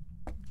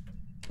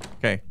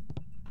 Okay.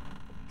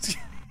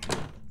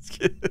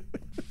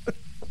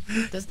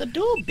 Does the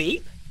door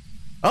beep?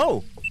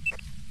 Oh!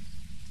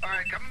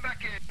 Alright, coming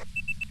back in.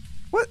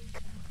 What?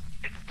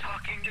 It's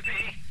talking to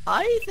me.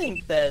 I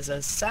think there's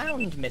a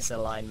sound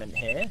misalignment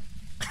here.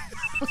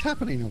 What's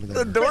happening over The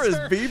there? door is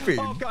Oh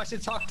beeping. gosh,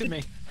 it talked to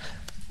me.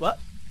 What?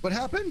 What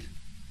happened?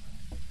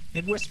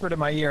 It whispered in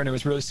my ear and it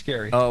was really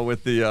scary. Oh,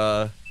 with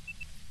the,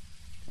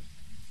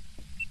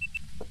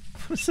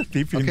 What's the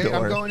beeping Okay, door?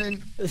 I'm going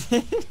in.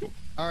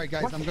 All right,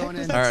 guys, I'm going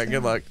in. Alright,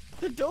 good luck.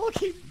 The door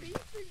keeps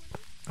beeping.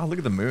 Oh, look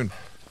at the moon.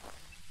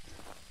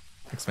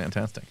 Looks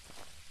fantastic.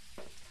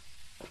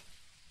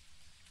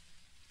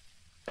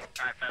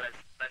 Alright, fellas,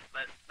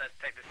 let's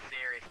take this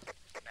serious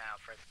now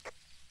for a...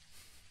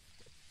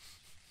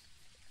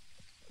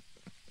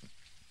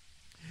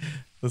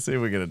 Let's see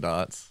if we get a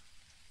dots.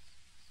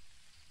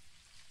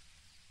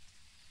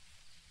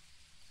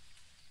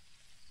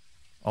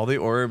 All the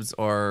orbs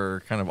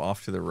are kind of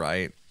off to the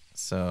right,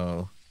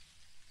 so...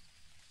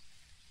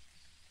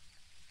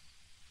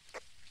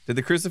 Did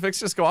the crucifix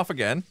just go off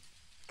again?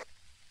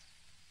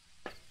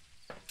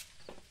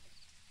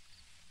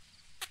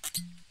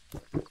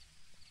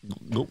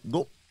 Go,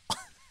 go.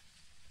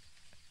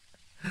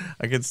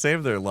 I could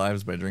save their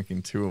lives by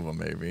drinking 2 of them,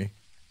 maybe.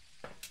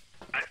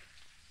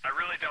 I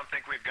really don't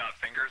think we've got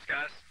fingers,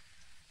 guys.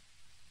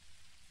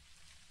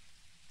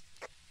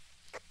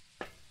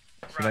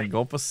 Should I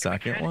gulp a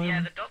second Yeah,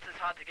 one? the dots is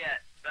hard to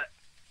get, but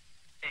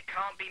it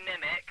can't be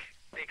mimic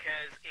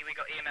because we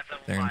got EMF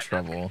level 5. They're in that's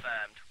trouble.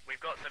 confirmed. We've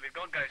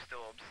got ghost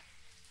orbs.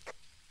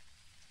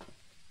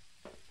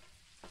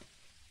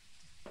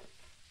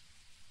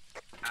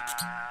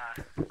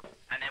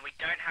 And then we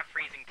don't have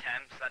freezing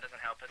temps, so that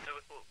doesn't help us. So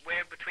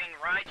we're between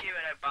Raiju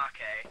and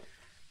Obake,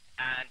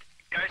 and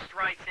ghost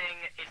writing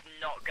is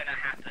not gonna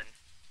happen.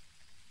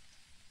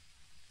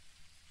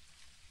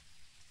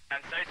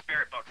 And so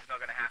spirit box is not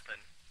gonna happen.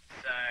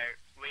 So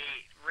we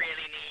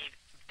really need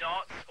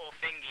dots or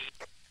fingy.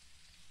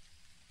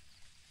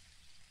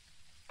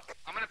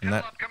 I'm gonna And pill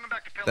that- up, coming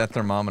back to pill That up.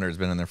 thermometer's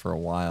been in there for a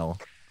while.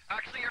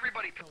 Actually,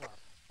 everybody pill up.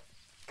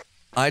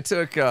 I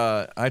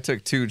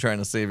took 2 trying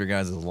to save your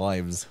guys'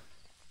 lives.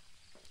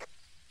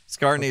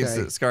 Scar needs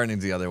Okay. Scar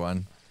needs the other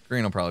one.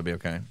 Green will probably be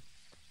okay.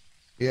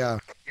 Yeah.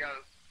 Yeah.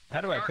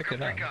 How do I Scar, pick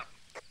come it drink up?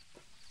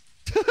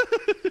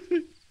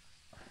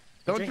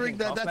 Don't Drinking drink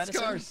that. cough That's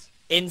medicine? scars.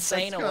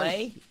 Insane That's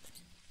away?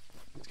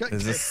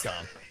 Is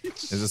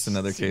this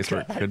another case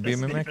where it could be a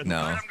mimic? No.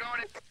 I'm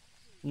going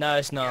in. No,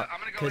 it's Yeah, not. I'm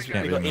gonna go Because in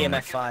Can't we be got a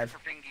mimic. EMF 5. for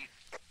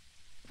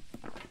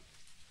fingies.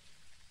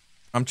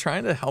 I'm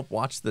trying to help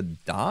watch the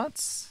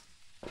dots.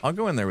 I'll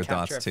go in there with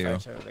Capture dots a too.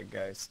 photo of the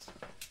ghost.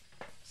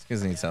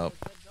 Skizz needs help.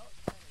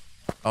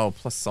 Oh,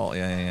 plus salt.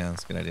 Yeah.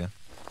 That's a good idea.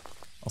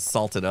 I'll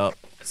salt it up.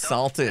 The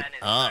Salt dot it 10 is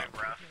up.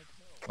 so rough.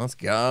 Let's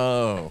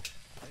go.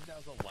 I think that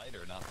was a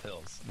lighter, not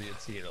pills.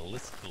 It's an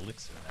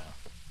elixir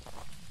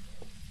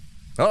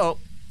now. Uh-oh.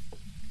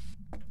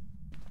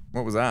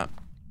 What was that?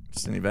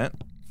 Just an event?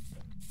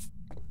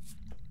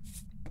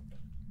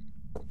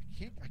 I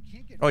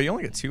can't get. Oh, you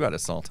only get 2 out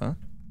of salt, huh?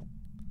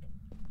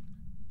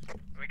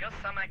 We got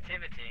some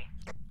activity.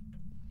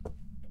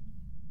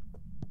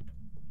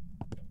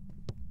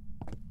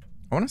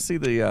 I want to see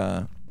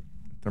the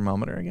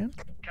thermometer again.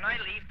 Can I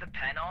leave the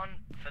pen on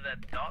for the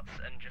dots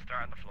and just throw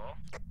it on the floor?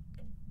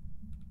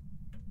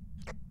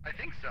 I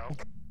think so.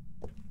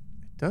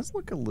 It does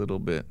look a little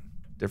bit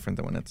different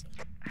than when it's...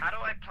 How do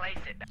I place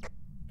it?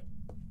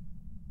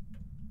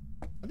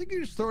 I think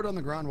you just throw it on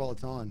the ground while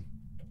it's on.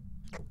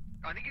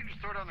 I think you just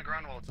throw it on the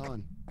ground while it's It's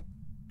on.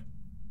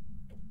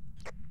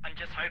 And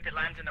just hope it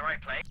lands in the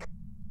right place?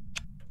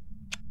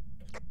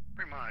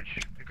 Pretty much.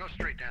 It goes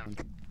straight down.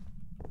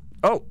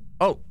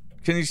 Oh,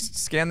 can you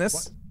scan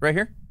this right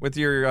here with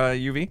your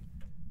UV?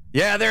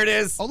 Yeah, there it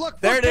is. Oh look,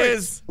 there it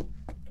is.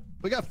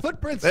 We got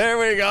footprints. There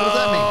we go. What does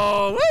that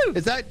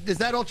mean? Woo! Is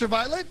that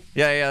ultraviolet?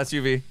 Yeah, that's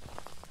UV.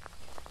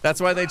 That's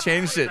why they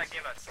changed it. What does that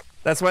give us?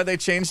 That's why they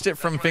changed it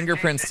from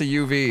fingerprints to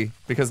UV,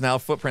 because now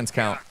footprints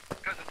count.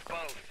 Because it's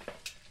both.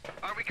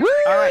 Are we Woo!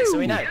 Alright, so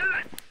we know.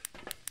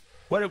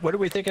 What do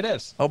we think it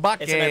is?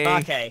 Obake. It's an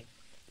Obake.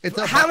 It's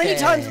a How many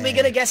bucket. times are we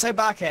gonna guess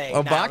Obake?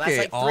 Obake, Now, that's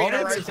like all 3 in a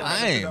the row.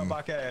 time.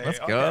 Let's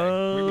Okay.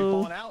 go. We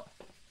pulling out?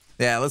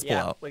 Yeah, let's pull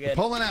Yeah, out. we're good.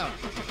 Pulling out.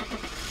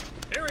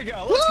 Here we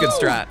go. It's a good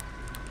strat.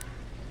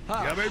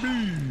 Yeah,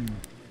 baby.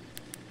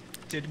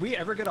 Did we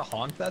ever get a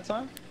honk that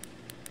time?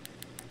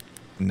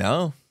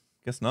 No,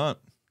 guess not.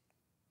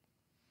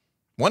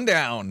 1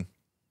 down.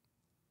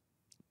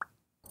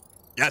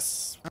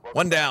 Yes.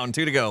 1 down,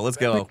 2 to go. Let's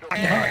go.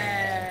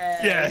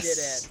 Yes. We did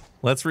it.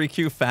 Let's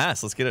requeue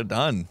fast. Let's get it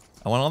done.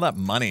 I want all that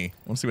money.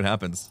 I want to see what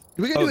happens.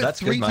 We gotta Oh, do it that's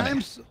good 3 money.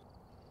 times.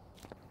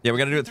 Yeah, we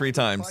got to do it 3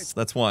 times.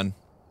 That's 1.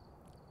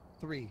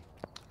 3.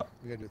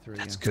 We gotta do it 3.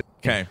 That's yeah. good.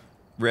 Okay.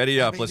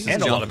 Ready up. Let's just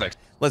And a lot jump. of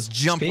Let's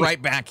jump Speed.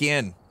 right back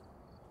in.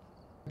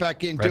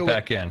 Back in. Right Do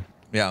back it. in.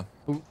 Yeah.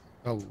 Ooh.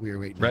 Oh, we were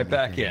waiting. Right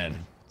back in.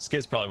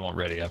 Skizz probably won't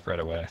ready up right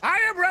away. I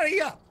am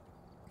ready up.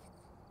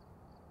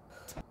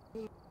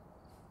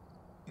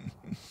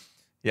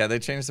 Yeah, they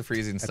changed the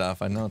freezing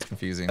stuff. I know it's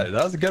confusing. That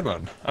was a good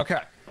one. Okay.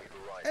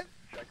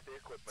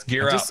 Let's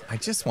gear I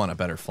just want a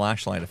better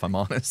flashlight, if I'm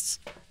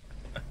honest.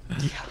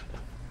 Yeah.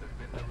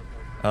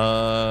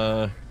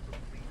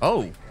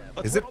 Oh,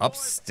 is it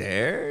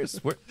upstairs?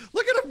 Where?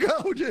 Look at him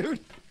go, dude.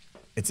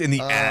 It's in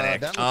the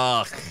attic. that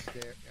Ugh. looks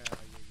upstairs.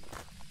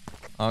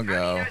 I'll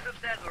go. You guys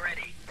upstairs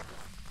already?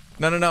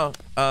 No.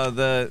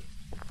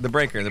 The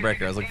breaker. I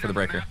was looking for the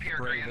breaker.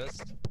 Bravest.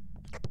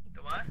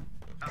 The what?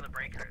 Oh, the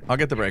breaker. I'll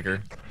get the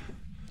breaker.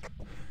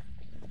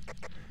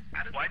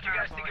 Why did you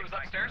guys think it was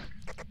upstairs?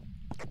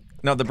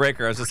 No, the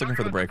breaker. I was just looking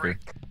for the breaker.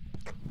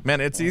 Man,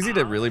 it's easy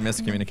to really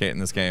miscommunicate in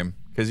this game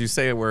because you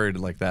say a word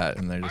like that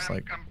and they're just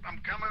like. I'm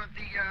coming with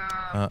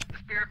the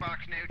spirit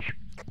box, Nooch.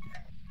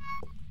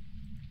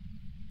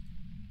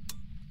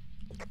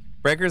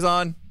 Breaker's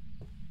on.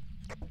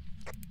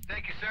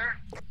 Thank you, sir.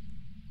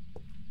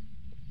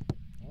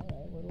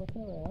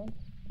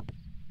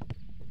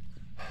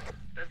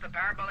 Does the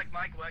parabolic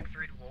mic work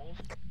through the walls?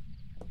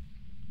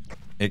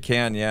 It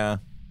can, yeah.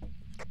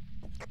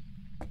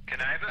 Can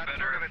I have a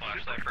better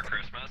flashlight for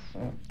Christmas?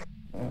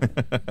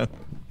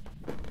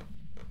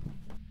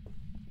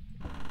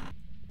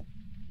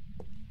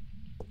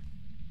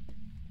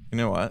 You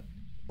know what?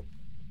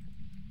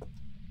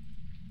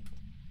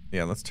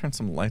 Yeah, let's turn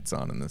some lights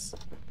on in this.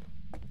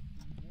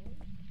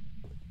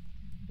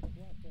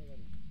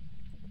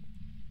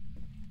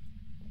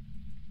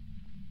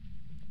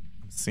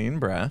 I'm seeing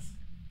breath.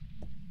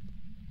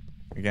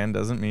 Again,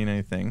 doesn't mean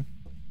anything.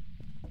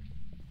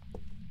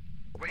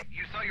 Wait,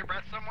 you saw your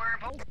breath somewhere,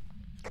 Impulse?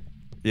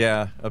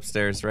 Yeah,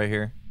 upstairs, right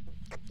here.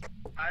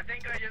 I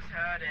think I just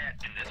heard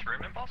it. In this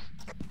room, Impulse?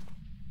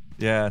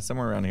 Yeah,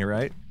 somewhere around here,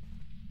 right?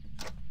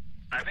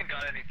 I haven't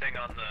got anything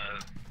on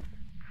the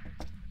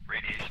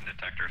radiation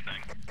detector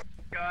thing.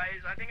 Guys,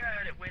 I think I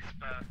heard it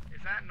whisper.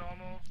 Is that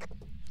normal?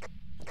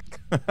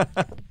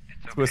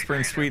 It's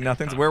whispering sweet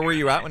nothings. Where were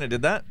you at when it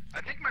did that?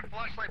 I think my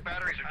flashlight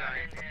batteries are I'm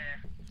dying. in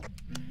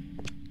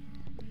here.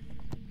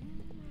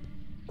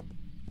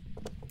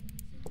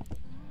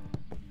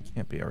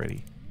 Can't be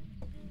already.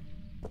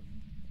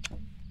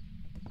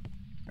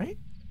 Right?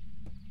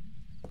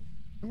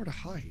 Nowhere to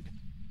hide.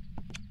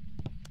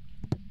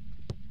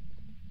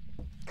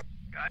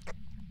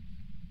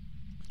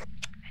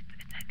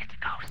 It's a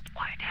ghost.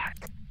 Quiet down.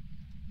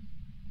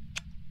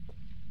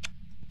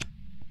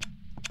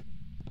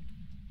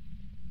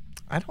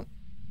 I don't.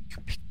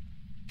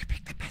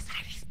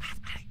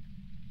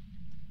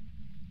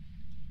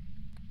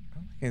 I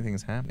don't think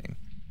anything's happening.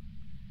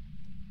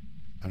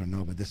 I don't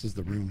know, but this is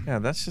the room. Yeah,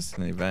 that's just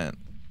an event.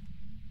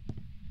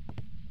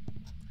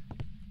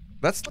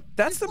 That's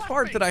the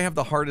part that I have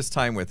the hardest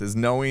time with is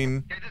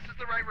knowing. Okay, this is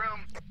the right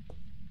room.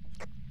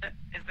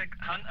 Is the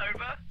hunt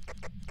over?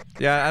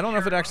 Yeah, I don't know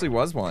if it actually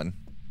was one.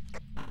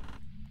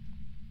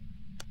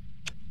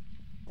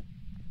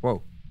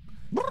 Whoa.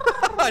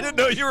 I didn't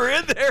know you were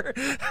in there.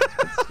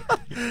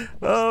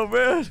 Oh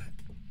man,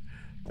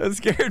 that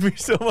scared me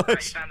so Right,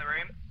 much. you found the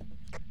room?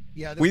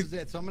 Yeah, this We- is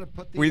it. So I'm gonna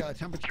put the we-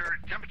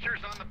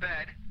 Temperature's on the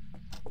bed.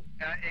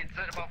 It's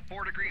at about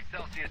 4 degrees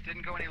Celsius.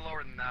 Didn't go any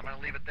lower than that. I'm gonna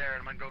leave it there and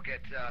I'm gonna go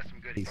get some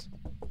goodies.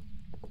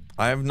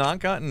 I have not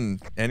gotten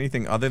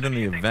anything other than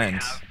the event. We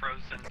have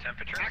frozen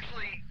temperatures?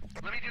 Actually,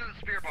 let me do the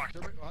spirit box.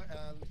 Let me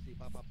see.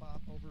 Pop,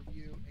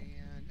 overview,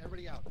 and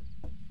everybody out.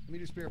 Let me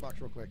do spirit box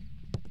real quick.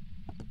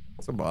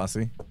 So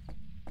bossy.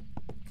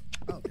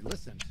 Oh, they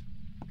listened.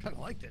 Kind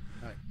of liked it.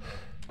 All right.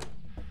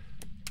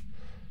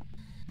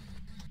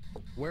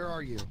 Where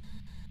are you?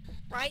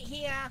 Right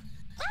here.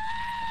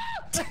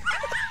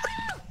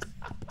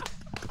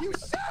 You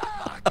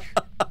suck!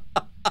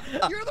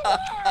 You're the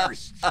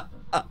worst.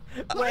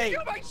 Wait, Do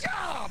my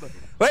job.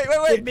 Wait.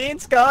 did me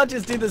and Scar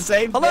just do the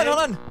same Hold thing?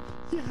 on.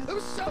 It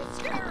was so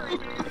scary,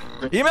 man.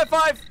 EMF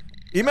 5.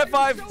 EMF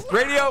 5.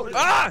 Radio.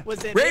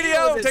 Was it me or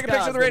Radio. was it Take a picture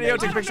of the Scar? radio.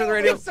 Take a picture of the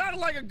radio. You sounded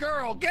like a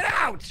girl. Get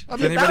out. I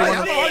Anybody I want-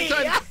 have a hard Me.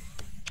 time.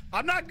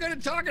 I'm not good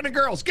at talking to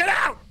girls. Get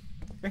out.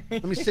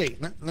 Let me see.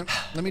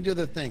 Let me do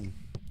the thing.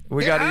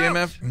 We Get got out.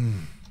 EMF.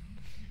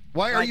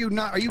 Why are you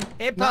not? Are you?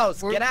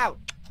 Impulse, not- get out.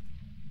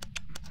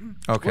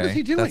 Okay. What is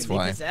he doing? That's Be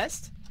why.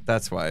 possessed?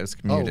 That's why I was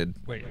muted.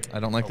 Wait. I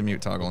don't like the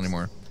mute toggle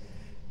anymore.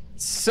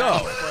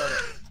 So,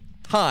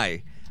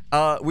 hi.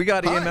 We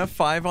got Hi. EMF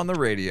 5 on the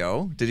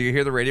radio. Did you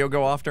hear the radio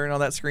go off during all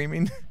that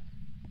screaming?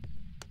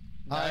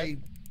 I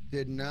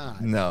did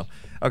not. No.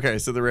 Okay,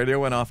 so the radio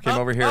went off, came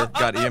over here,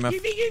 got EMF.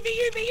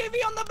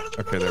 UV on the...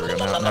 Okay, there we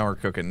go. Now we're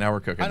cooking. Now we're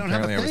cooking. I don't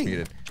have a Apparently I was thing.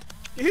 muted.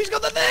 Who's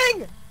got the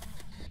thing?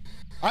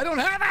 I don't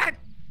have it.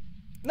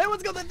 No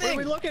one's got the What are thing.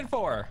 we looking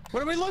for?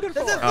 What are we looking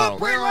for? There's a Oh.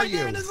 footprint Where are right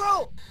there you? in the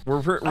salt.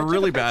 We're took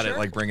really a bad at picture.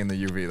 like bringing the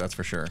UV, that's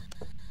for sure.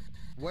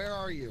 Where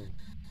are you?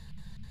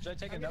 Should I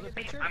take another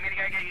picture? I'm gonna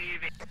go get you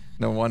UV.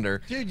 No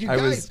wonder. Dude, you I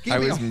guys was gave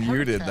me a heart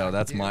muted though. attack,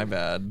 That's dude. my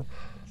bad.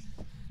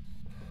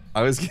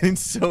 I was getting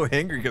so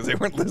angry because they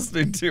weren't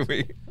listening to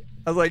me.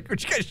 I was like,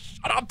 "Would you guys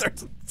shut up?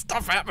 There's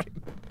stuff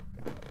happening."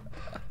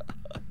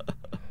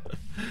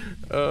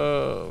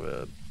 Oh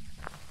man.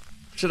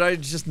 Should I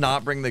just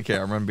not bring the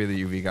camera and be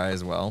the UV guy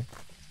as well?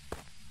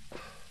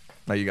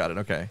 No, you got it.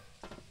 Okay.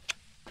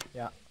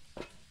 Yeah.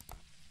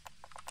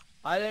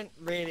 I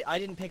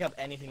didn't pick up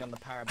anything on the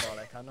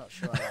parabolic. I'm not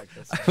sure I like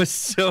this. I was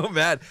so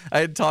mad. I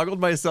had toggled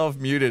myself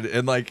muted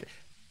and like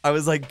I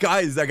was like,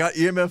 guys, I got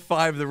EMF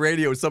 5 the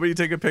radio. Somebody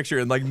take a picture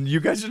and like you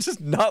guys are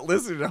just not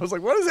listening. I was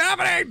like, what is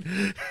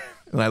happening?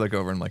 And I look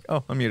over and I'm like,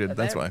 oh, I'm muted.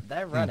 That's why.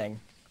 They're running.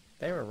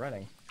 They were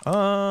running.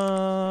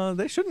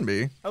 They shouldn't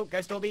be. Oh,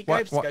 Ghost Orby,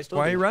 Why, Ghost Orby.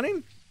 why are you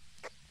running?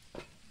 I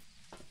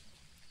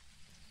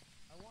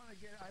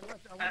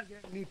want to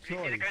get new You see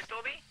the toys. ghost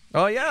Orby?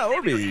 Oh yeah,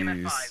 Maybe we'll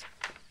EMF Orbeez. 5.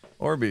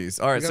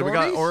 Orbeez. All right, We so got we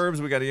got Orbeez?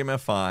 orbs. We got EMF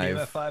 5.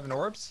 EMF 5 and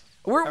orbs?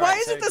 Why right,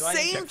 is so it the do I need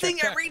to same check, thing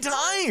check? every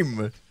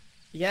time?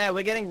 Yeah,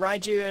 we're getting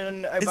Raiju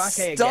and It's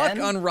Obake stuck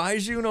again. on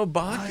Raiju and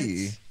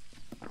Obake.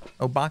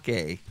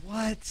 Obake.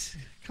 What?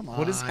 Come on.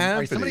 What is All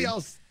right, somebody happening?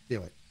 else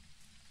do it.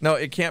 No,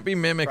 it can't be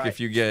mimic Right. if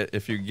you get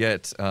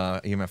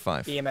EMF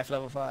 5, EMF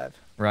level 5.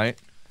 right?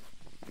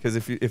 Because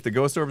if the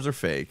ghost orbs are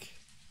fake,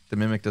 the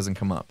mimic doesn't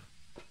come up.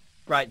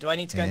 Right, do I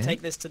need to go and Eh?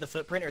 take this to the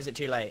footprint or is it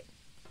too late?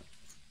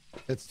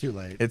 It's too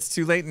late. It's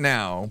too late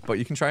now, but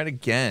you can try it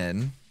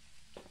again.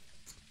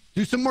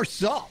 Do some more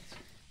salt.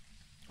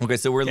 Okay,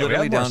 so we're Yeah, we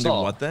literally have more down to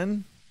salt. what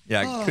then?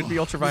 Yeah, it Oh, could be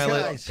you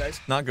ultraviolet. guys.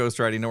 Not ghost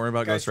riding. Don't worry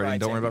about ghost Ghost riding.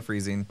 Don't worry riding. about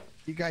freezing.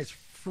 You guys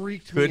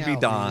freaked me Could be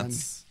out,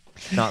 dots,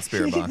 not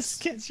spirit box.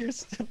 Skizz, you're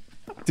still...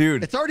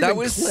 Dude, It's already that been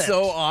was clipped.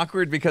 so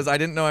awkward because I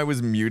didn't know I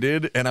was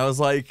muted, and I was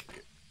like,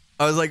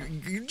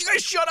 you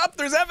guys shut up.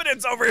 There's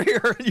evidence over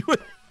here. Man.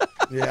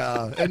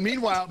 Yeah. And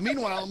meanwhile,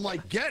 I'm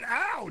like, get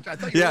out. I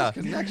thought you Yeah. lost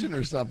connection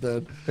or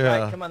something.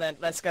 Right, come on then.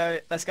 Let's go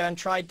and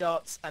try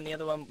dots and the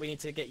other one we need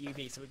to get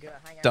UV. So we're gonna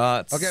hang out.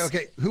 Dots.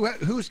 Okay.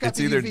 Who's got It's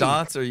the either UV?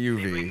 dots or See if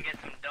we UV. can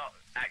get some dot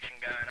action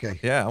going.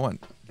 Okay. Yeah, I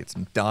want to get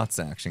some dots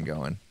action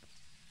going.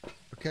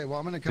 Okay. Well,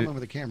 I'm gonna come Dude, in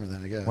with a camera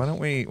then, I guess. Why don't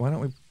we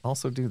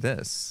also do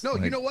this? No,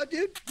 you Like- know what,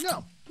 dude?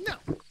 No.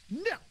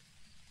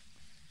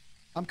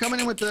 I'm coming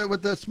in with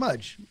the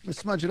smudge. Let's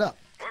smudge it up.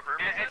 What room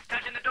is it's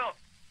touching the door.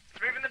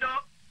 It's moving the door.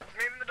 It's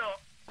moving the door.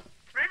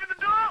 It's moving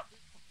the door.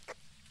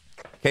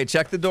 Okay,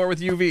 check the door with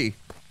UV.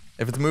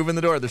 If it's moving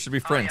the door, there should be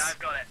Oh, yeah, prints. I've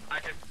got it.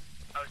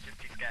 I was just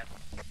too scared.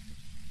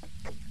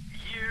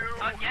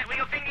 Oh, yeah, we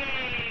got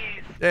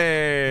fingies.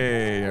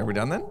 Hey, are we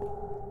done then?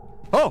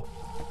 Oh!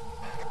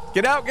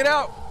 Get out, get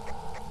out!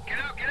 Get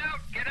out, get out,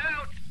 get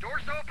out!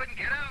 Door's open,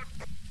 get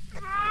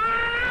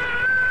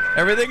out!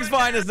 Everything's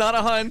fine, it's not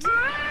a hunt.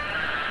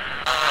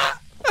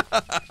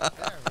 There,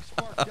 we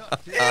sparked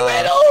up, dude. It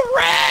went all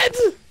red!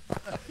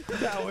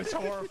 That was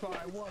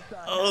horrifying. What the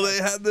Oh, they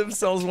had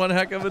themselves one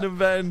heck of an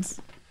event.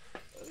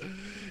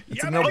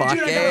 It's an oh, dude, I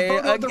got a Obake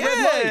photo of the red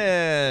light.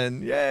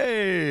 again!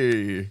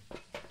 Yay!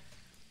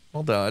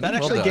 Well done. That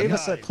well actually done. gave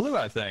us a clue,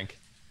 I think.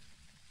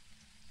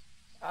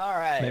 All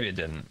right. Maybe it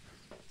didn't.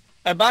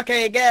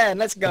 Obake again.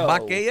 Let's go.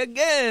 Obake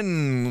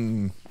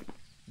again!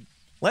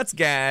 Let's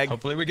gag.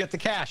 Hopefully we get the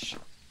cash.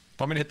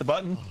 Want me to hit the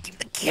button?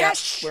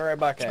 Cash! We're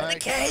Obake. All right, I'm gonna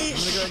go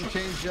ahead and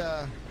change.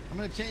 I'm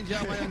gonna change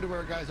out my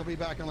underwear, guys. I'll be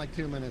back in like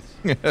 2 minutes.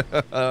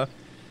 That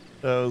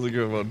was a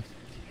good one.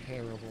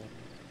 Terrible.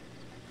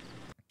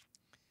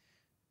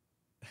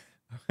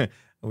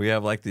 We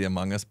have like the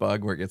Among Us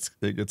bug where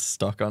it gets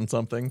stuck on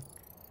something.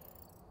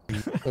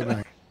 Good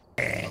night.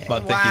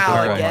 But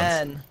Wow, once.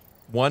 again.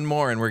 One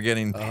more and we're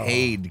getting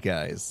paid,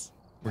 guys.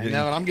 We're I getting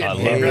know, and I'm I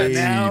getting love paid right it.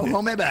 now.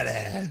 Oh, my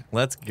bad.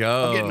 Let's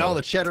go. I'm getting all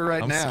the cheddar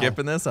right I'm now.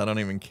 skipping this. I don't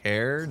even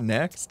care.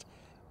 Next.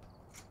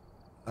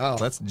 Oh,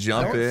 Let's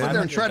jump don't sit in.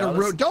 there and try to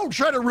 $500. don't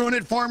try to ruin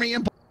it for me.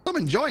 I'm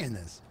enjoying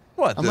this.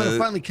 What? I'm gonna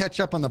finally catch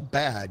up on the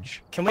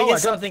badge. Can we Oh, I get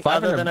got something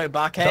other than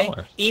Obake?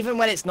 $500. Even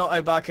when it's not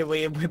Obake,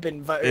 we've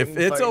been voting. If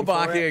it's voting for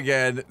Obake it.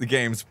 again, the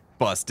game's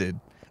busted.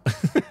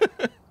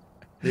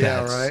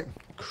 Yeah, That's right.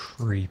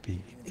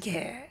 Creepy.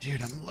 Yeah.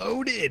 Dude, I'm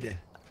loaded.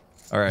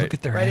 All right. Look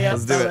at their Ready up,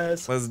 Let's do it.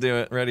 fellas. Let's do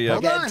it. Ready I'm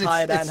up. Hold on, getting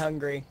tired it's- and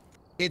hungry.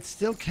 It's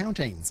still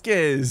counting.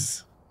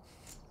 Skizz.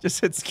 Just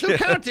hit Still skip.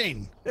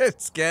 counting.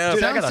 It's skip.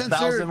 Dude, I got Sound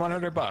sensor-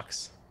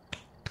 $1,100.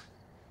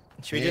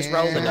 Should we just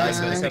roll the dice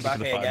Yeah. with Thank you for Obake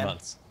the 5 again?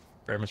 months.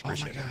 Very much Oh my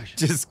appreciated.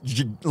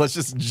 gosh. Let's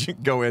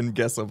just go in,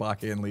 guess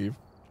Obake, and leave.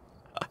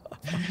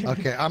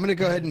 Okay, I'm gonna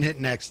go ahead and hit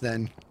next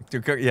then.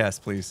 Yes,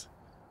 please.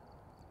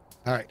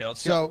 All right. Yeah,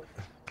 let's So,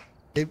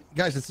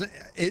 guys,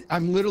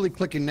 I'm literally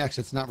clicking next.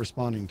 It's not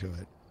responding to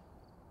it.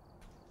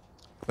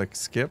 Click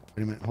skip.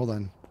 Wait a minute. Hold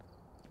on.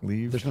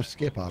 Leave. There's no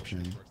skip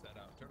option.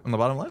 On the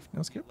bottom left?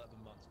 No skip?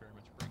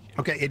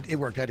 Okay, it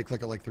worked. I had to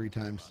click it like 3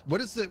 times.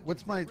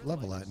 What's my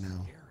level at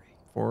now?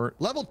 4.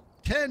 Level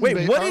 10. Wait,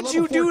 babe, what or did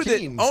level you do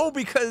 14. that? Oh,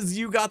 because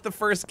you got the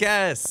first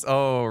guess.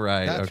 Oh,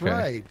 right. That's okay.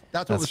 right.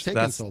 That's what was taking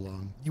that's- so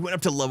long. You went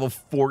up to level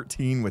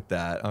 14 with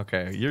that.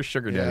 Okay, you're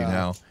sugar daddy Yeah.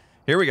 now.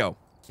 Here we go.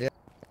 Yeah.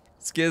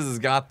 Skizz has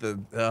got the.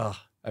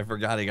 I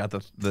forgot he got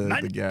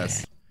the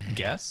guess.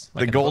 Guess?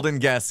 The golden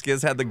guess.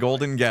 Skizz had the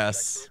golden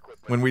guess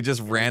when we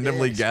just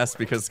randomly guessed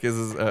because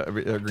Skizz's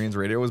Green's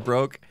radio was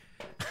broke.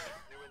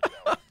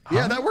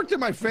 Yeah, that worked in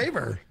my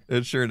favor.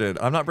 It sure did.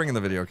 I'm not bringing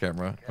the video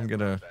camera. I'm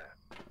gonna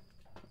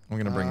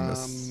bring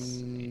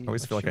this. I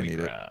always feel like I need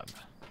it.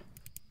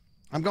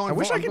 I'm going. I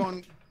wish I I'm could-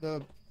 going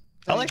the.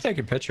 I like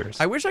taking pictures.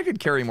 I wish I could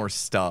carry more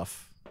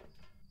stuff.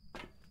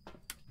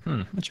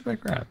 What you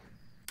might grab?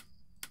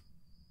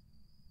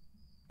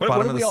 What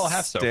Bottom do of we the all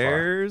have so far?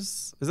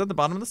 stairs. Is that the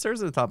bottom of the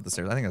stairs or the top of the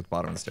stairs? I think it's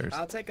bottom of the stairs.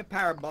 I'll take a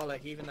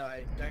parabolic, even though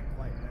I don't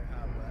quite know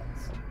how it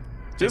works.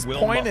 Just It will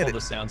point muffle at the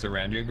it. sounds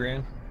around you,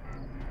 Grian.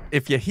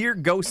 If you hear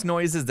ghost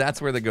noises, that's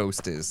where the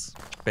ghost is.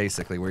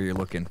 Basically, where you're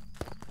looking.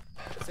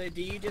 So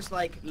do you just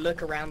like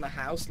look around the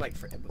house, like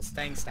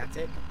staying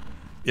static?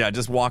 Yeah,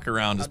 just walk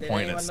around, just did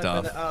point at anyone look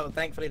stuff. at the- oh,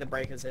 thankfully the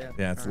breaker's here.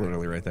 Yeah, it's Alright.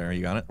 literally right there.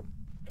 You got it?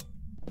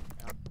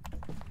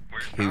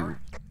 Where's Two. power?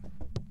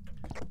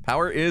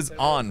 Power is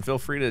on. Feel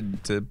free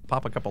to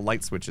pop a couple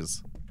light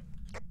switches.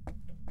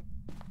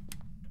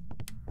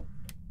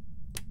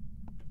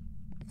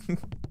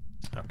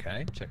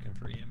 Okay, checking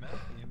for EMF.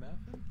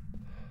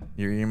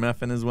 You're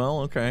EMFing as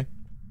well? Okay.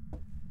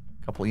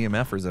 Couple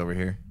EMFers over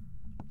here.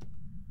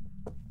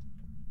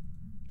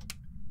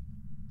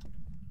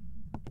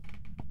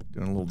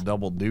 Doing a little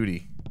double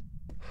duty.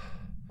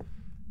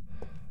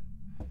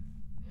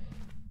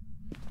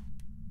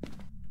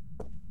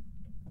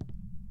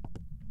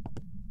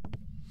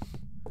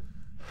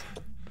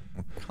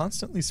 I'm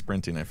constantly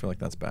sprinting. I feel like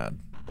that's bad.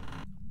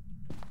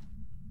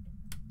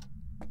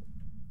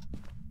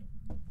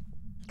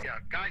 Yeah,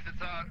 guys, it's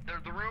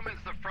the room is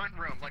the front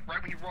room. Like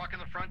right when you walk in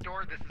the front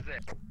door, this is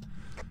it.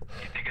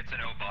 You think it's an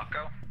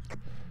Obako?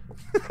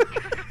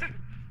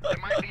 It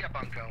might be a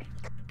bunko.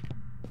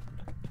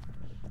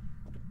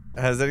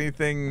 Has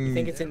anything... You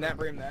think it's in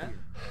that room there?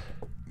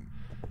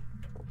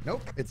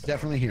 Nope, it's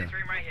definitely here. This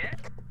room right here?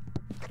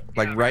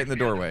 like Yeah, right in the yeah,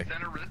 doorway?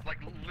 Center, like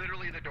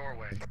literally the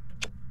doorway.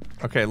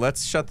 Okay,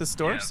 let's shut this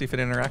door, Yeah, see if it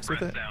interacts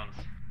with red it. sounds.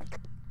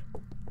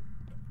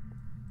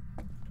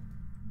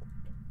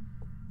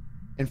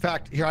 In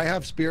fact, here I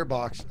have spirit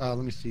box. Let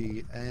me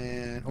see.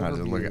 And I'll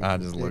just look. overview. I'll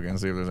just look and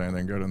see if there's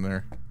anything good in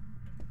there.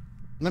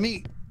 Let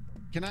me.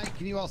 Can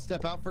you all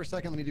step out for a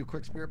second? Let me do a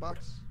quick spirit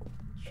box.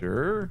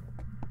 Sure.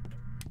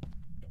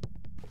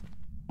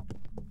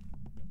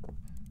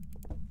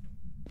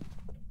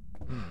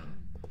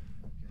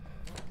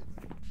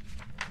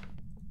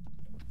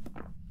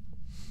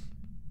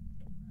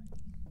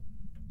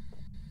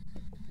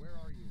 Where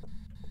are you?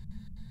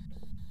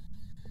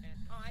 And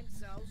I'm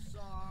so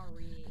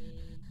sorry.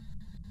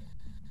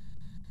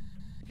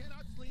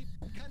 Cannot sleep.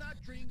 Cannot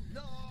drink.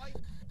 Lie.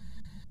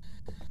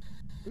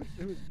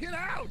 Get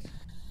out!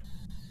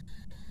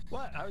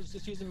 What? I was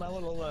just using my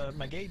little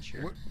my gauge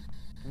here.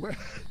 Where?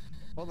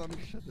 Hold on. Let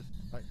me shut this.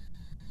 All right.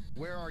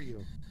 Where are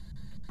you?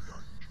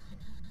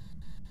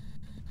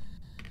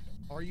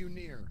 Are you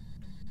near?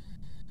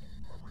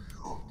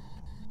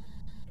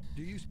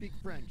 Do you speak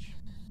French?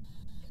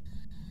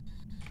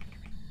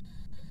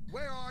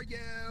 Where are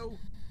you?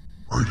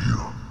 Right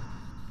here.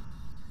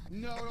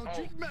 No, don't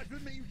you mess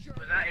with me, you jerk.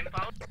 Was that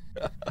info?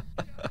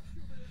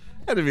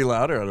 Had to be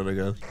louder on it, I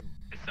guess.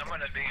 Is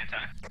someone being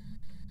attacked?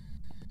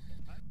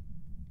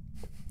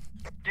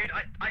 Dude,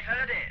 I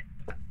heard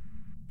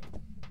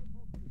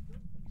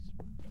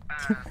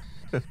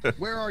it.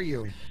 Where are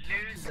you?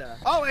 Loser.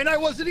 Oh, and I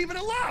wasn't even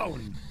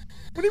alone.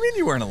 What do you mean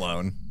you weren't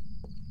alone?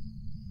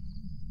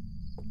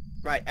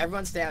 Right,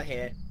 everyone stay out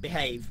here.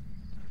 Behave.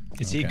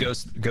 Is he Okay.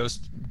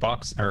 ghost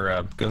box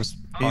or ghost?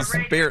 He's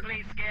Radio, spirit.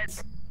 please,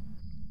 Skizz.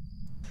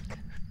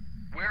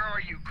 Where are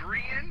you?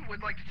 Grian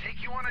would like to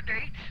take you on a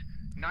date.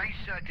 Nice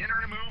dinner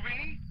and a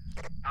movie.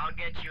 I'll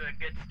get you a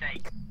good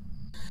steak.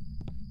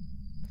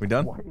 We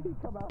done?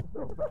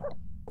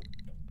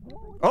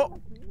 Oh!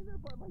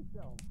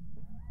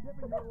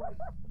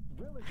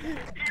 He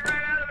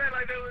ran out of it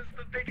like it was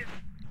the biggest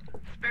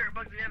spirit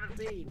box we've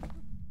ever seen.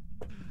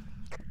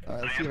 All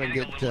right, let's see if I can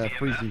get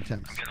freezing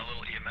temps. I'm getting a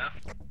little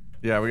EMF.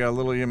 Yeah, we got a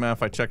little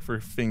EMF. I checked for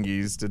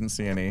fingies. Didn't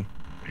see any.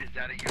 Is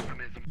that a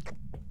euphemism?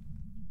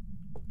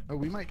 Oh,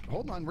 we might.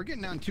 Hold on. We're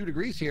getting down 2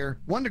 degrees here.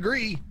 1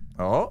 degree.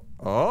 Oh.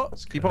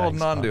 Keep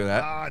holding on to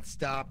that. Ah, it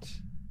stopped.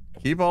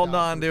 Keep holding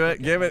Stop on for to a it.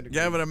 second, Give 1 it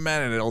degree. a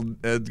minute.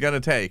 It's gonna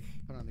take.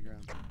 Put it on the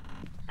ground.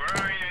 Where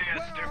are you, you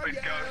Where are stupid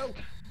you?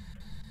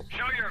 ghost?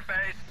 Show your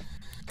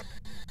face.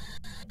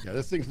 Yeah,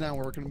 this thing's now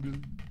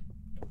working.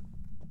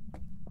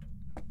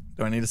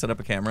 Do I need to set up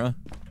a camera?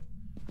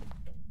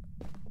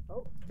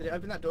 Oh, did it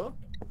open that door?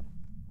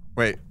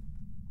 Wait.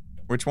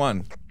 Which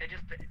one? It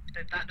just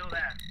that door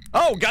there.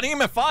 Oh, got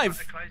EMF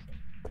 5. It closed.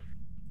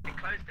 It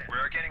closed it.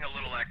 We're getting a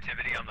little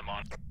activity on the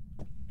monitor.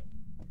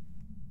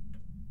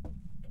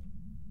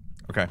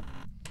 Okay.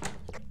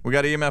 We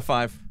got EMF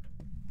 5.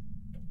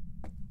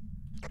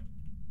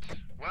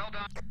 Well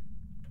done.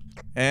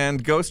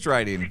 And ghost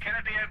riding. Can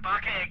it be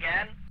Obake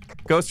again?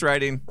 Ghost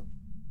riding.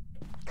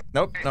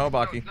 Nope, no No,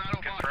 Obaki. it's not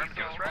Obaki,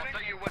 so I'll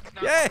tell you what's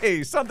not.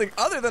 Yay! Something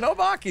other than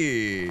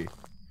Obaki.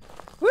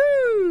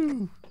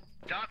 Woo!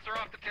 Dots are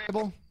off the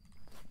table. Table.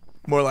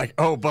 More like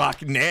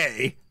Obak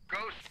nay.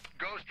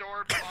 Ghost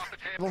orbs off the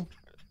table.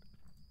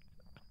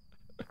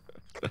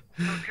 So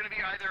it's gonna be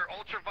either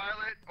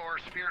ultraviolet or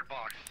spirit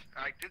box.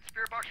 I did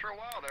spirit box for a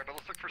while there, but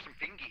let's look for some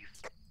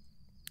fingies.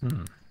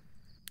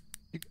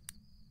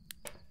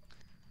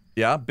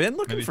 Yeah, been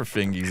looking for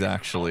fingies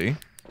actually.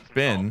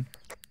 Been.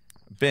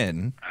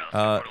 Alright, let's put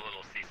a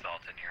little sea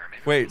salt in here.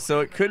 Maybe Wait, so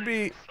it could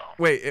be.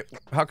 Wait,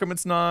 how come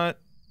it's not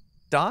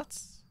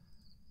dots?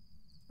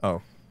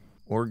 Oh,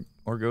 or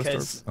ghost orbs.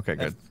 'Cause Okay,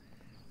 good.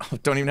 Oh,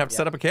 don't even have to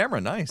set up a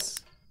camera. Nice.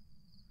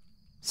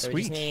 So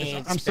we just Sweet. need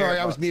I'm spirit sorry,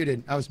 I was box.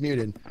 muted. I was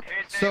muted. Who's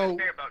doing So- the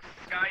spirit box?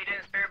 Sky, you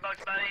doing spirit box,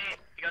 buddy?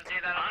 You gonna do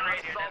that on the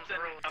radio? Them's the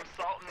rules. I'm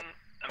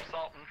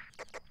salting.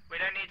 We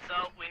don't need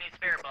salt. We need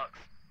spirit box.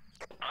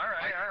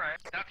 Alright.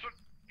 That's what,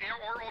 yeah,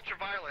 or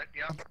ultraviolet,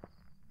 yeah.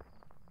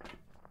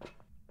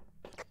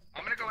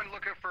 I'm gonna go and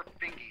look for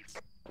fingies.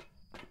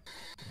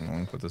 I'm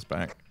gonna put this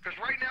back. Because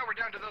right now we're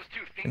down to those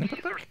two, Can I put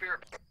fingies that? or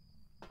spirit.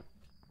 There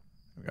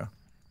we go.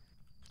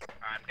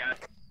 Alright, guys.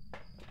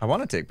 I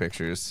want to take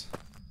pictures.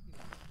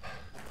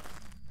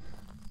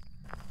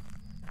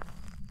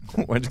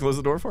 Why'd you close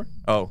the door for?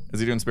 Oh, is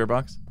he doing spirit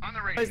box? On the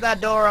radio. Close that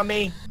door on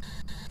me.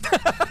 Here you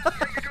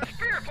go,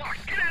 spirit box,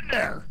 get in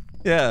there!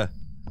 Yeah.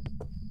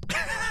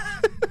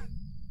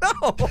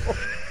 No.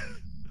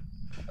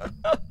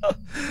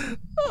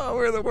 Oh,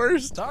 we're the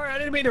worst. Sorry, I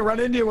didn't mean to run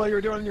into you while you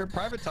were doing your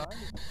private time.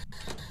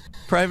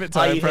 Private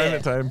Are time. you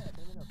Private here? time.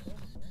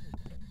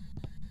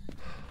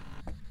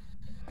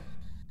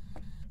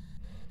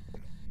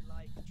 You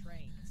like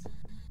trains?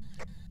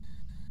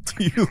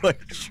 Do you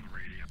like?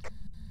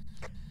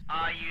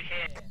 Are you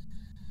here?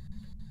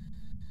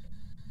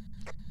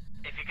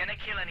 If you're gonna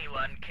kill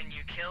anyone, can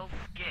you kill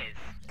Skizz?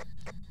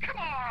 Come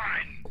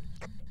on!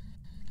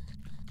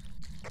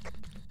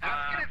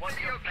 What's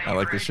your favorite I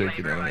like the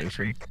shaking flavor of ice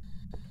animation. cream?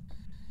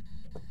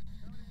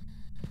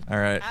 All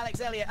right. Alex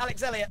Elliott.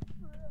 Alex Elliott.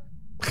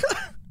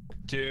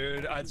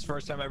 Dude, it's the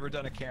first time I've ever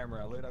done a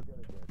camera. Look at how good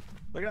I did.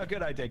 Look at how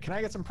good I did. Can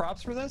I get some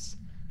props for this?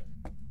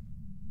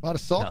 A lot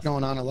of salt Nothing.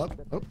 going on. I love.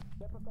 Oh,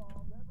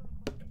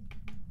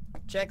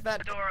 Check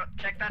that.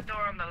 Check that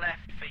door on the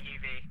left for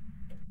UV.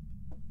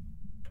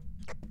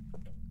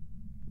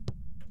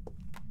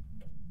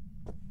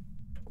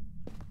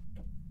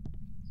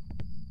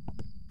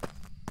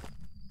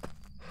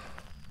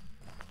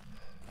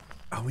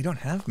 Oh, we don't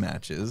have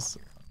matches.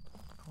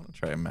 I want to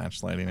try a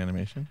match lighting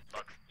animation.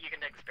 Box. You can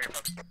take the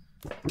spirit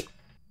box.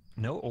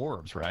 No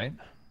orbs, right?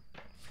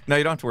 No,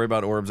 you don't have to worry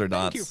about orbs or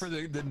dots. Thank you for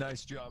the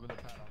nice job of the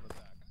pat on the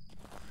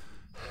back.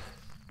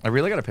 I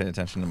really got to pay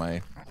attention to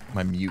my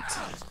mute.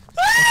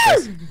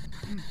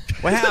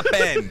 What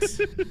happened?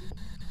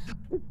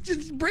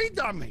 just breathed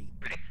on me.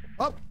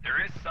 Oh,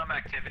 There is some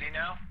activity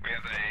now. We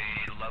have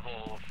a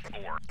level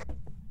 4.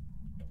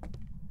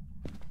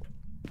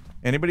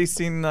 Anybody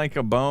seen like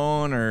a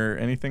bone or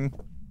anything?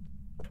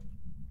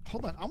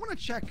 hold on. I want to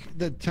check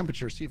the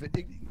temperature. See if it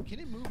can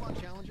it move on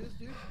challenges,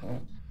 dude.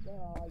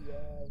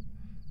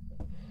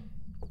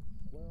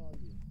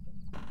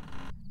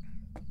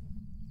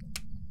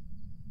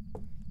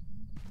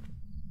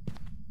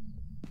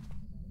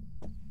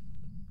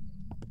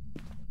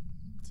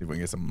 See if we can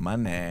get some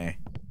money.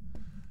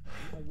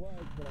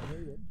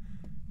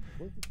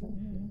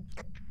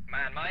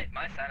 Man,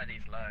 my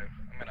sanity's low.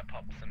 I'm gonna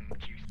pop some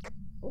juice.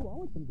 I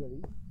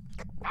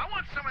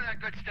want some of that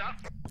good stuff.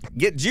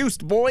 Get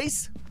juiced,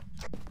 boys.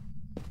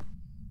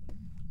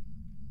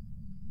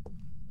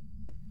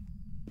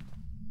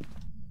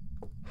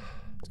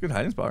 It's a good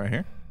hiding spot right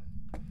here.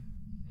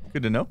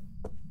 Good to know.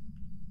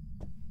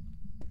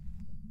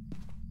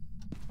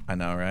 I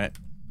know, right?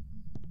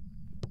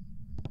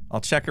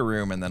 I'll check a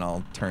room and then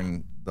I'll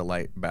turn the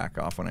light back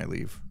off when I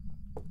leave.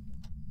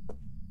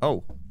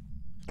 Oh.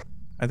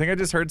 I think I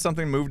just heard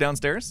something move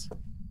downstairs.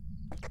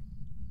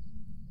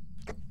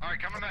 All right,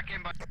 coming back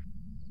in, bud.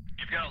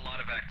 You've got a lot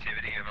of activity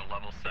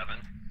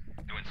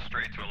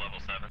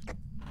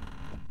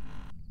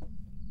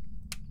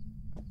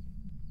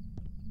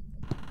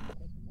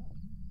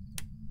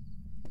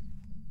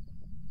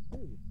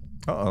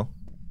Uh-oh.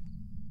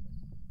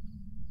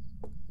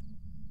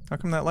 How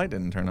come that light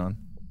didn't turn on?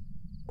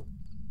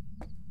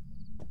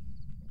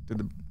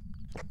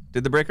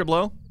 Did the breaker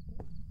blow?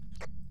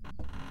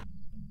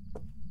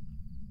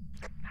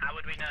 How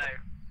would we know?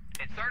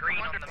 It's green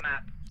on the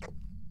map.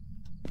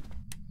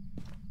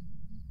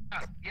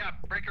 Yeah,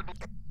 breaker.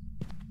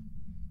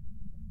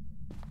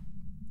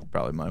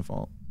 Probably my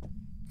fault.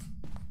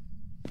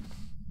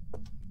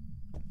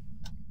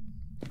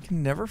 I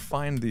can never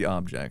find the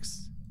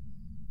objects.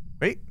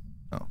 Wait.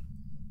 Oh.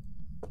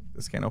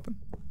 This can't open?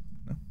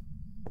 No.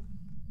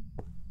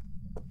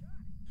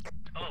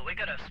 Oh, we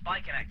got a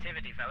spike in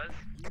activity, fellas.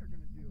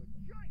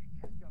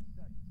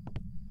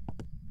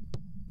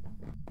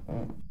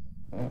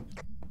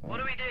 What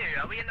do we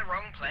do? Are we in the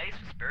wrong place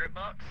for Spirit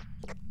Box?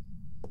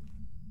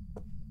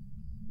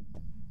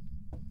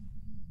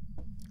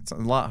 It's a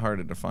lot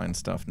harder to find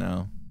stuff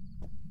now.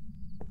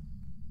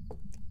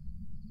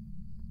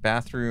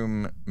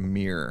 Bathroom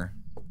mirror.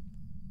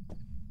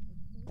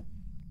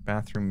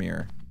 Bathroom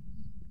mirror.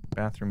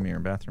 Bathroom mirror.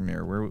 Bathroom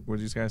mirror. Where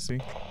did you guys see?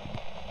 Look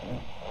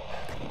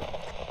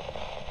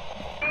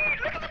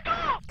at the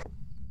door!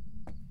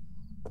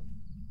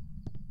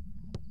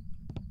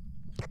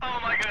 Oh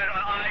my god,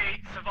 I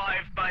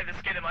survived by the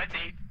skin of my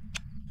teeth.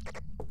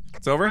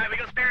 It's over? Right, we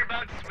got Spirit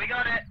Box. We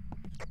got it.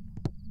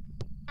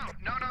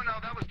 No,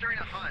 that was during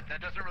a hunt.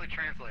 That doesn't really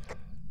translate.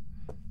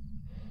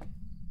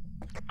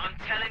 I'm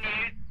telling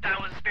you, that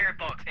was a Spirit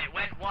Box. It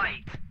went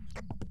white.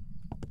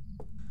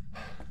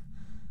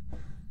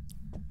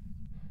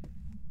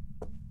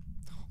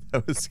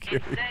 That was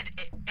scary.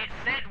 It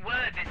said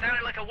words. It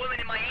sounded like a woman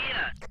in my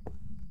ear.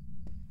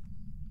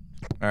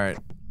 Alright.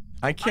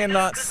 I I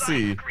cannot know, 'cause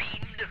see. I screamed.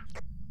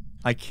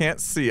 I can't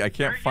see. I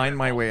can't find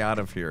my way out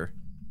of here.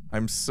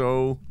 I'm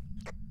so...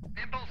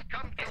 Impulse,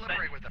 come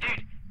deliberate with them.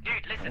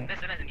 Dude, listen.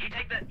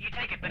 You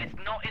take it, but it's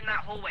not in that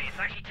hallway. It's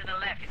actually to the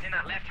left. It's in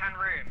that left-hand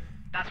room.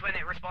 That's when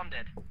it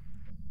responded.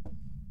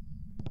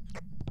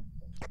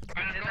 It's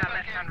in that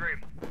left-hand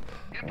room.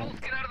 Impulse,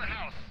 get out of the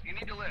house. You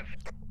need to live.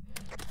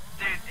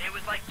 Dude, it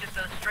was like just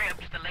a straight up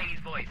just a lady's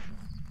voice.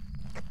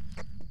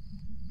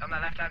 On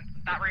that left-hand,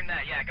 that room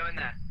there. Yeah, go in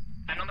there.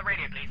 And on the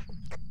radio, please.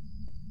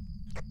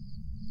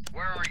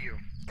 Where are you?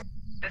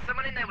 There's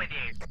someone in there with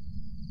you.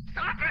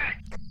 Stop it!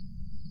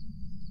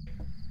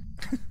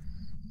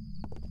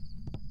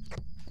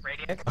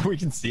 Radio. We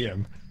can see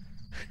him.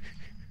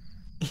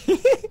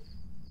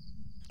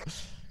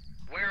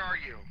 Where are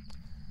you?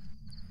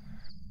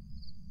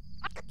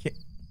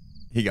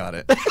 He got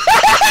it.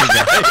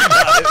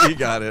 He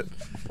got it.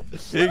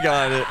 He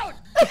got it. Oh!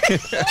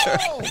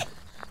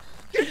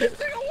 Get this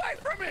thing away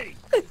from me!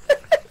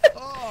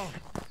 Oh.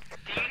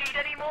 Do you need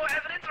any more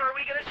evidence, or are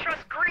we gonna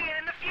trust Grian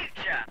in the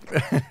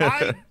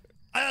future?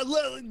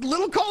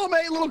 Little column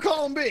A, little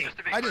column B.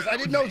 I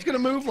didn't know it's gonna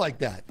move like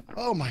that.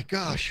 Oh my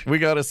gosh. We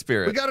got a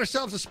spirit. We got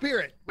ourselves a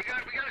spirit. We got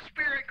a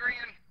spirit,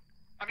 Grian.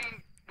 I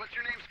mean, what's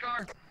your name,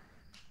 Scar?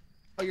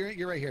 Oh,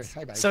 you're right here.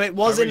 Hi, buddy. So it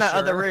was Are in we that sure?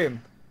 other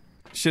room.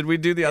 Should we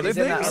do the other Is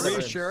in that things? other Are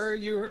room. you sure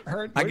you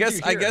heard? I what did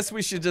you hear? guess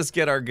we should just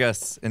get our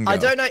guests and go. I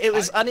don't know. It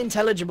was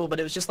unintelligible, but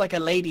it was just like a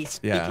lady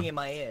speaking Yeah. in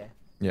my ear.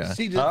 Yeah.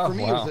 See, Oh, for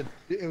me, wow.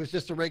 it was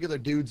just a regular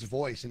dude's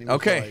voice, and he was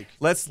Okay. like,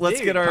 Let's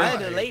Dude, get I our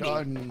had a lady.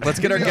 let's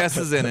get our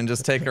guesses in and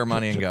just take our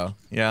money and go.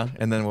 Yeah,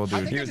 and then we'll do. I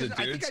think, He I was a just,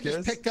 I, dude, think I just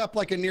Skizz? picked up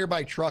like a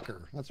nearby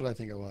trucker. That's what I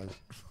think it was.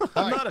 All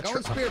right, not a go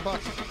in spirit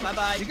box. Bye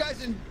bye. You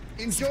guys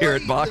enjoy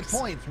Spirit the box.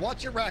 points.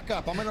 Watch it rack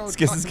up. I'm gonna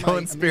Skizz talk is to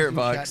going my spirit amazing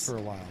box. chat for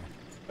a while.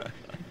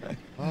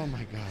 Oh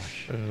my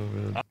gosh. Oh,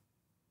 man.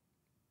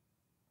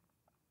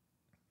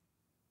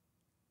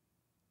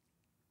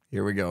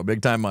 Here we go.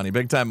 Big time money.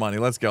 Big time money.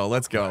 Let's go.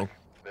 Let's go.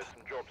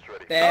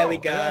 There we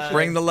go.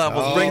 Bring the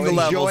levels. Oh, bring the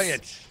enjoy levels.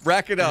 it.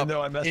 Rack it Even up.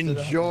 though I messed it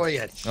up. Enjoy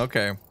it.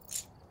 Okay.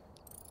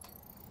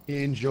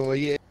 Enjoy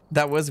it.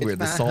 That was weird.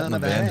 The my salt in the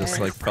van just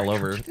like fell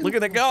over. Look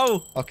at it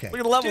go. Okay. Look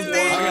at the levels. Dude,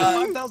 Ding. I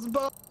got 5,000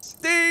 bucks.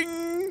 Ding.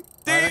 Ding.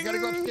 right, I gotta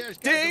go upstairs,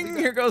 guys. Ding. Here we go.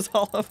 Here goes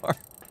all of our.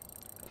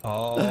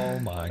 Oh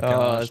my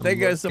gosh. Thank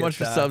you guys so look much at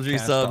for that, subs,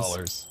 cash resubs.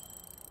 dollars.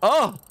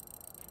 Oh.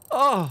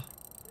 Oh.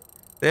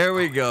 There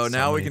we go. so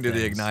Now we many can do the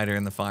things. igniter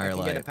and the I can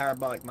get a firelight.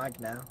 parabolic mic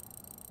now.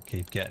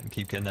 Keep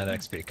getting that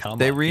XP. Come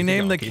They on, keep it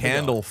renamed the going, keep it going.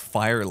 candle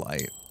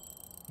firelight.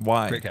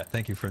 Why? Great cat,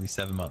 thank you for the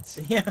 7 months.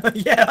 Yeah.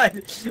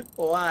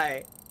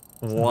 Why?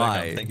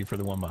 Why? Thank you for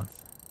the 1 month.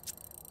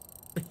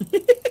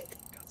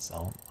 Got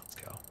salt. Let's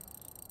go.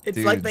 It's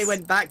like they Dudes.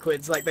 went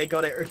backwards. Like they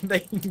got it. They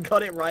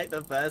got it right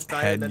the first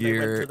time, and then they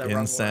went Headgear, to the wrong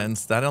one.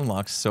 incense. That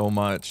unlocks so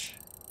much.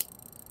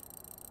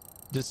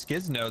 Does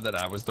Skizz know that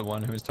I was the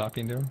one who was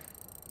talking to him?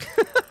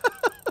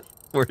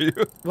 Were you?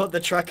 What, the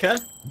trucker?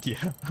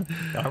 Yeah,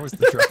 I was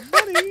the truck.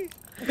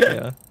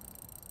 Yeah.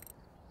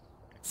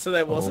 So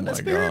there wasn't my a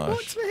spirit gosh.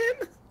 box for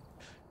him?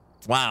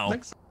 Wow.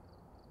 Next-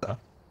 I'm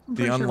The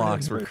pretty sure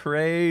unlocks we were had-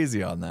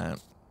 crazy on that.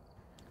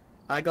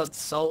 I got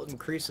salt and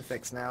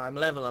crucifix now. I'm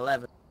level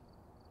 11.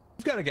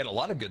 You've got to get a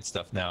lot of good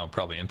stuff now,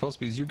 probably Impulse,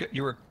 because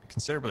you were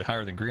considerably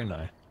higher than Grian and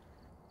I.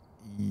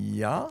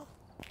 Yeah.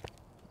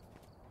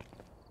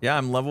 Yeah,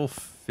 I'm level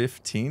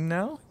 15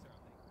 now.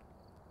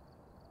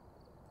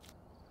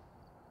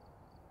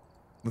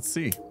 Let's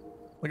see.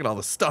 Look at all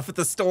the stuff at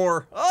the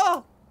store.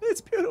 Oh,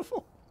 it's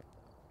beautiful.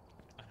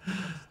 I'm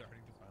starting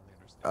to finally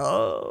understand.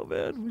 Oh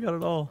man, we got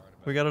it all.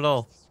 We got it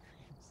all.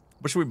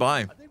 What should we buy?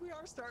 I think we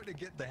are starting to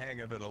get the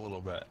hang of it a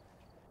little bit.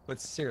 But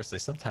seriously,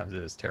 sometimes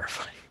it is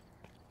terrifying.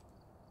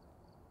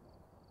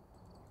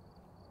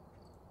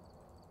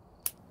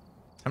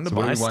 Time to So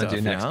buy what do we stuff, want to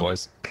do next, yeah?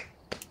 boys?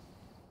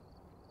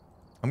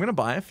 I'm gonna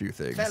buy a few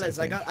things. Fellas,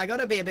 I think.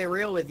 gotta be a bit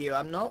real with you.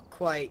 I'm not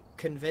quite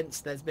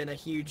convinced there's been a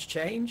huge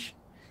change.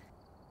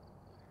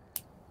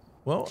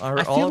 Well,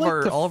 I feel all like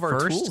of the our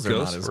first tools are not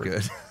ghosts as were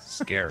good.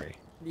 Scary.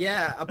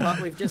 Yeah,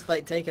 apart we've just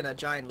like taken a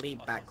giant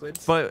leap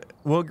backwards. But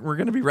we're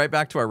gonna be right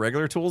back to our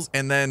regular tools,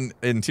 and then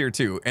in tier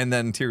 2, and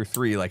then tier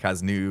 3 like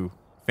has new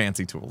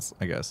fancy tools,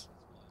 I guess.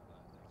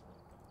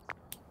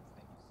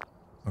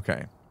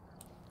 Okay,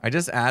 I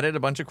just added a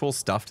bunch of cool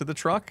stuff to the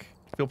truck.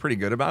 Feel pretty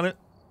good about it.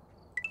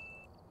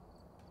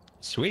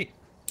 Sweet.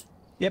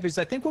 Yeah, because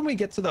I think when we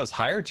get to those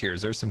higher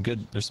tiers, there's some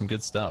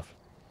good stuff.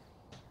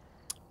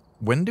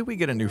 When do we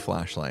get a new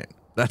flashlight?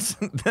 That's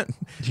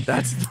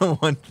that's the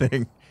one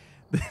thing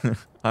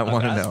I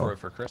want to I've asked know. for it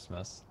for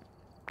Christmas.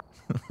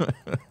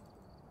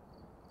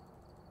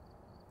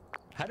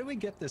 How do we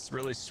get this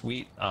really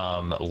sweet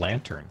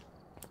lantern?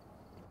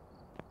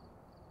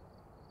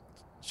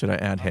 Should I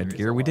add Oh, there is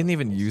headgear? a We lot didn't of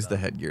even cool use the stuff.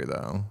 headgear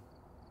though.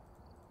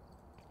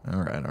 All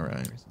right, all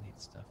right. There's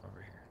neat stuff over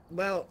here.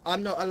 Well,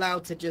 I'm not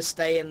allowed to just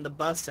stay in the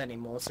bus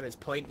anymore, so it's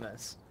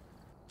pointless.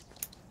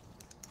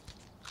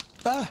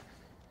 Ah.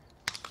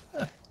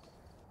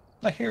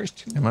 My hair is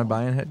too Am I long.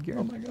 buying headgear?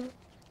 Oh my god.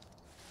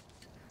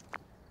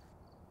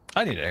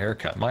 I need a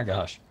haircut. My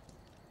gosh.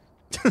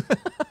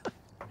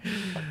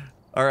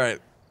 All right,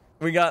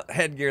 we got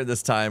headgear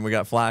this time. We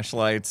got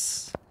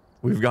flashlights.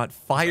 We've got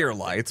fire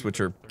lights, which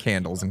are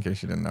candles, in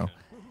case you didn't know.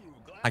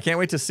 I can't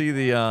wait to see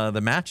the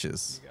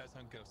matches. You guys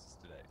hunt ghosts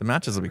today. The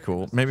matches will be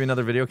cool. Maybe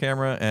another video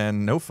camera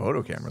and no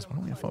photo cameras. Why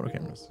don't we have photo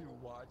cameras? To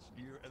watch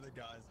you and the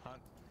guys hunt,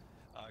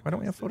 Why don't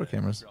we have ghosts photo today.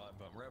 cameras?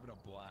 We're having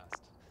a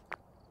blast.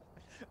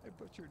 I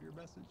butchered your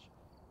message.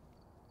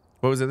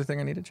 What was the other thing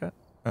I needed, chat?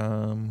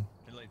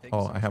 Finley, thank you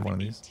Oh, so I have much one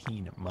for of these.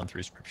 18-month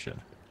subscription.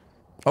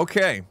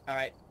 Okay.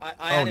 Alright, I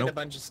Oh, added nope. a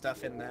bunch of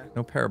stuff in there.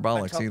 No I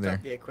parabolics topped either.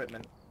 up the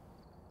equipment.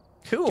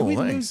 Cool. Do we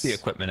thanks. lose the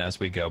equipment as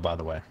we go, by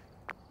the way?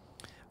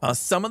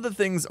 Some of the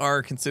things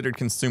are considered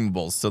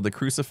consumables. So the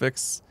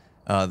crucifix,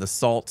 the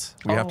salt,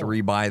 we have to Oh.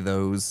 rebuy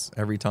those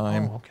every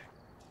time. Oh,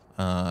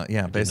 okay.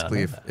 Yeah, not basically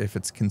know if, that. if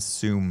it's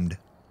consumed.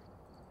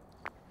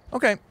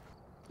 Okay.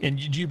 And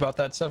you bought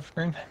that stuff,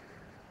 Green?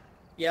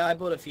 Yeah, I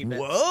bought a few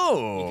bits.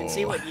 Whoa. You can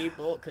see what you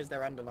bought because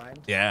they're underlined.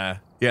 Yeah.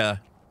 Yeah.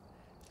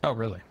 Oh,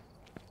 really?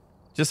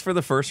 Just for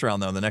the first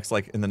round though. In the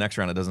next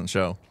round it doesn't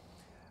show.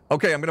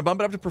 Okay, I'm gonna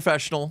bump it up to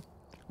professional.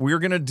 We're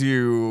gonna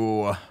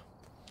do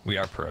We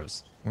are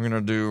pros.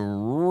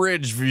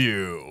 Ridge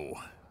View.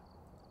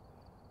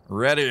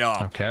 Ready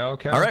up. Okay,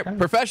 okay. All right, okay.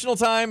 professional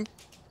time.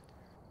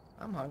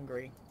 I'm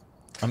hungry.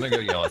 I'm gonna go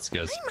yell at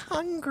Skizz.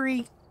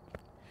 Hungry.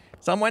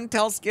 Someone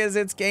tell Skizz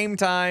it's game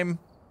time.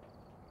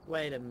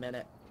 Wait a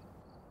minute.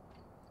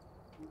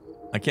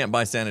 I can't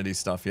buy sanity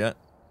stuff yet.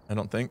 I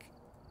don't think.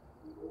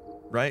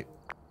 Right?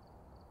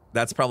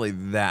 That's probably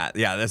that.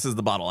 Yeah, this is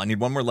the bottle. I need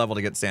one more level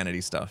to get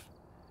sanity stuff.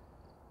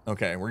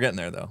 Okay, we're getting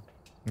there though.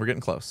 We're getting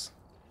close.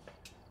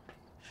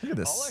 Look at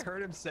this. All I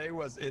heard him say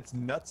was, "It's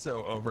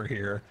nutso over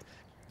here."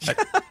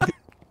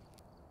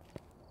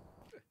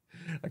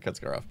 I cut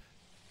Scar off.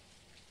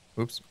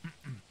 Oops.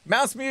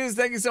 Mouse Muse,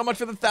 thank you so much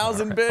for the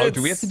 1,000 bits. Oh,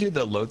 do we have to do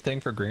the load thing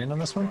for Grian on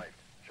this one?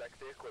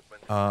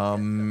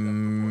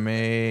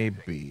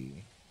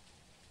 Maybe.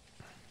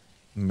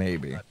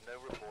 Maybe.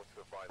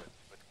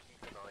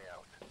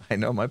 I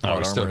know my Oh, plot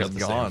we still armor got is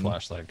the same gone.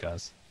 flashlight,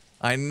 guys.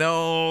 I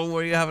know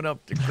we haven't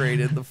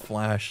upgraded the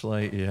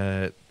flashlight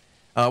yet.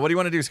 What do you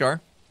want to do,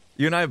 Scar?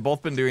 You and I have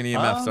both been doing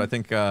EMF, so I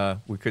think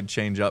we could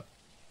change up.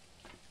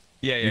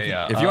 Yeah, You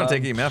can- If you want to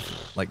take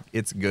EMF, like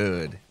it's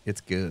good.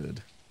 It's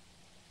good.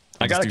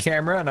 I got a Just do-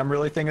 camera, and I'm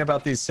really thinking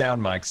about these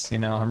sound mics. You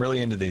know, I'm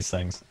really into these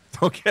things.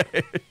 Okay.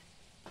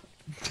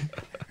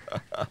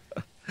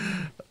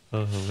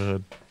 Oh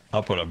man.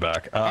 I'll put them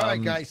back. All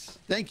right, guys.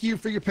 Thank you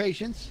for your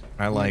patience.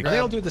 I like. Maybe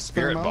I'll do the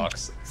spirit Thermo.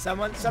 box.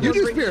 Someone do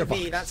bring spirit UV.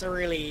 box. That's a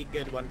really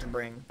good one to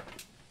bring.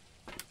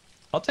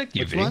 I'll take UV.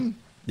 Which one?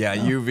 Yeah,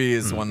 UV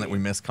is one that we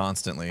miss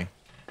constantly.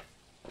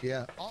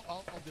 Yeah,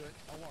 I'll do it.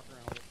 I'll walk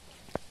around with it.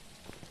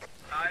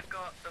 I've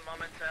got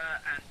thermometer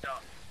and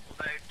dots,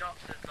 although dots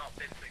has not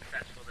been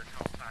successful this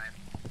whole time.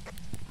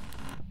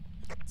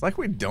 It's like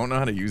we don't know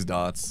how to use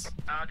dots.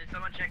 Did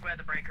someone check where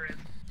the breaker is?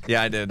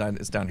 Yeah, I did.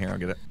 It's down here. I'll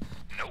get it.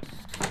 Nope.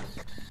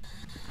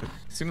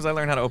 As soon as I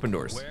learn how to open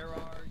doors. Where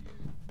are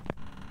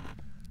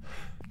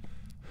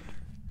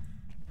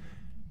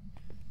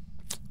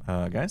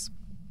you? Guys.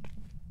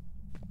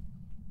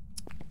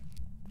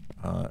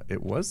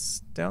 It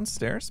was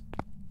downstairs,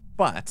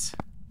 but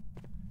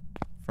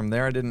from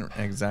there I didn't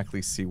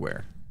exactly see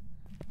where.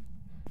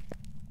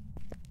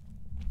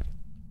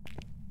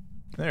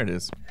 There it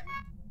is.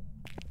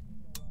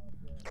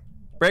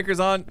 Breaker's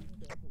on.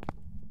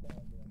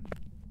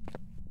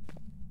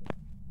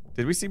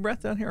 Did we see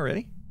breath down here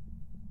already?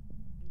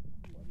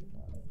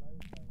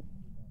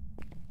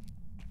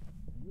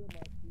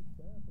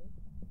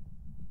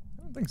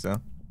 I don't think so.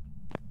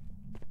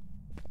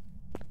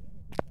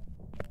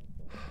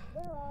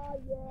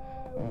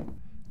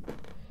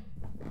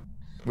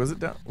 Was it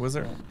down? Was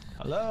there?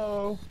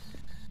 Hello?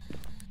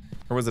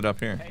 Or was it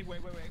up here? Hey,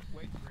 wait.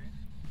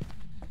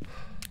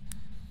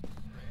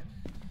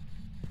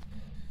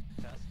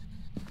 Grian.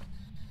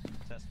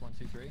 Test 1,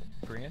 2, 3.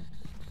 Grian?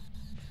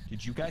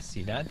 Did you guys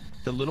see that?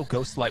 The little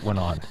ghost light went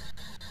on.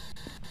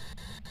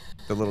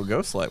 The little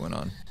ghost light went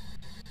on.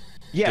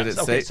 Yeah. Did it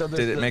say? So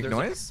did it make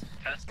noise?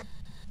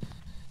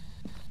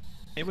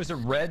 It was a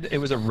red. It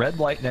was a red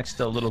light next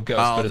to a little ghost,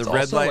 Oh, but it's the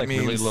red also light like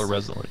means really low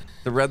resolution.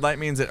 The red light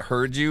means it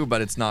heard you, but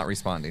it's not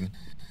responding.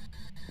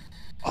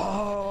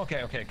 Oh,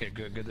 okay.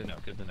 Good to know.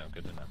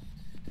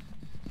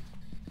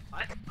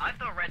 I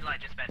thought red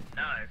light just meant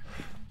no.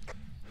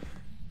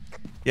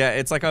 Yeah,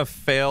 it's like a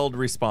failed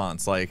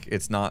response. Like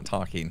it's not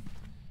talking.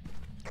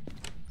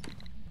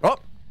 Oh,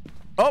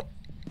 oh,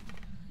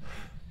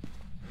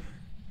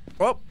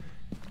 oh.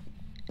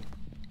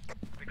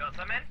 We got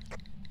some in?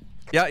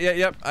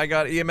 Yep. I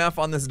got EMF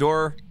on this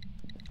door.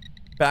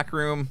 Back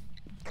room.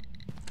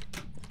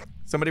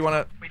 Somebody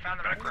wanna? We found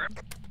the back room.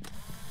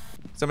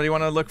 Somebody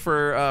wanna look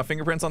for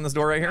fingerprints on this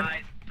door right here?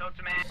 Guys, talk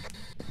to me.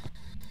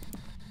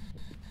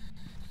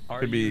 Are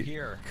Could you be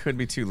here? Could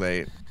be too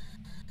late.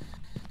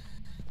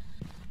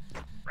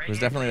 There's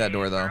definitely that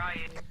door though.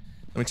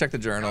 Let me check the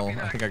journal.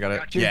 I think I got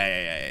it.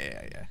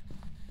 Yeah.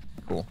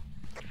 Cool.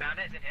 You found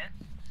it? Is it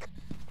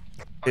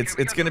here?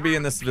 It's gonna be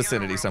in this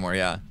vicinity somewhere.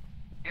 Yeah.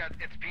 Yeah,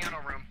 it's piano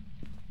room.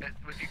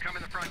 If you come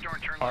in the front door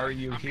and turn Are left,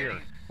 you I'm here?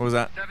 getting What was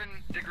that? 7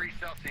 degrees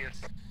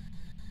Celsius.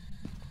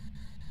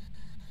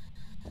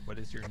 What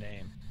is your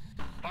name?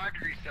 5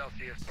 degrees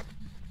Celsius.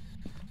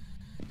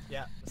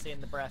 Yeah, I'm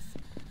seeing the breath.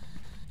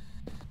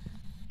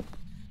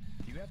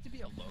 Do you have to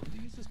be alone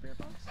to use the spirit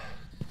box?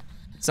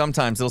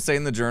 Sometimes it'll say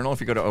in the journal if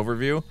you go to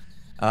overview,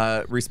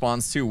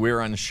 responds to we're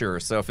unsure.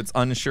 So if it's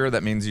unsure,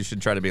 that means you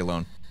should try to be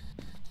alone.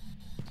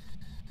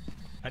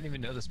 I didn't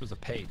even know this was a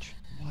page.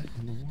 What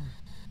in the world?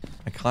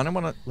 I kind of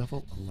want to.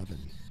 Level 11.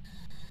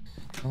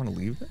 I want to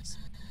leave this.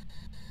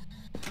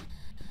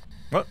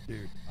 What?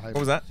 Dude, What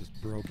was that? Just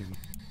broken.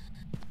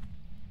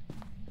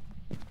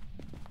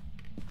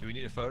 Do we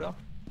need a photo?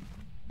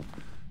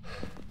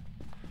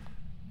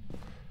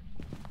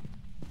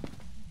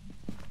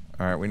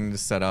 All right, we need to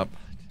set up.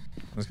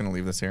 I'm just gonna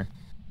leave this here.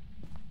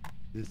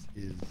 This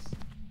is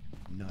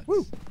nuts.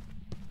 Woo.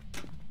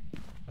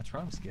 What's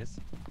wrong, Skizz?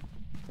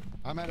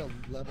 I'm at a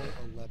level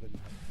 11.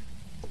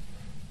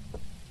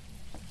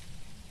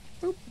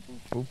 Boop,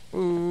 boop,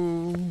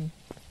 boop.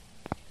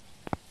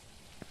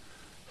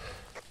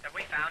 Have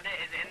we found it?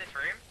 Is it in this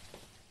room?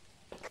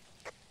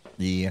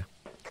 Yeah.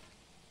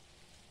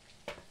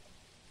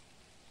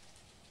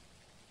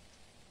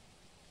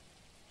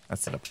 I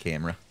set up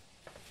camera.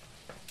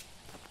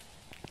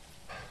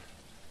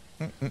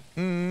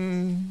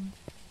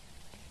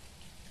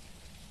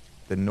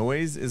 The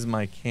noise is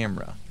my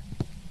camera.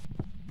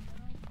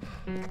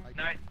 No, it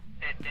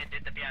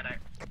did the piano.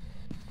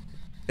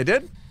 It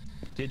did?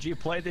 Did you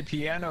play the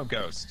piano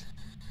ghost?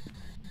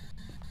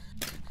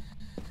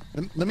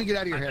 Let me get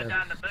out of your I put hair.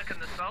 down the book and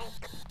the soul.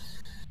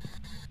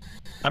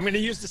 I'm gonna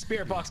use the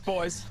spirit box,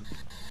 boys.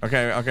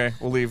 Okay,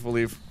 we'll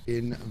leave.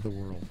 In the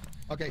world.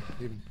 Okay,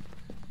 leaving.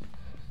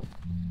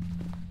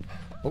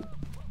 Oh.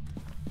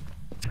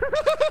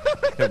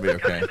 He'll be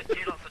okay.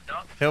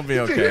 He'll be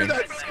Did you hear okay.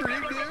 that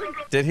scream, dude?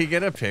 Did he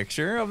get a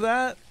picture of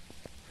that?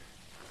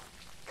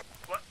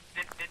 What?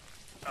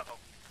 Uh-oh.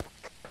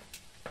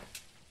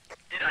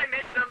 Did I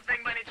miss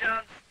something by any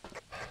chance?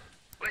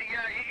 Well,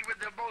 yeah, he with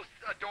the most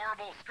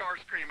adorable scar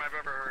scream I've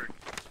ever heard.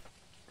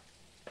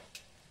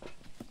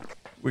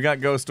 We got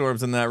ghost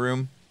orbs in that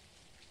room.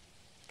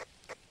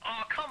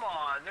 Oh, come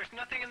on. There's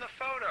nothing in the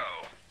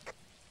photo.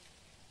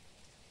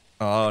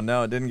 Oh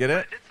no, didn't get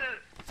it? It's a...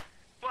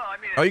 Well, I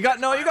mean... Oh, you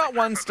got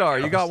 1 star.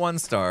 You got 1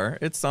 star.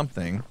 It's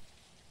something.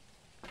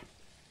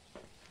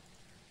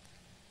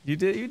 You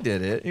did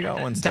it. You got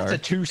 1 star.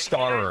 That's a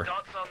 2-starer.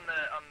 Dots on the...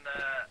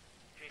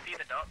 Can you see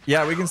the dots?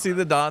 Yeah, we can see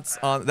the dots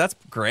on. That's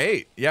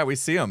great. Yeah, we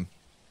see them.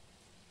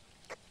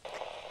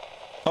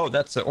 Oh,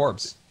 that's the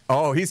orbs.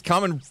 Oh, he's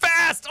coming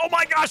fast. Oh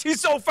my gosh,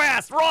 he's so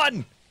fast.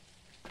 Run.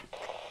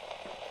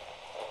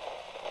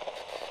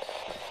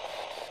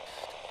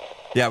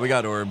 Yeah, we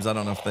got orbs. I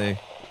don't know if they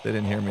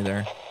didn't hear me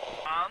there.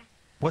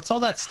 What's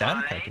all that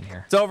static in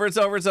here? It's over. It's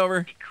over.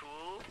 Be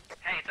cool.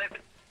 Hey, it's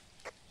open.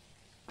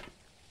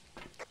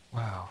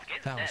 Wow,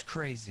 that was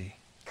crazy.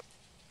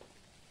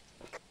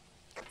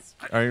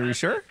 Are you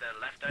sure? The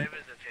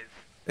leftovers of his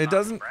It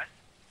doesn't. breath.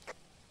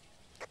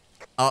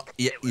 Oh,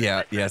 It was yeah,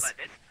 literally yes. like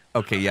this.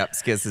 Okay, yep.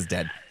 Skizz is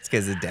dead.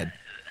 Skizz is dead.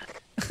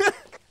 Skizz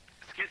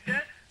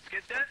dead?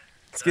 Skizz dead?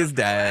 Skizz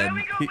dead. Oh,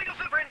 we got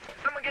footprints.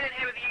 Someone get in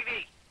here with the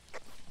UV.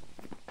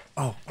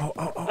 Oh,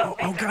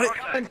 got it.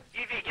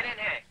 UV, get in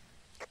here.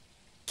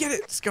 Get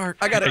it, Scar.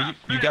 I got it.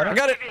 You got it?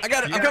 I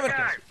got it. I'm coming. Go.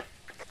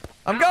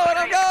 I'm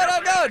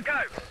going.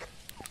 Go.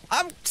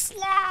 I'm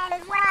slow.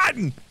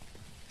 Run!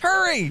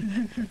 Hurry!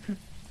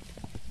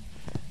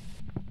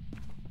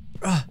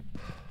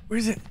 Where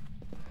is it?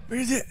 Where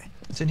is it?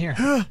 It's in here.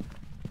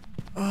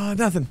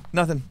 Nothing.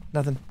 Darn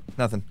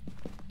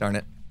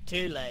it.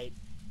 Too late.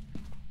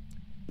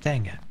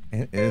 Dang it.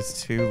 It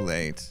is too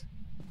late.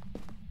 Do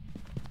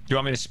you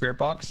want me to spirit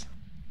box?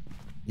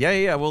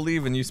 Yeah, we'll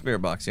leave and use spirit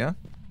box, yeah?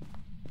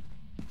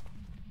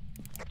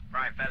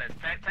 Right, fellas,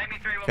 take me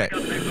through what we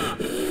got so far.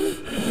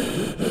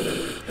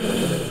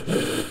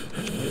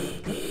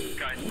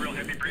 Guys, real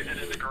heavy breathing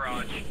in the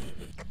garage.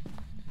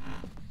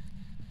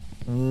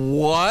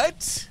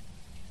 What?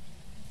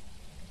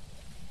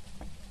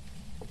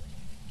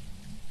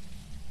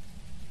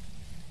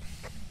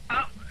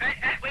 Oh, hey,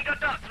 we got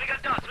dots.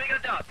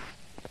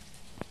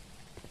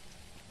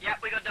 Yep,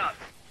 we got dots.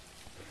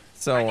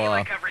 So,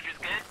 My coverage was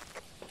good.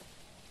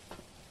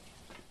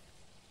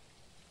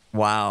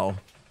 wow.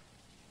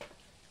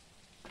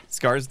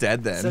 Scar's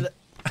dead then. So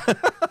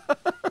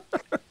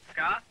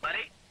Scar,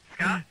 buddy?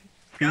 Scar?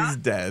 He's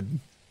dead.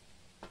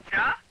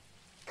 Scar?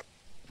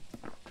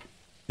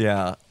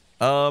 Yeah.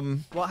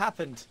 what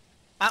happened?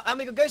 And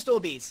we got ghost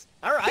orbies.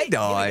 All right. He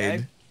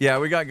died. Yeah,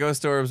 we got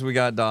ghost orbs, we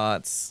got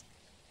dots.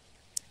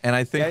 And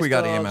I think we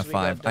got Ghost EMF orbs, we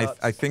got 5. dots.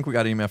 I think we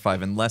got EMF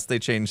 5 unless they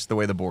changed the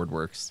way the board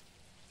works.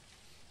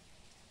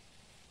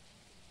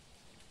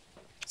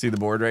 See the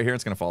board right here?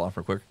 It's going to fall off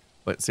real quick.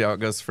 But see how it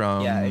goes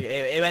from... Yeah,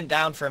 it went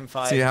down from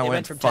 5. See how it went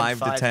went from 5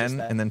 to 10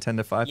 just and then 10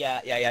 to 5?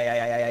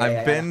 Yeah.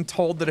 I've been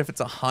told that if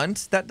it's a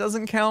hunt, that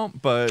doesn't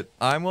count, but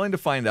I'm willing to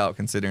find out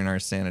considering our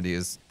sanity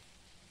is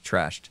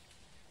trashed.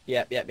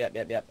 Yep.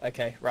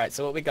 Okay, right.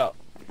 So what we got?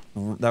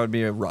 That would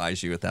be a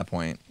Raiju at that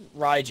point.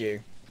 Raiju.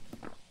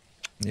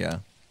 Yeah.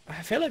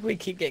 I feel like we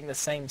keep getting the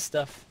same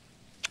stuff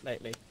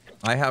lately.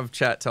 I have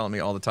chat telling me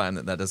all the time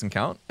that that doesn't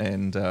count,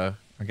 and I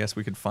guess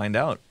we could find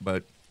out.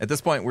 But at this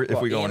point,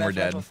 if we go and we're EMF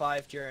dead. level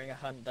 5 during a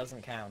hunt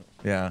doesn't count.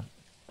 Yeah.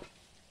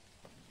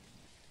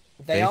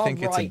 They are think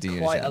it's a right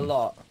quite a Deogen.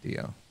 lot.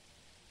 Dio.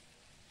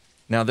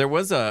 Now there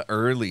was a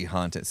early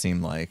hunt. It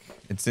seemed like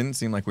it didn't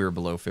seem like we were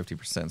below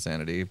 50%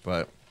 sanity,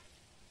 but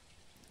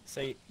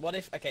So what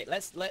if? Okay,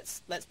 let's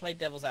play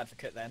devil's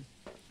advocate then.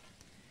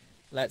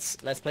 Let's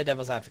play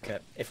devil's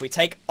advocate. If we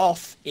take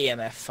off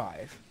EMF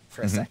 5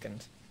 for a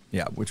second.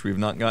 yeah, which we've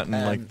not gotten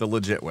like the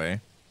legit way.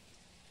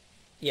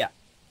 Yeah.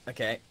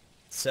 Okay.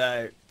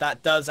 So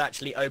that does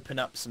actually open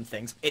up some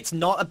things. It's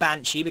not a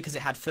banshee because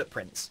it had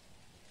footprints.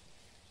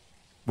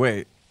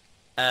 Wait,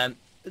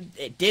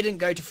 It didn't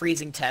go to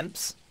freezing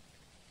temps.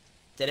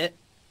 Did it?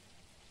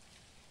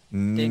 Did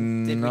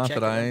we not check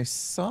that it I then?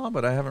 saw,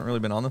 but I haven't really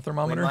been on the We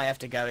thermometer. might have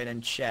to go in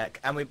and check.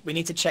 And we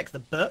need to check the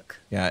book.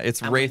 Yeah,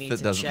 it's And we Wraith need that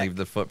to doesn't check- leave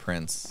the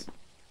footprints.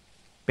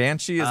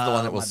 Banshee is the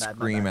one that will my bad, my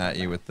scream bad, at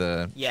my you bad. with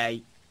the Yeah.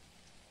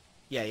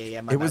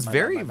 It was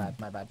very my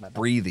bad.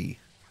 breathy.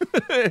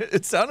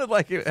 It sounded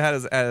like it had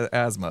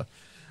asthma.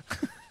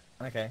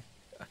 Okay.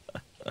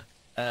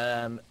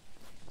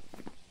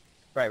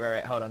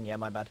 Right. Hold on. Yeah,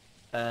 my bad.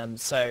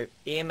 So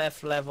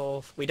EMF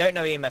level. We don't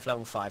know EMF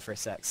level 5 for a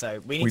sec.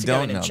 So we need We to go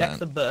don't in and know check that.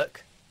 the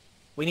book.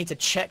 We need to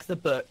check the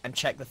book and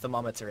check the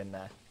thermometer in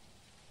there.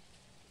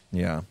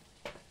 Yeah.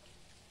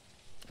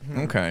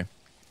 Okay.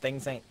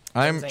 Things ain't.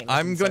 I'm looking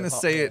going so to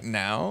hot say here. it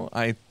now.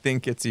 I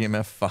think it's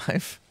EMF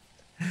 5.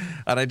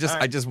 And I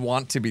Alright. just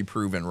want to be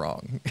proven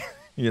wrong.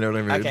 You know what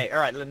I mean? Okay. All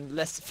right.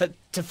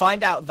 To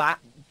find out that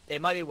it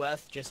might be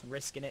worth just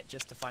risking it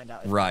just to find out.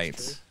 If that's Right.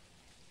 true.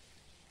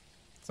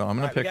 So I'm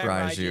gonna Alright, we pick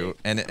got Raiju,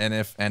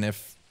 Raiju. and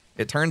if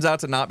it turns out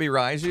to not be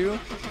Raiju,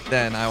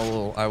 then I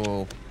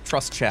will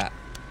trust chat.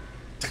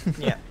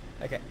 Yeah.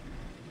 Okay.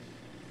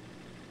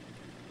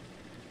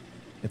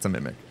 It's a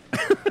mimic.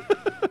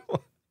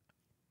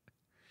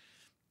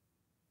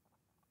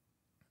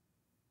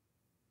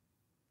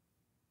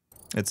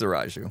 It's a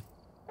Raiju.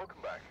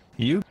 Welcome back.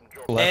 You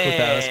left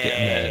without us getting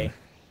Hey. in.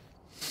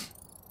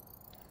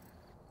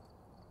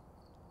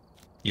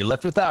 You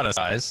left without us,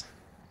 guys.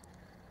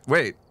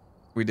 Wait,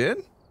 we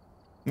did?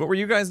 What were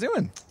you guys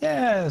doing?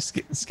 Yeah,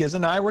 Skizz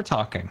and I were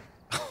talking.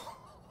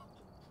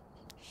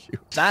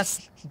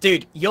 That's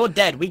dude. You're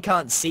dead. We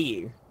can't see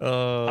you.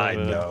 I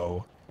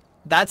know.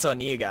 That's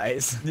on you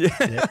guys.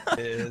 Yeah.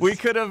 Is- We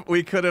could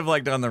have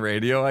like done the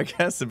radio, I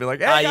guess, and be like,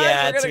 hey guys,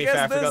 Yeah. we're gonna To be guess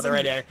fair, I this forgot the and-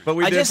 radio. But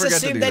we I did just forget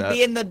to assumed do they'd that.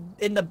 be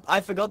in the.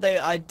 I forgot they.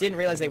 I didn't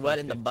realize they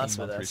weren't in the bus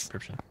with 15 month us.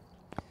 subscription.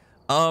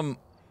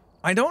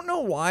 I don't know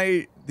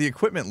why the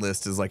equipment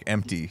list is like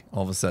empty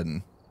all of a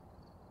sudden.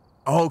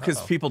 Oh, because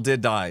people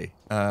did die.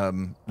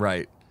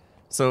 Right.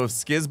 So if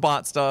Skizz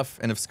bought stuff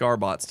and if Scar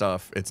bought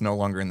stuff, it's no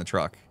longer in the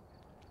truck.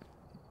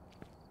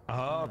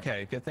 Oh,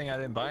 okay. Good thing I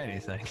didn't buy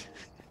anything.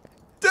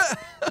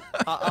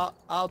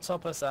 I'll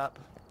top us up.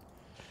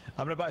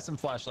 I'm gonna buy some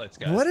flashlights,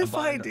 guys. What I'm if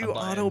buying- I do I'm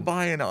buying- auto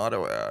buy and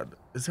auto add?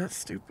 Is that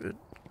stupid?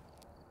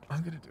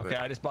 I'm gonna do Okay,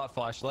 it. I just bought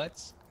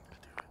flashlights.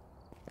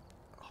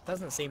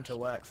 Doesn't seem to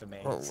work for me.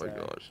 Oh my so-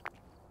 gosh.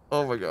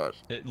 Oh my gosh.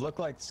 It looked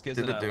like Skizz Did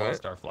and it I do lost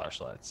it? our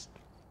flashlights.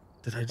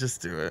 Did I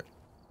just do it?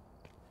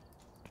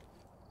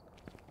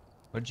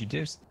 What'd you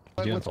do?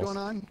 What's going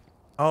on?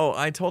 Oh,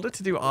 I told it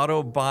to do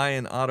auto buy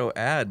and auto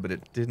add, but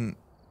it didn't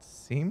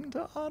seem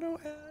to auto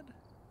add.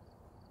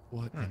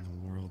 What in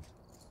the world?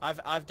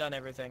 I've done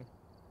everything.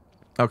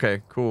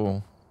 Okay,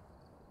 cool.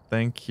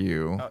 Thank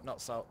you. Oh,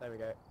 not salt. There we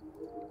go.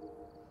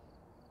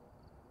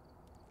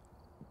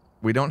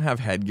 We don't have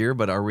headgear,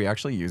 but are we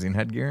actually using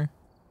headgear?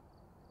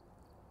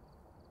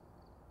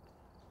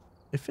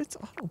 If it's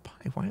auto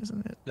buy, why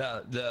isn't it?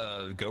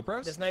 The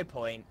GoPros? There's no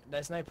point.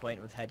 There's no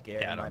point with headgear.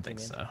 Yeah, I in my don't think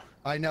opinion. so.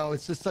 I know,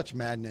 it's just such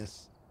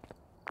madness.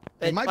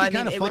 But, It might be I mean,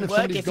 kind of it fun would if work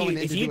somebody's if going you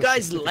in if to you do a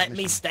guys specific let me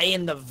mission. stay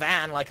in the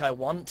van like I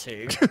want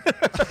to.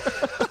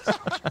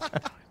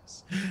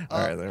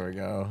 All right, there we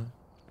go.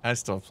 I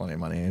still have plenty of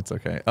money. It's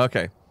okay.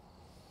 Okay.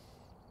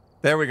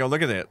 There we go.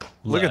 Look at it.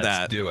 Look at Let's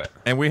that. do it.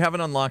 And we haven't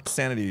unlocked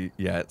sanity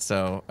yet,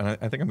 so I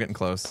think I'm getting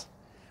close.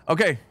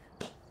 Okay.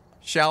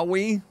 Shall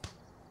we?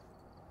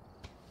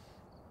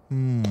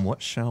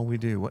 What shall we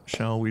do? What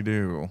shall we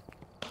do?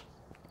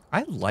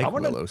 I like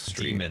want a Willow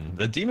Street. demon.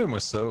 The demon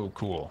was so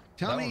cool.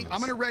 Tell That me, one was- I'm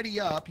gonna ready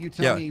up. You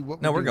tell me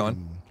what. No, we're doing.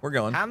 going. We're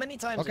going. How many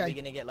times are Okay. we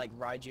gonna get like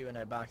Raiju and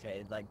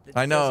Obake? Like it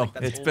I feels know. like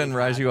that's It's all been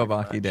we've had, Raiju pretty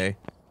Obaki much. day.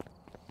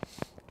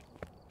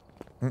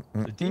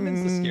 The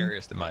demon's the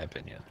scariest in my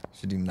opinion.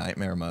 Should do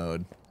nightmare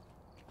mode.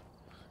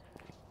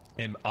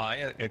 Am I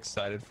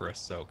excited for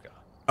Ahsoka?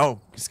 Oh,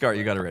 Scar,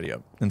 you got to ready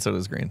up. And so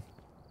does Green.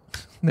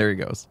 There he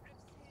goes.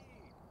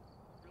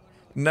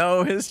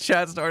 No, his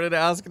chat started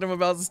asking him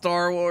about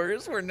Star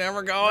Wars. We're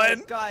never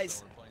going.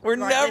 Guys, We're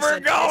right, never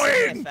listen, going.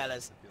 Listen here,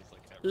 fellas.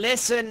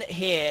 Listen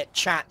here,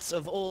 chats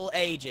of all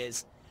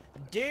ages.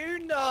 Do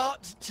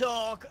not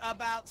talk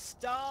about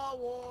Star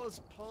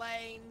Wars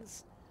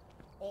planes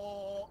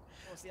or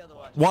what's the other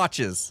one?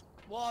 Watches.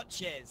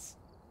 Watches.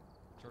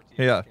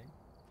 Yeah.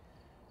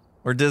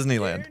 Or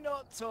Disneyland. Do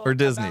not talk Or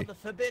Disney. about the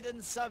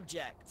forbidden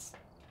subjects.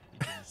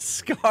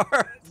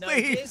 Scar, No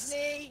please.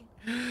 Disney,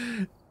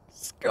 no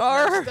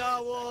Scar.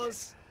 Star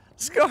Wars,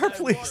 Scar, no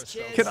please. watches,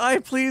 Can I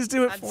please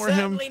do it and for him?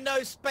 certainly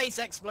no space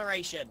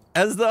exploration.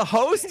 As the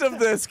host of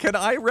this, can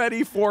I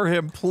ready for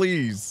him,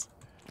 please?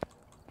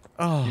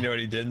 Oh, You know what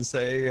he didn't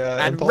say?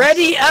 And Impulse?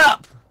 ready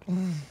up!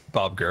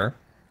 Bob Gurr.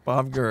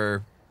 Bob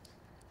Gurr.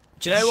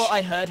 Do you know what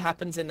I heard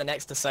happens in the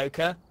next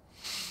Ahsoka?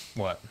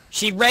 What?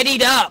 She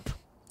readied up!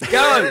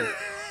 Go!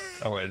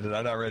 Oh wait, did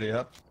I not ready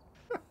up?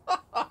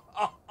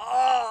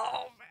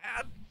 Oh,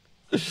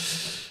 man.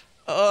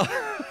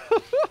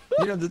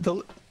 You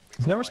know,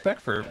 no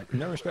respect for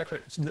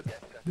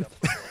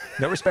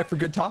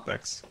good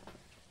topics.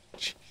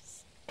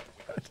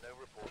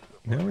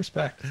 No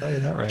respect. I'll tell you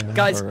that right now.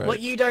 Guys, Alright. what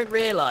you don't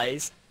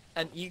realize,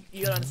 and you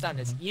don't understand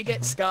this, you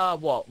get Scar,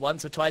 what,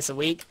 once or twice a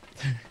week?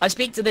 I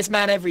speak to this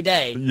man every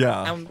day.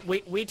 Yeah. And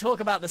we talk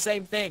about the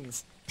same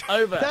things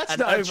over That's and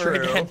not over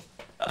true. again.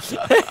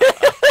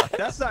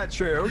 That's not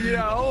true. You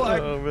know,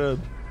 like, Oh,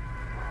 man.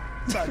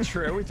 it's not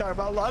true. We talk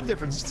about a lot of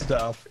different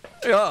stuff.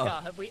 Yeah.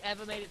 Scar, have we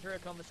ever made it through a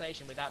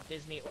conversation without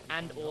Disney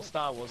and or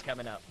Star Wars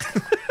coming up?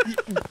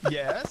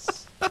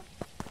 Yes.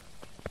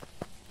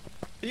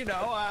 You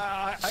know,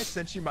 I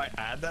sent you my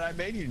ad that I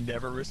made. You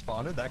never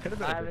responded. That could have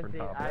been a different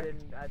topic.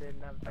 I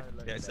didn't have time to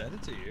look Yeah, I at sent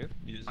it to you.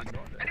 You just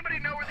ignored it. Anybody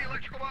know where the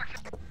electrical box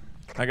is?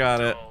 I got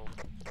it. Oh.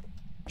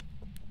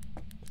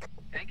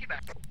 Thank you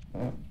back.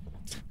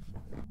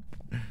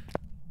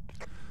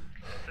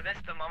 So this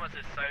thermometer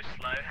is so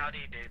slow. How do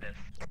you do this?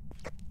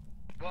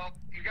 Well,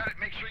 you gotta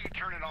make sure you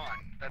turn it on.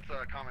 That's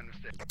a common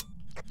mistake.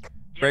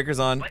 Breaker's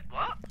on. Wait,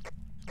 what?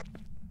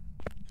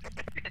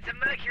 It's a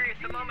mercury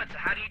thermometer.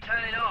 How do you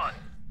turn it on?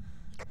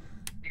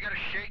 You gotta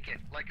shake it,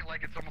 like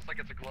it's almost like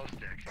it's a glow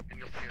stick, and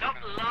you'll see. Stop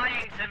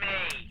lying to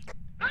me!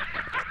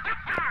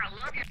 I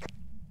love you.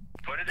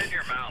 Put it in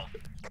your mouth.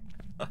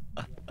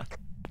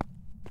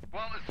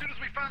 Well, as soon as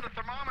we found the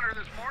thermometer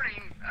this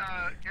morning,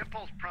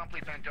 Impulse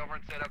promptly bent over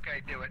and said,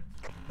 "Okay, do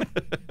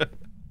it."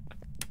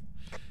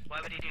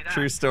 Why would he do that?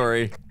 True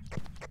story.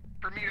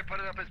 For me to put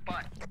it up his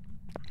butt.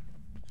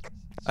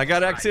 I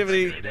got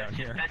activity. Down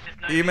here. That's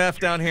just no EMF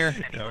mystery down here.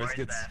 It anymore, always is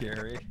gets there?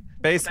 scary.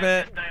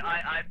 Basement. That's just no,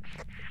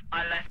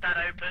 I left that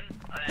open.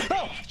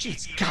 Oh,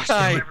 jeez, gosh,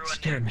 Hi. that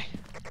scared me.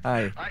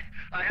 Hi.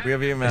 I We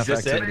have EMF Is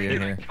this it? activity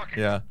in here.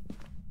 Yeah.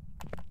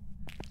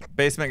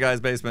 Basement,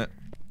 guys. Basement.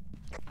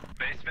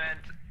 Basement,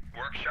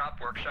 workshop.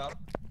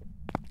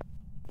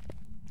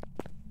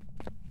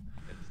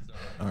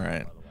 All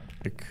right.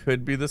 It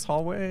could be this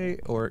hallway,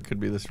 or it could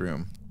be this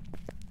room.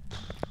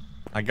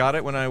 I got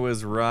it when I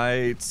was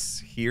right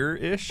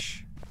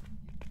here-ish.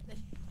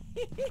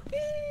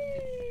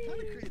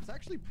 It's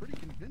actually pretty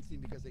convincing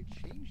because they've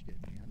changed it,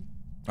 man.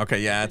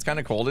 Okay, yeah, it's kind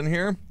of cold in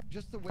here.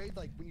 Just the way,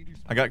 like, when you do.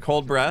 I got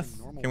cold breath.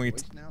 normal Can we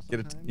voice now get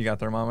it? sometimes. You got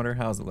thermometer?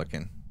 How's it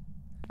looking?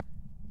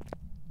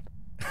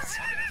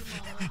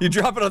 You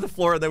drop it on the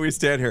floor and then we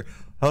stand here.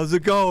 How's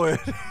it going?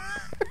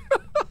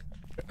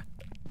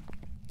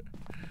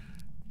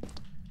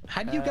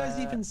 How do you guys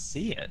even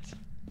see it?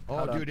 Oh,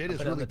 Hold on, dude, it I'll is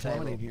put it on really the table.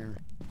 plummeting here.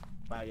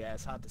 Wow, yeah,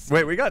 it's hard to see.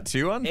 Wait, we got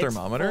 2 on It's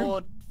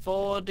thermometer?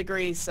 4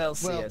 degrees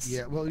Celsius. Well,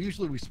 yeah. Well,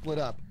 usually we split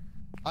up.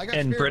 I got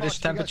In Spirit British Box,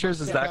 you got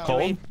temperatures, is something that about-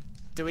 cold?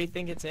 Do we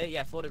think it's it?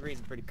 Yeah, 4 degrees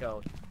is pretty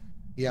cold.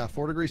 Yeah,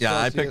 4 degrees Yeah,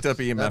 Celsius. I picked up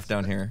EMF That's-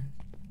 down here.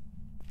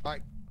 All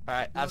right. All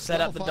right, I've Level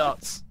set up the 5?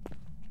 dots.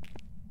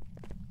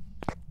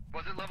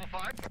 Was it level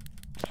 5?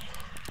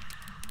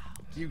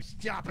 You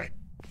stop it.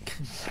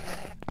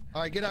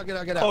 All right, get out.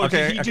 Oh,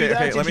 Okay, did he do okay,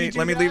 that? okay. Did he do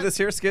Let me leave that? this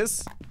here,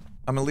 Skizz.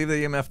 I'm gonna leave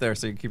the EMF there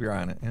so you keep your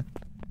eye on it. Yeah.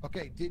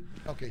 Okay, so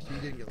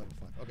you didn't get level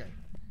 5. Okay.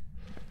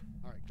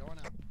 All right, going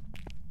out.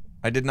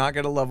 I did not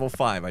get a level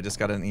 5. I just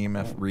got an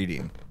EMF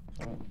reading.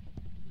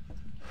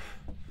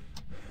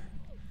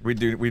 We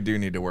do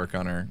need to work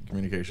on our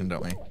communication,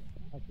 don't we?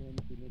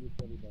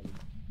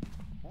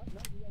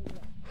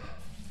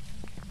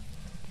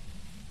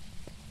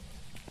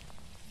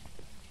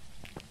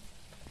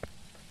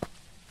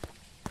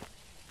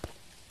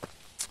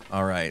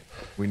 All right,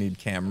 we need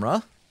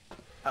camera.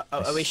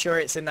 Are we sure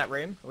it's in that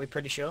room? Are we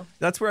pretty sure?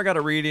 That's where I got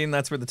a reading.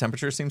 That's where the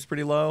temperature seems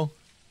pretty low.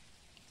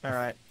 All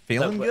right.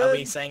 Feeling Are good?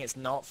 we saying it's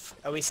not?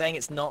 Are we saying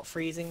it's not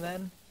freezing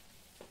then?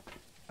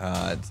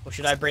 Or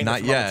should I bring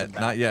not the yet, thermometer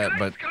back? not yet,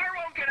 but Scar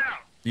won't get out.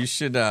 you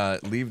should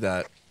leave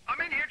that I'm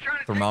in here trying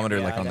to thermometer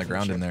Yeah, like I on the definitely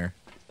ground in should. there.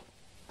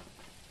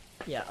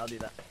 Yeah, I'll do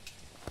that.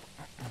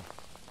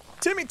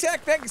 Timmy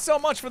Tech, thank you so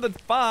much for the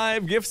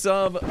 5 gift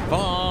sub.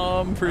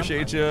 Bomb,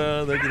 appreciate you.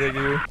 Thank you, thank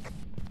you.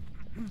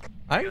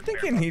 I'm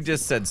thinking he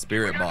just said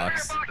spirit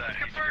box.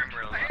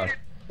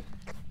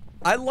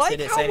 I like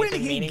Did it how say when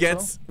anything he meaningful?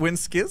 gets, when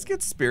Skizz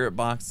gets spirit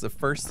box, the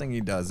first thing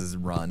he does is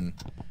run.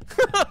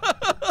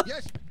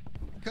 Yes,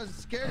 because it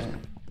scares me.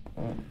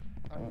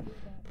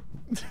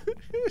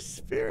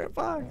 Spirit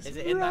box. Is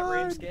it in that room,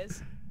 run.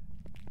 Skizz?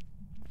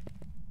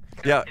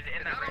 Yeah. Is it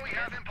in Now that that room? we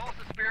have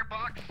Impulse's spirit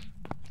box,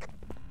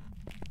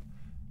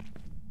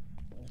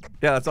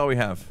 Yeah, that's all we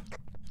have.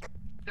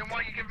 then why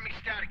are you giving me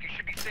static? You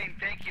should be saying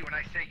thank you, and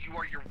I say you're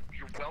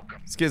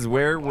welcome. Skizz,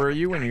 where were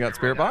you when you got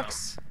spirit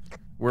box?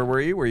 Where were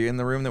you? Were you in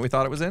the room that we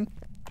thought it was in?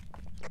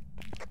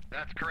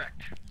 That's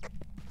correct.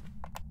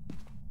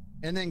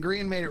 And then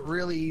Grian made it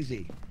really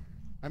easy.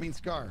 I mean,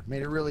 Scar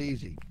made it really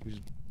easy.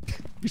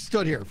 He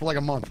stood here for like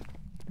a month.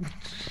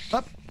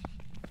 Up.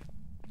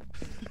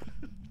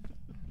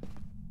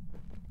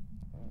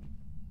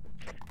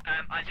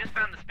 I just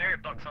found the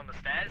spirit box on the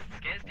stairs.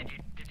 Skizz,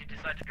 did you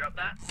decide to drop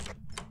that?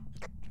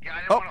 Yeah, I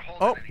didn't Oh, want to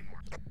hold oh. it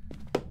anymore.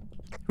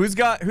 Who's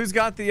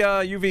got the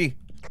UV?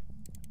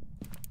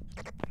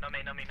 Not me.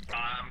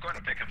 I'm going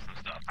to pick up some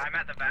stuff. I'm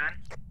at the van.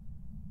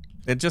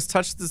 It just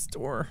touched this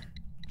door.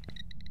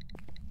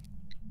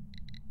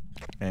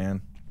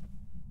 Man.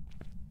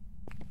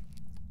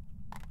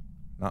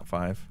 Not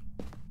 5.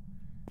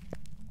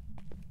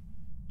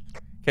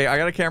 Okay, I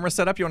got a camera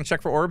set up. You want to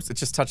check for orbs? It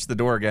just touched the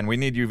door again. We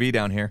need UV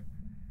down here.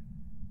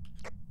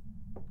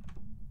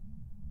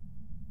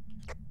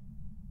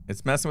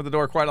 It's messing with the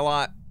door quite a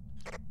lot.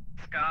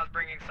 Scar's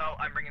bringing salt.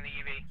 I'm bringing the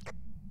UV.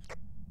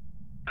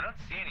 I don't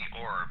see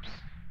any orbs.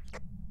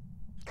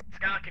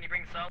 Scar, can you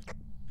bring salt?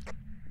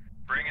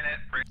 Bringing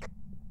it.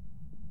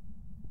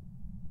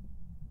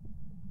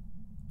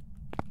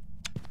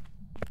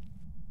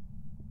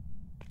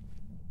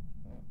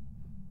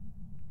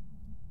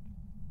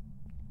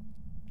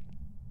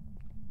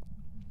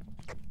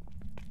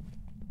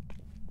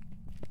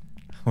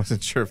 I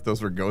wasn't sure if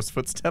those were ghost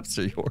footsteps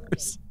or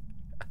yours.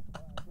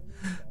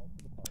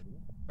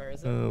 Where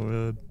is it? Oh,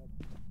 man.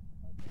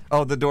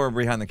 Oh, the door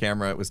behind the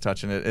camera, it was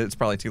touching it. It's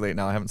probably too late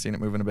now. I haven't seen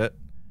it move in a bit.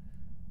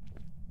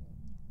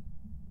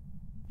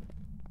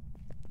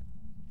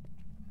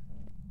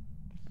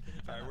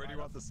 All right, where do you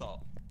want the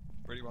salt?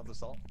 Where do you want the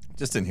salt?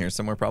 Just in here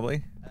somewhere,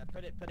 probably.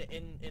 Put it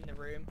in the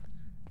room.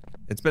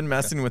 It's been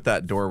messing with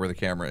that door where the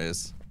camera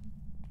is.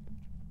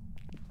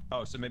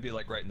 Oh, so maybe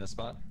like right in this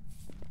spot?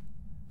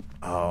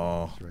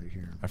 Oh, It's right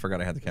here. I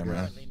forgot I had the camera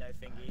on. Apparently no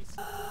fingies.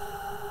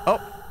 Oh,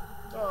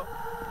 Oh,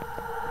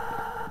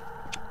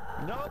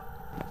 Nope.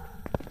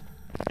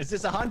 Is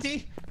this a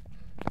hunty?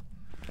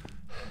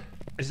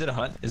 Is it a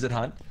hunt? Is it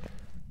hunt?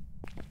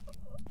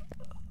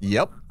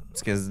 yep.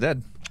 Skizz is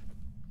dead.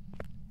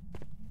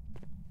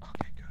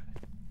 Okay,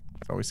 good.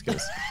 It's always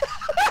Skizz.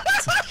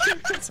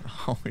 It's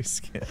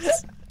always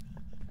Skizz.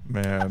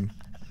 Man.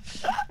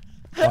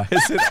 Why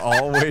is it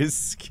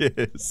always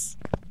Skizz?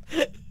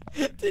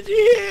 did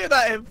you hear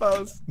that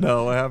impulse?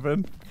 No, what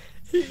happened?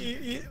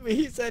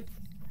 He said,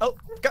 "Oh,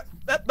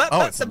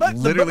 Oh, it's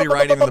literally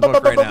writing in the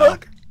book right now.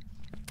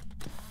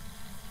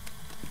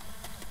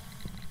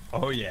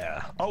 Oh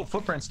yeah. Oh,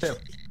 footprints too.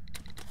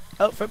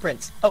 Oh,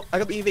 footprints. Oh, I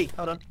got the UV.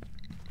 Hold on.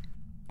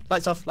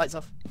 Lights off. Lights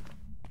off.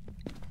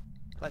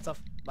 Lights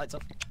off. Lights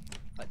off.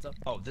 Lights off.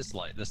 Oh, this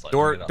light. This light.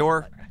 Door, Turn it off.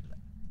 door.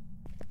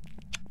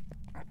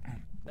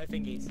 No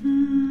fingies.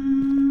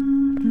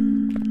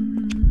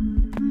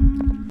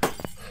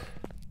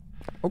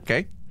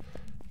 Okay.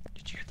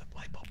 Did you hear the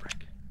light bulb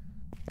break?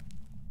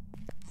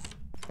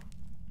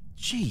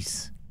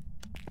 Jeez.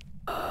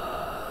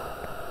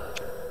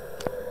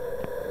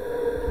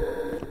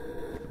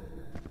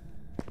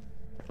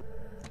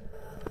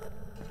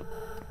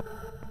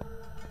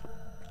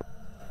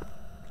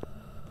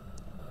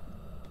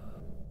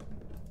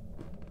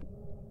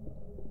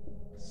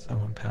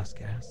 Someone passed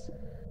gas.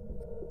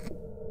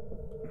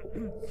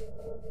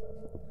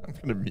 I'm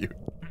gonna mute.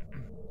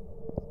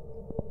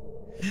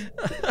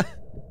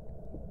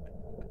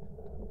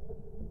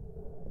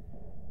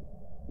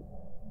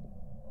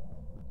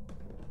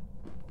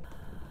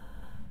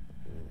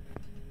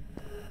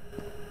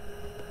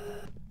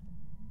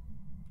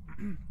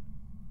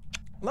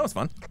 That was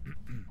fun.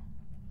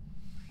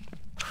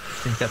 I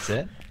think that's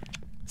it.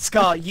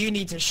 Scar, you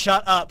need to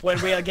shut up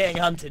when we are getting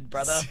hunted,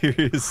 brother.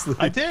 Seriously.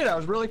 I did. I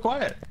was really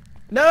quiet.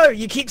 No,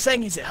 you keep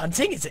saying, is it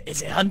hunting? Is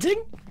it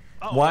hunting?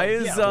 Oh, Why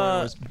is when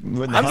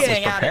the I'm hunt was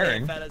getting out of here,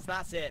 preparing? fellas.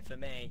 That's it for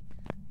me.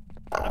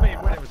 I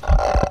mean, when it was.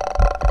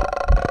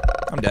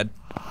 I'm dead.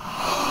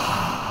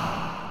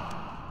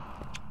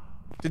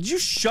 Did you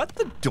shut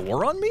the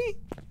door on me?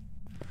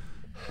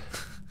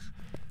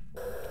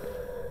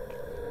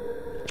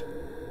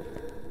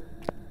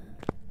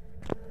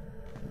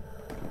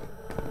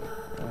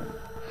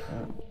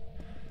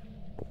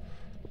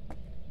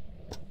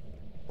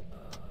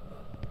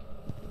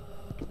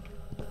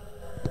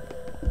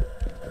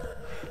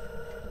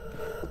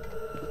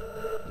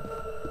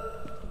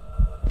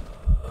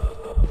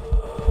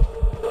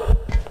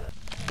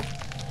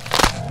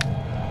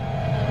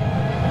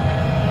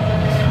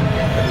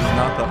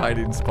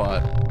 Hiding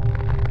spot.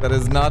 That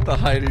is not the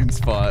hiding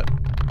spot.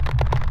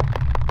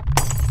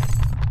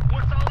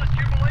 What's all this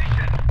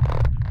jubilation?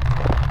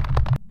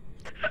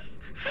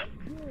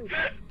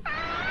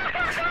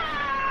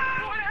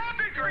 What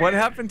happened, Grian? What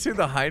happened to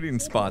the hiding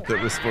spot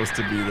that was supposed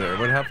to be there?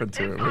 What happened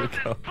to it? Where'd it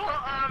go? Full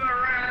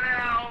armor ran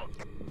out.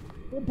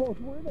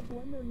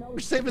 We're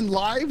saving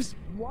lives?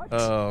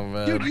 Oh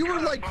man. Dude, you were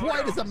like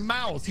quiet as a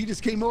mouse. He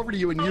just came over to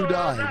you and you Oh,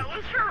 died. that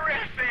was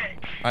horrific.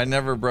 I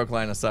never broke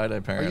line of sight Are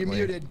apparently. you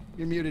muted?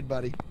 You're muted,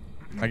 buddy.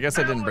 I guess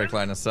I didn't break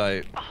line of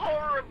sight.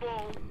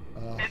 Horrible.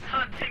 It's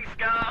hunting,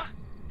 Scar.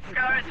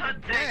 Scar is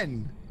hunting.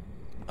 Ben!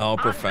 Oh, Our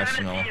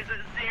professional. sanity is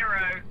at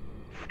 0.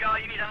 Scar,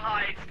 you need to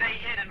hide. Stay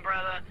hidden,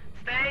 brother.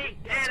 Stay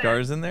hidden.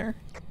 Scar's in there?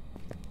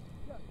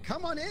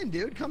 Come on in,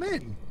 dude. Come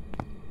in.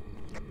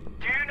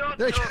 Do not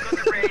There- talk on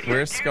the radio.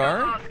 Where's Do Scar?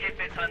 not ask if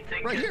it's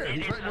hunting. Right Just here. it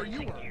He's is right where you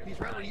hunting were. He's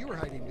right where you were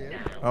hiding, dude.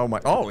 Oh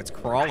my. Oh, it's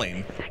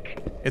crawling.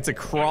 It's a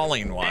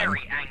crawling one.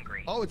 Very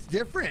angry. Oh, it's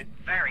different.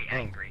 Very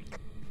angry.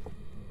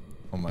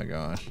 Oh my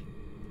gosh.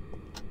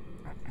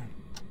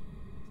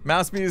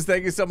 Mousebees,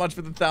 thank you so much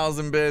for the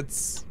 1,000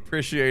 bits.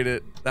 Appreciate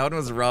it. That one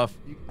was rough.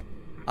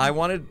 I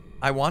wanted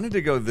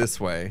to go this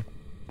way.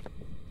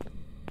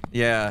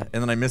 Yeah,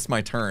 and then I missed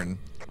my turn.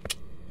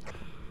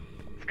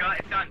 Scar,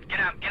 it's done. Get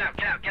out. Get out.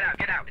 Get out. Get out.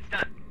 Get out. It's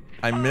done.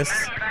 I missed.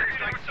 So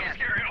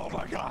scary. Oh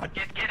my god.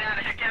 Get out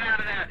of here. Get out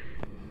of there.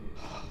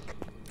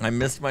 I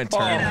missed my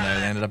turn and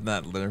I ended up in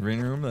that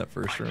living room, that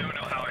first I room. don't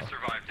know how I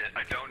survived it.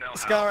 I don't know how.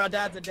 Scar, our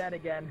dads are dead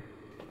again.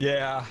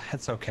 Yeah,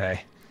 it's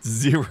okay.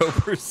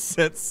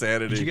 0%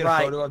 sanity. Did you get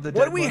Right. a photo of the dead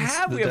What do we ones?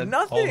 have? The We have dead-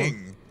 all of them?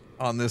 nothing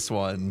on this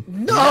one. We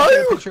didn't No!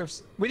 get a picture of-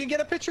 We didn't get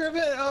a picture of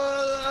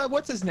it.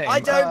 What's his name? I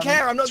don't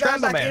care. I'm not going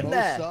Scramble back Man. in Most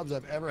there. subs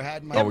I've ever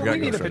had in my Oh, Yeah, we but got we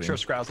need a Ghost picture of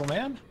Scrazzle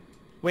Man.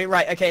 Wait,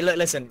 right. Okay, look,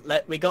 listen.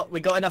 We got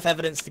enough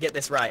evidence to get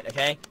this right.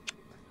 Okay.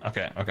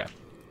 Okay.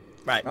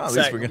 Right. Oh, at so,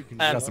 least we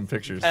got some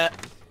pictures.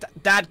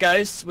 Dad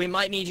Ghost, we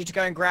might need you to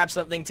go and grab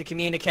something to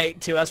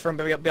communicate to us from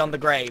beyond the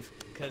grave.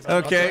 'Cause I'm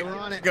not Okay, sure- we're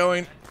on it.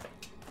 going.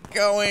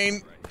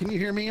 Can you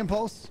hear me,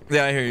 Impulse?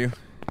 Yeah, I hear you.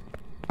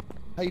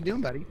 How you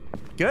doing, buddy?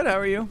 Good, how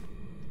are you?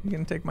 You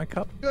gonna take my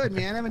cup? Good,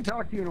 man. I haven't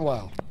talked to you in a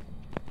while.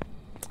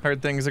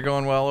 Heard things are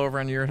going well over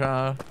on your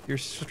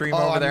stream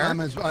Oh, over there.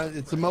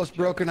 it's the most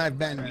broken I've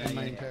been in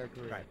my entire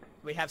career. Right.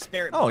 We have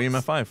spirit. Oh, box.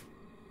 EMF 5.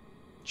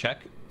 Check.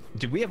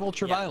 Did we have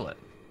ultraviolet?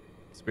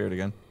 Spirit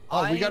again.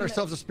 Oh, we got I'm-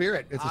 ourselves a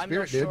spirit. It's a I'm spirit,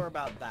 not dude. sure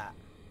about that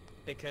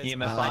because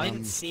EMF I five?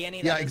 didn't see any.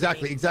 Yeah, that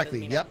exactly, doesn't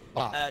mean- Yep.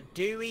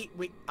 Do we?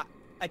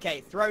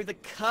 Okay, throw the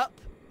cup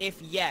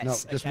if yes. No,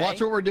 just okay? watch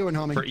what we're doing,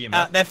 homie. For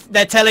EMF.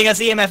 They're telling us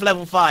EMF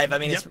level 5. I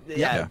mean, it's Yep. yeah,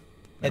 Yeah. There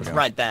it's we go.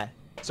 right there.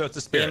 So it's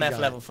a spirit. EMF got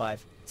it. level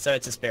 5. So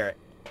it's a spirit.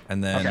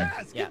 And then. Okay.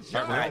 Yes, Yeah. good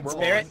job. Alright, Alright, we're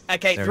spirit.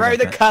 Okay, There we throw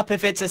go. the cup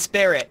if it's a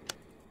spirit.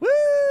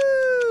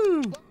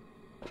 Woo!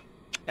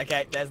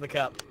 Okay, there's the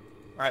cup.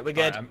 Alright, we're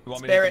good. Alright, you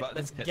want me to hit the Spirit, button?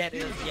 let's Hit. get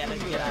it. Yeah,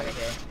 let's get out of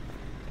here.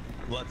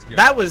 Let's go.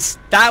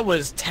 That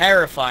was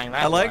terrifying.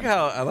 That I like one.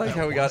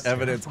 how we got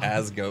evidence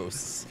as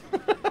ghosts.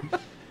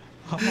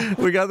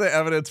 We got the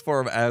evidence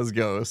for them as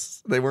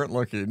ghosts. They weren't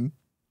looking.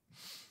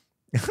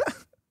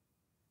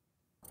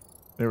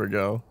 There we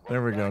go.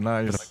 There we go.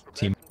 Nice.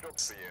 Team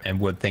and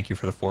Wood, thank you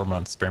for the 4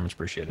 months. Very much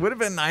appreciated. Would have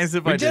been nice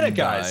if We I did it, didn't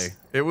guys. die.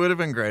 It would have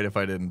been great if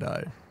I didn't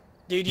die.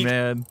 Dude, you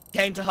Man.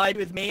 came to hide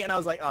with me, and I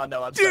was like, oh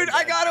no, I'm so Dude,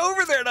 I dead. got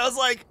over there and I was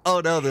like,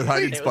 oh no, the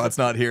hiding It was spot's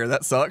not here.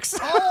 That sucks.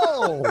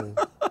 Oh!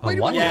 Wait,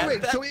 what? Yeah.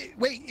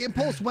 wait.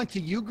 Impulse went to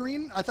you,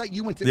 Green? I thought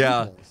you went to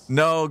Yeah. Impulse.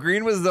 No,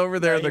 Green was over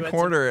there No, in you the went to-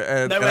 corner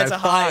and nowhere I to thought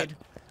hide.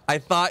 I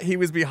thought he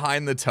was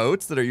behind the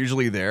totes that are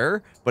usually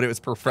there, but it was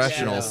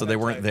professional, Yeah, so they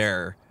weren't totes.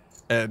 there.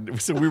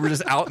 And so we were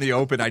just out in the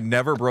open. I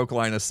never broke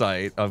line of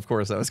sight. Of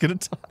course, I was gonna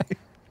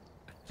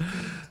die.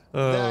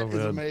 Oh, That is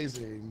man.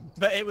 amazing.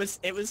 But it was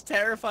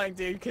terrifying,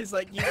 dude, because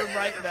like you were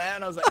right there,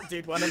 and I was like,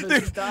 dude, one of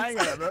us is dying.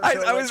 And I'm not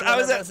sure I which was one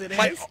of us it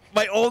is.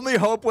 my only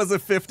hope was a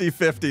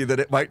 50-50 that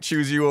it might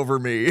choose you over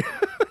me.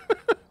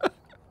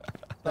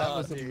 That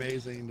was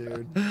amazing,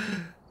 dude.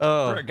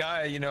 Oh. For a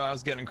guy, you know, I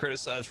was getting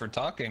criticized for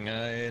talking.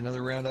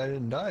 Another round, I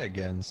didn't die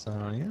again. So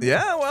yeah.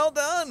 Yeah, well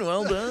done,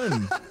 well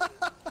done.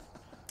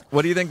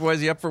 What do you think,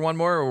 boys? You up for one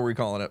more, or are we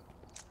calling it?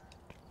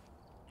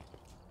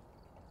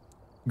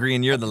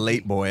 Green, you're the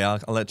late boy. I'll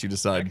let you I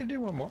decide. can do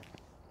one more.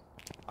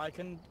 I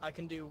can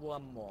do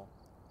one more.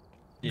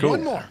 Cool.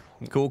 One more.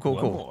 Cool, cool,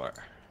 One cool. more.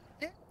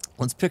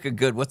 Let's pick a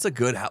good.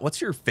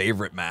 What's your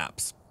favorite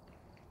maps?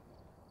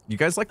 You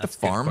guys like That's a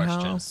the good question.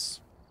 farmhouse?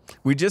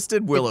 We just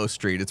did Willow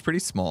Street. It's pretty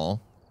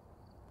small.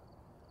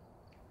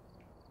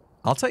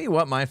 I'll tell you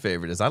what my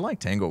favorite is. I like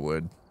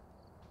Tanglewood.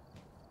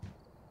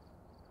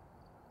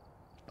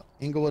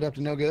 Inglewood up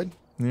to no good.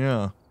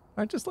 Yeah.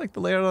 I just like the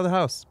layout of the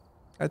house.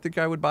 I think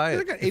I would buy I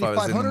it got if I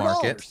was in the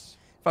market. $8,500.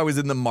 If I was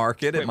in the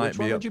market, Wait, it might which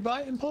one be would you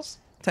buy, Impulse?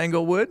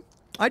 Tanglewood.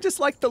 I just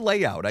like the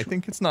layout. I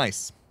think it's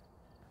nice.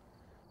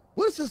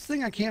 What is this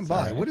thing I can't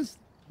buy? Sorry. What is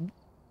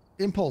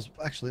Impulse?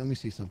 Actually, let me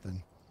see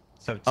something.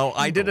 So Oh,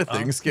 I did a Tangle-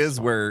 thing, Skizz,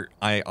 where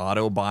I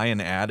auto buy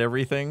and add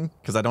everything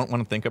because I don't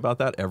want to think about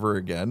that ever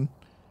again.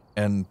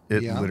 And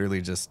it Yeah.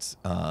 literally just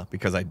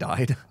because I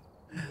died,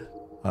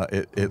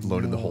 it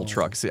loaded the whole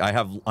truck. See, I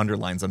have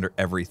underlines under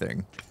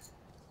everything.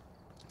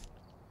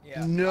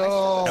 Yeah.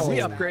 No. Have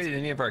we Oh. upgraded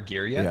any of our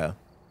gear yet? Yeah,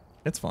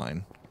 it's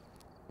fine.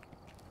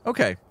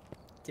 Okay,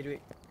 Did we?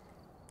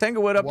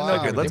 Tanglewood up to Wow,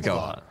 no good. Let's give a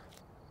go. lot.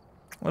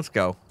 Let's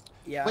go.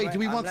 Yeah. Wait, do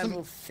we I'm want some-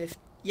 level 50.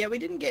 Yeah, we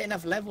didn't get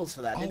enough levels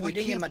for that. Oh, Did we? I We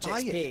didn't get can't much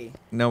buy XP.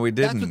 No, we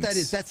didn't. That's what that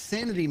is. That's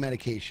sanity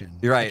medication.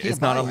 You're I right. can't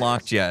It's not buy it.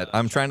 unlocked yet.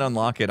 I'm trying to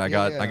unlock it. I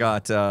got Yeah. I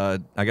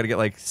got to get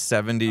like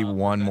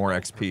 71 more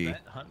XP.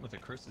 Prevent hunt with a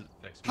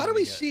crucifix. How do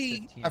we get see?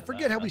 15 I of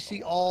forget that how we apple.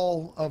 see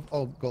all of.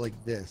 Oh, go like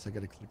this. I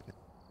gotta click it.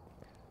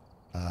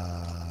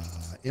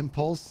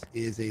 Impulse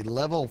is a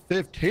level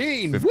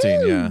 15. 15,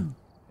 Woo! yeah.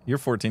 You're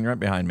 14, right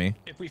behind me.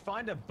 If we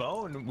find a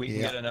bone, we can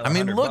Yeah. get another. I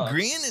mean, 100 look, bucks.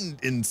 Green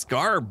and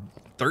Scar,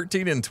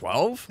 13 and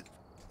 12.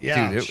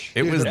 Yeah, Dude,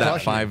 it was that's that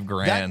awesome. 5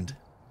 grand.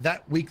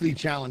 That weekly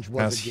challenge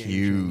was That's a game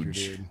huge.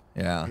 changer, dude.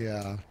 Yeah.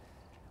 Yeah.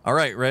 All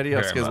right, ready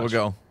up, Very Skizz. We'll much.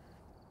 go.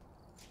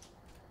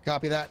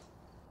 Copy that.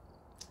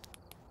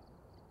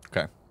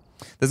 Okay.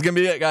 This is going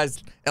to be it,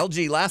 guys.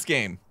 LG, last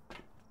game.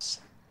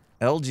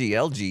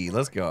 LG.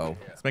 Let's go.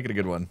 Let's make it a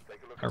good one.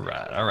 All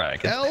right.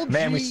 LG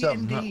Man, we still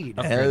indeed.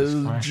 upgraded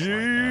this flashlight,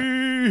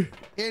 man. LG.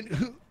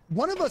 And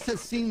one of us has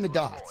seen the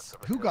dots.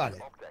 Who got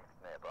it?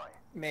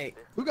 Me.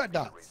 Who got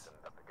dots?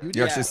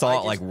 You actually saw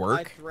I it, like, just- work?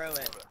 I throw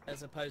it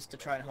as opposed to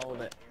try and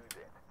hold it.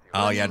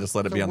 Oh, yeah, just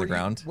let it So be on the were you-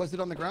 ground. Was it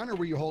on the ground or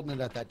were you holding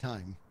it at that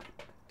time?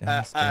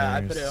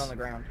 I put it on the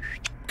ground.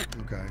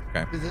 Okay.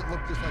 Okay. Does it look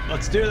just like?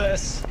 Let's do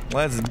this.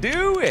 Let's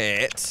do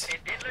it. It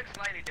did look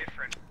slightly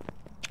different.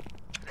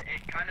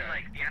 It kind of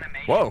like the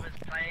animation Whoa. was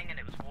playing and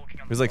it was walking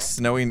on It was like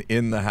snowing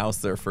in the house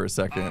there for a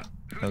second.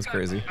 That was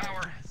crazy.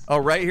 Power. Oh,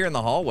 right here in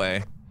the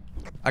hallway.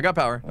 I got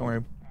power. Don't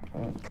worry.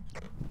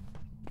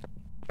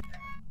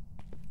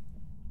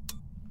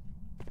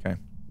 Okay.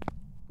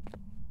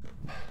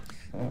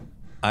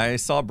 I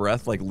saw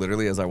breath like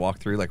literally as I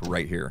walked through, like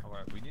right here. All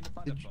right, we need to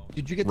find a bone.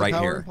 Did you get the Right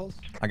power here. impulse?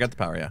 I got the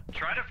power, yeah.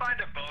 Try to find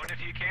a bone if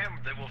you can,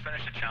 then we'll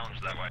finish the challenge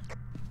that way.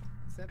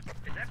 Is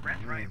that breath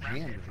right Oh, around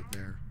hand here? right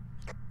there.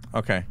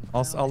 Okay,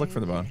 I'll look for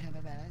the bone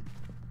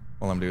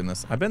while I'm doing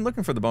this. I've been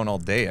looking for the bone all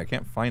day. I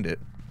can't find it.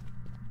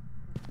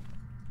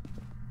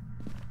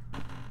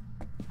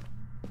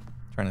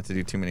 Trying not to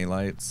do too many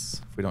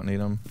lights if we don't need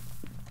them.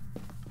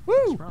 Woo!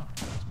 What's wrong?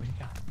 What do you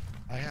got?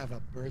 I have a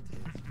birthday.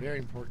 It's very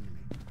important to me.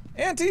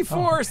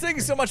 Anti-Force, thank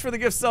you so much for the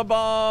gift sub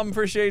bomb.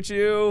 Appreciate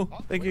you.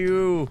 Thank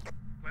you.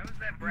 Where was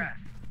that breath?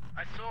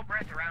 I saw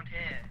breath around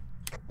here.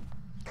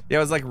 Yeah,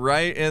 it was like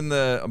right in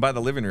the by the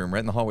living room, right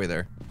in the hallway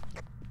there.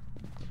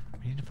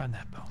 We need to find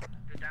that bone.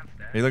 Is it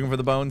downstairs? Are you looking for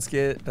the bone,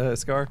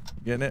 Scar?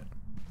 Getting it?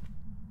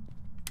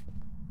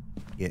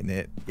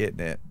 Getting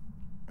it.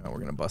 Oh, we're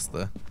gonna bust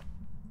the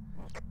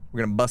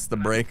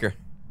breaker.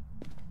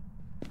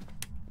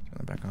 Turn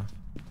that back off.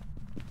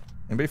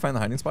 Anybody find the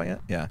hiding spot yet?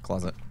 Yeah,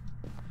 closet.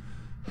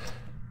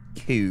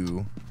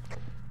 Q.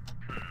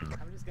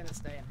 I'm just gonna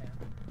stay in here.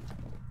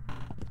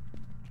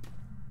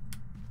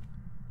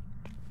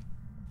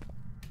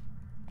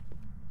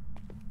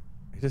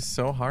 It is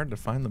so hard to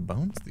find the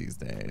bones these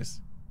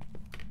days.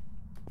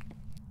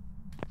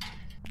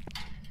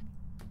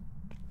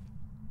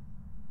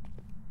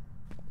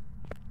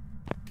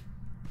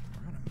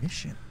 We're on a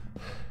mission.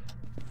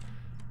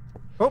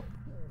 Oh!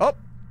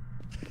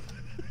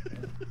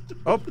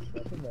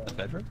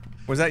 Bedroom?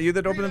 Was that you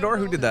that opened the door?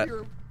 Who did that?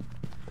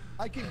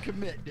 I can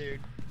commit, dude.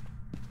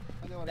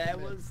 I know I There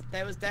commit.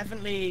 there was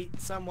definitely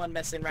someone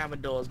messing around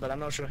with doors, but I'm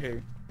not sure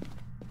who.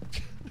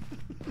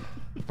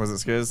 Was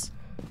it Skizz?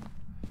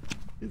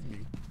 It's me.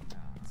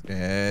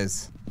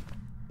 Skizz.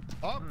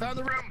 Oh, found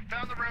the room.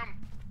 Found the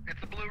room. It's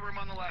the blue room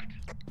on the left.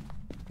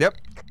 Yep.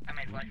 That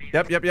makes life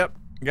easier. Yep.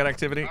 You got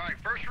activity? Alright,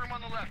 first room on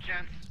the left,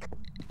 gents.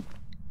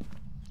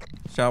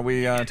 Shall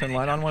we turn the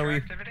light on while we...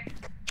 Activity?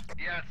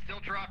 Yeah, it's still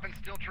dropping,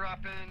 still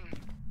dropping.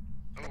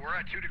 Oh, we're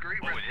at 2 degrees.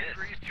 We're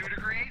at 2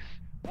 degrees,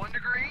 1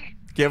 degree.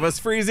 Give us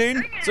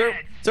freezing.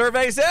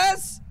 Survey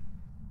says.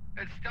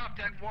 It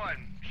stopped at 1.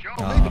 Show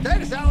Oh,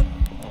 potatoes out.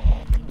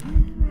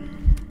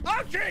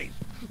 Oh, jeez!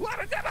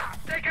 What is that?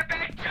 Take a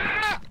picture!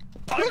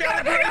 I Look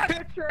got at a it, great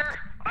picture!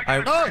 I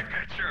got a great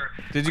picture!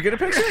 Did you get a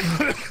picture?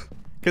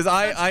 Because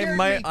I'm oh,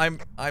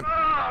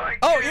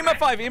 EMF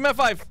 5, EMF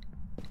 5.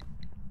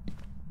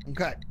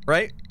 Okay.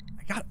 Right?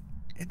 I got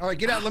it. All right,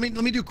 get out. Let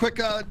me do quick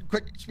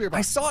spear box.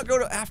 I saw it go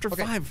to after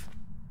 5.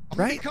 I'm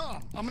Right? gonna be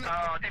calm. I'm gonna.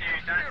 Oh, dude,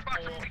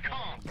 that's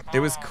calm.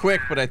 It was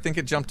quick, but I think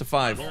it jumped to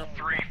 5. Level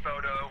 3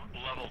 photo.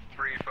 Level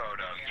 3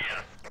 photo.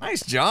 Yes.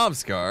 Nice job,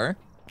 Scar.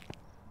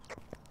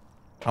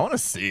 I want to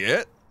see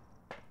it.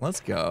 Let's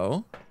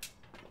go.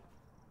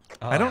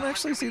 I don't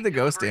actually see the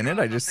ghost in it.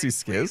 I just see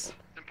Skizz. It's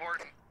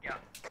important. Yeah.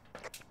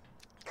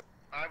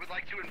 I would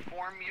like to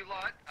inform you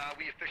lot,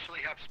 we officially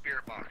have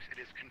spirit box.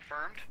 It is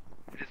confirmed.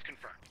 It is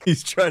confirmed.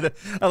 He's trying to.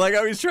 I like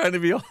how he's trying to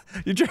be.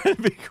 You're trying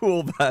to be cool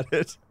about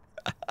it.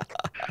 I'm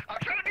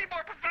trying to be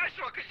more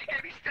professional because she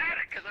gave me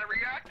static because I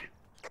reacted.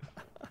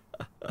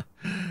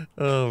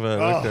 Oh man.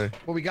 Okay.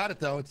 Well, we got it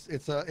though.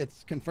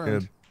 It's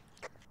confirmed.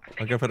 Good.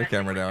 I'll go put a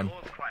camera down.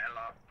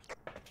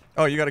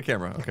 Oh, you got a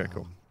camera. Okay,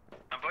 cool.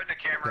 I'm putting a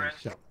camera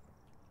Okay, in.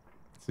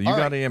 So you All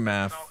got right.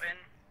 EMF. So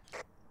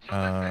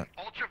listen,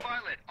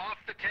 ultraviolet off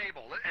the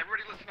table.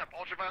 Everybody listen up.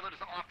 Ultraviolet is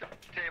off the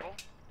table.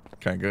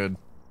 Okay, good.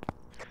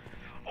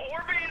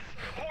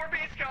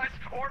 Orbeez, guys.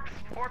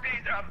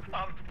 Orbeez,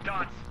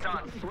 dots.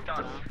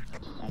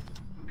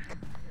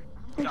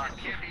 Dots,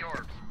 can't be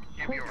orbs.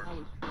 Can't be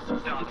orbs.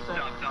 Dots.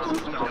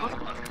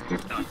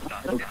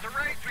 It's a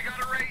race, we got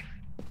a race.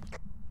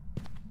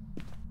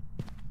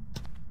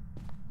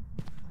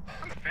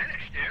 I'm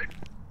finished, dude.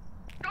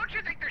 Don't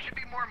you think there should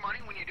be more money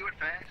when you do it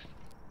fast?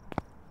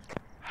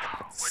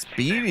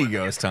 Speedy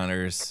ghost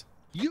hunters.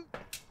 You.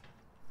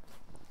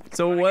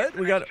 So what?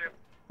 We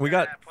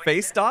got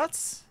face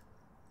dots?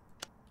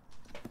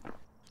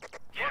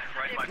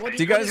 What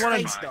Do you guys want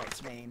wanna- face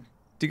dots mean?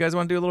 Do you guys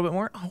want to do a little bit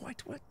more? Oh,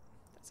 what?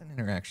 That's an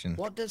interaction.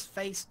 What does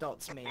face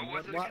dots mean?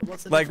 What's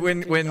the Like difference when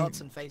between dots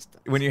and face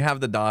dots? when you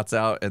have the dots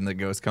out and the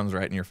ghost comes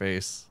right in your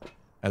face,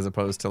 as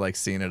opposed to like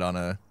seeing it on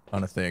a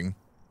thing.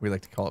 We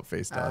like to call it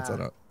face dots. I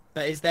don't.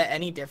 But is there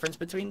any difference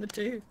between the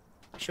two?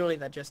 Surely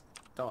they're just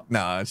dots.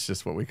 No, it's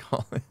just what we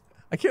call it.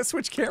 I can't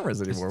switch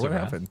cameras anymore. Just a What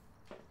wrath. happened?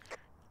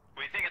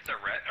 We think it's a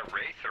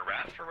wraith or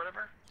wrath or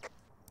whatever?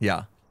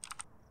 Yeah.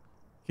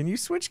 Can you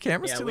switch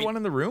cameras Yeah, to the one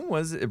in the room?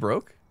 Was it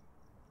broke?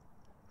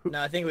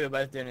 No, I think we were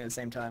both doing it at the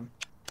same time.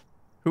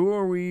 Who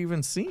are we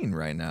even seeing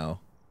right now?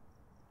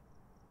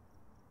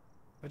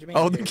 What do you mean?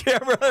 Oh, the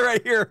camera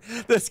right here.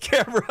 This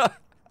camera.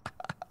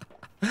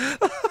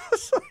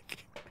 It's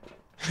like-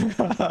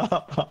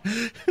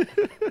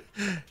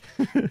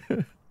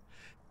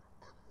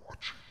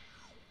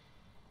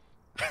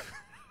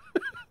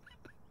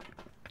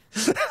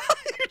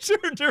 you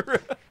turned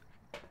around.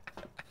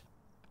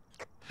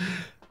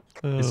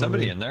 Is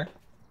somebody in there?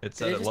 It's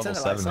Did it at just turn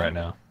level the lights 7 right on?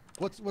 now.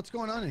 What's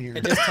going on in here?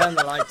 It just turned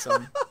the lights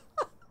on.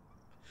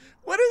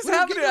 What is What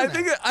are you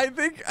happening?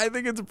 getting I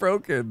think it's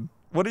broken.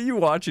 What are you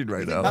watching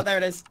right Oh, now? there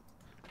it is.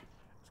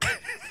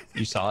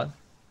 You saw it?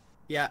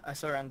 Yeah, I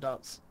saw it on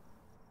dots.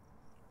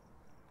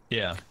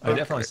 Yeah, I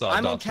definitely saw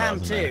I'm on dots when I cam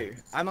was in there. 2.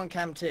 I'm on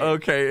cam 2.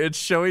 Okay, it's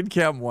showing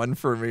cam 1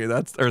 for me.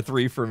 Or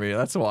 3 for me.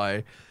 That's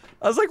why.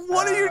 I was like,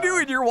 what are you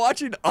doing? You're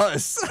watching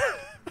us.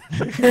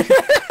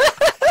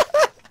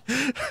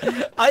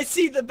 I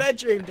see the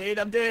bedroom, dude.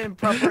 I'm doing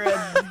proper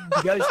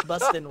ghost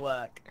busting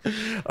work.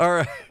 All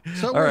right.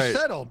 So All we're right.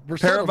 settled. We're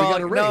settled. We got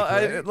Parabolic. a No,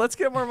 wraith, right? let's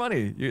get more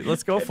money.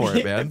 Let's go for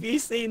it, man. Have you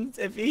seen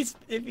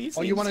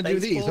Oh, you want to do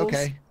these? Spaceballs?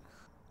 Okay.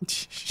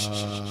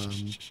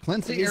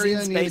 Cleanse Have the you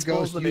area seen near the Spaceballs,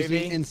 ghost the using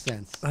movie?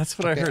 incense. That's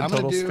what I Okay, heard. I'm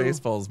gonna Total do-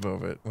 Spaceballs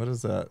moment. What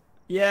is that?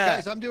 Yeah.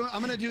 Guys, I'm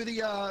gonna do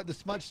the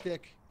smudge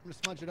stick. I'm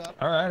gonna smudge it up.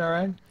 All right, all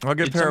right. I'll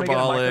get Did somebody get a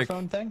parabolic.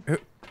 microphone thing?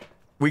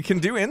 We can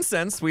do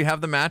incense. We have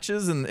the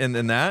matches and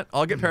that.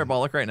 I'll get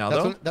parabolic right now,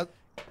 That's though. what, that,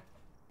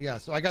 yeah,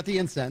 so I got the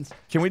incense.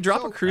 Can we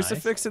drop So- a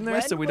crucifix in there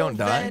When so we will don't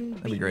die? then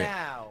That'd be great.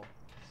 Now?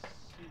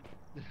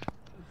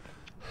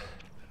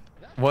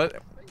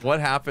 What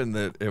happened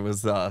that it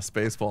was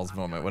Spaceballs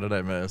moment? What did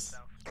I miss?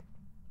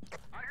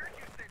 I heard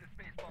you say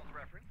the Spaceballs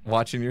reference.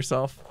 Watching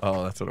yourself?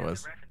 Oh, that's what it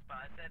was. Reference, but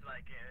I said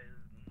like it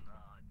was, no,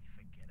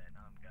 forget it.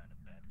 I'm going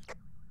to bed.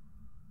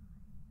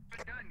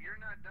 But done, you're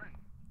not done.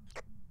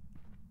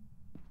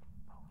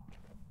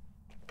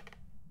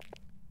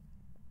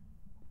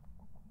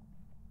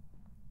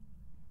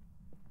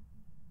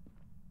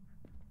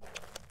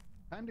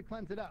 Time to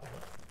cleanse it out.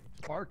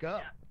 Spark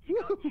up.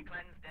 You cleansed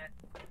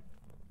it.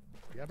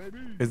 Yeah, baby.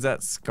 Is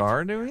that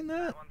Scar doing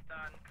that? That one's done.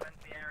 Cleanse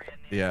the area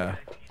near Yeah.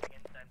 the ghost using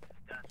incense.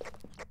 It's done.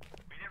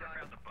 We never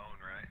found the bone,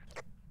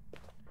 right?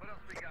 What else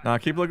we got? Nah,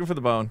 keep looking for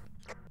the bone.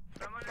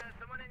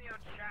 Someone in your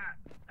chat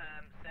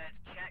said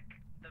check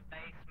the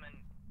basement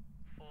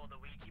for the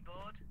Ouija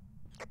board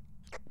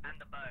and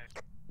the bow.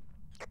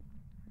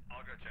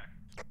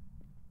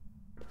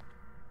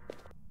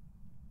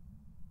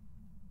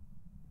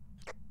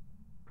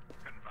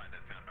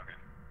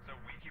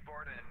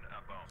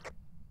 bone.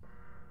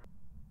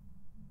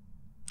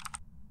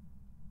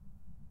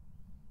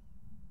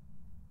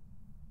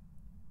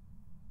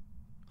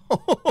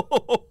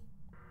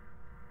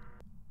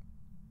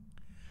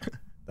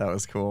 That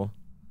was cool.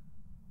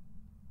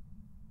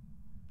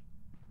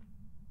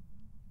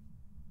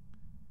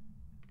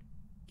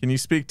 Can you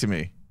speak to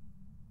me?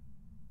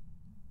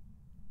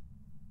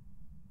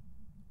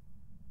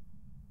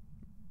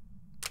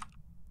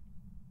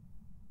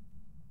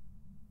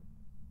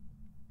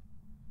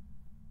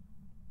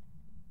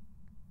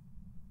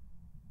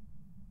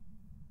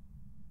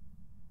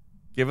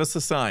 Give us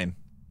a sign.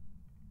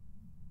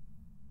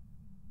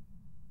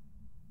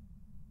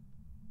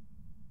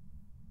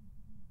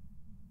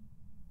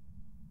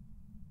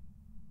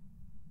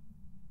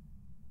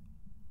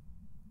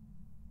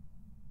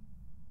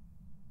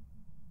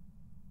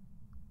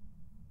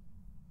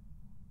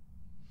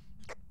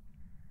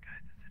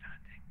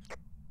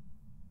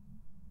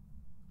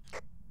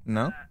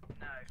 No? No,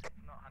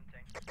 not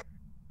hunting.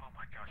 Oh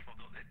my gosh, well,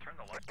 they turned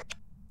the light.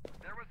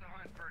 There was a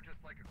hunt for just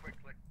like a quick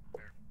click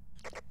there.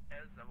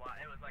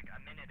 It was like a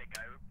minute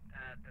ago.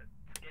 The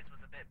Skizz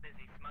was a bit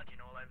busy smudging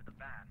all over the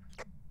van.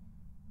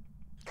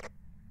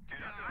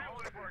 Dude, I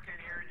was working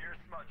here and you're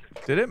smudging.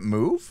 Did it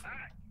move?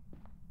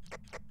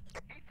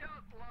 He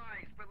tells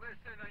lies, but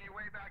listen, on your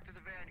way back to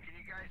the van, can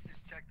you guys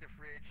just check the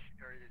fridge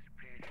or this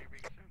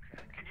pantry?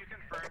 Okay. Can you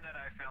confirm that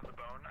I found the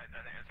bone? I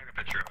think I took a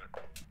picture of it.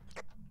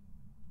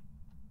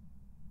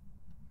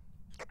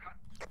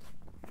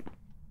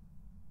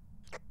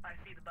 I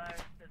see the bone.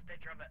 There's a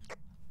picture of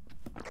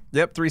it.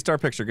 Yep, 3-star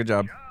picture. Good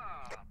job.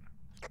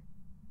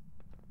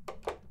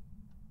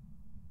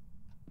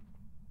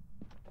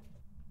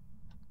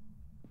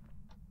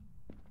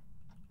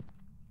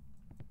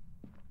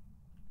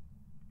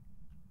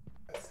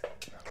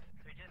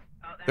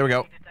 There we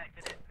go.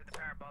 Detected it with the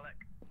parabolic.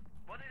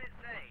 What did it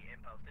say,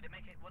 Impulse? Did it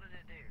make it? What did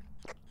it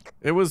do?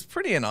 It was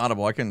pretty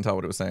inaudible. I couldn't tell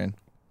what it was saying.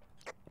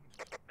 But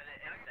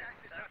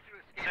so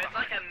it's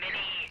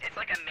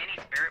like a mini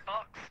spirit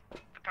box.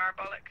 The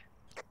parabolic.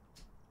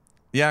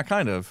 Yeah,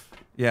 kind of.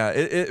 Yeah,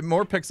 it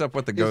more picks up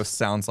what the ghost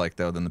sounds like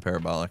though than the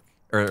parabolic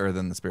or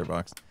than the spirit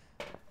box.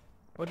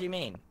 What do you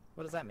mean?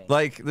 What does that mean?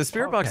 Like the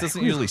spirit box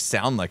doesn't usually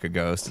sound like a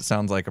ghost. It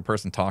sounds like a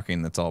person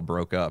talking that's all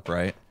broke up,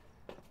 right?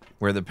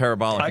 Where the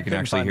parabolic you can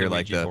actually hear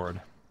like the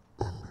board.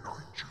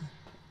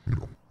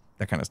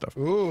 that kind of stuff.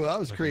 Ooh, that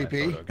was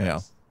creepy. Yeah.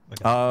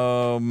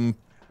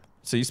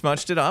 So you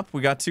smudged it up.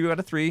 We got 2 out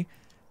of 3.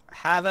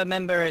 Have a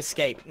member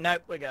escape.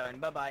 Nope, we're going.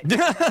 Bye-bye. No,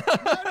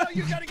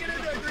 you gotta get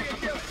in there,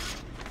 Grian, do it.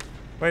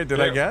 Wait, did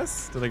I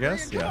guess? Did I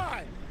guess? Grian, Yeah. come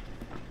on.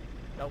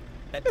 Nope,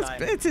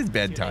 bedtime. It's his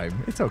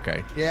bedtime. It's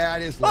okay. Yeah,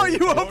 it is. Oh, late.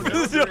 you opened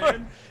the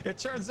door. It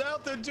turns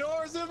out the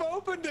doors have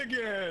opened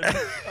again.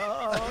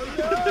 Oh,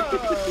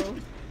 no.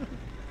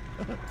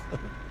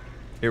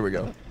 Here we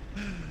go.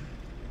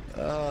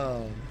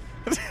 Oh.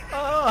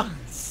 Oh,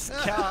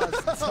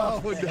 Skizz.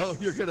 Oh no,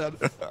 you're gonna.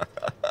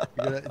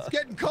 It's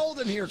getting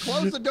cold in here.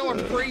 Close the door,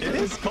 I'm freezing. It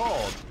is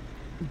cold.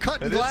 I'm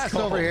cutting It is glass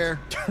cold. over here.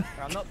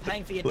 I'm not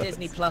paying for your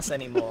Disney Plus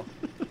anymore.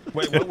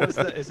 Wait, what was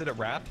the? Is it a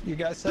wrap? You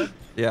guys said?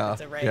 Yeah.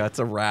 It's a wraith. Yeah, it's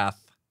a wrath.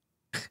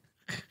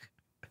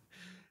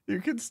 You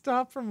can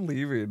stop from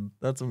leaving.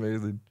 That's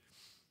amazing.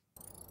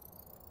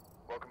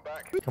 Welcome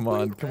back. Come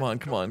on, come on,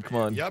 come on, come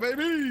on. Yeah,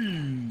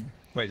 baby.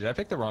 Wait, did I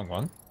pick the wrong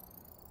one?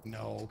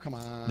 No, come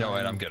on. No,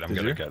 wait, I'm good. I'm Did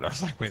good. you? I'm good. I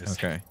was like, wait a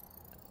second. Okay.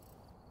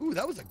 Ooh,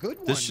 that was a good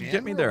one, This should man.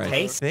 get me there, I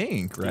Taste.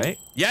 think, right?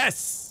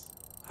 Yes!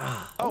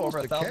 Oh, Almost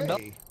over a $1,000.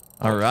 K.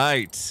 All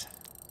right.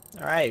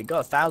 All right, you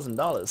got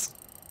 $1,000.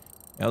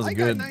 That was I a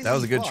got good 90 that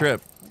was a good bucks.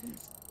 trip.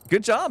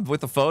 Good job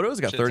with the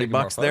photos. Got Should've 30 taken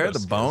more bucks there. The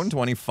photos, bone, Skizz.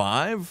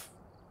 25.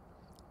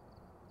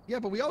 Yeah,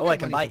 but we all Oh, got I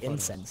can money buy for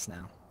photos. incense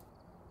now.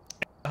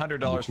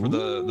 $100 for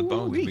the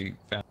bones Ooh-wee. we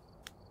found.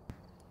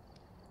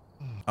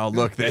 Oh,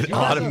 look, Yeah, it you guys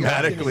are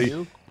automatically getting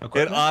new it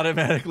equipment?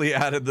 automatically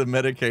added the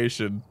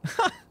medication.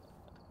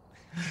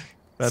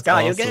 That's Sky,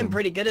 awesome. you're getting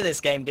pretty good at this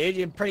game, dude.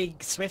 You're pretty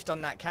swift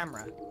on that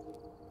camera.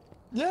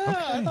 Yeah,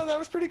 I thought that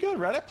was pretty good,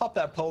 right? I popped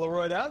that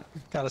Polaroid out,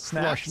 kind of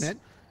snaps. Flushing it.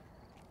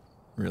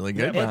 Really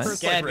good, Yeah, It guys. first,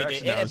 scared me, reaction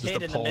dude. It now is just appeared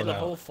to in the pull it middle of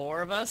out. all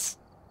 4 of us.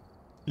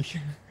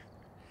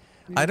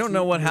 I don't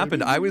know what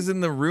happened. I was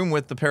in the room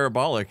with the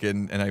parabolic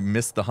and I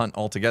missed the hunt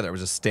altogether. I was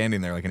just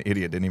standing there like an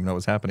idiot, didn't even know what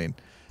was happening.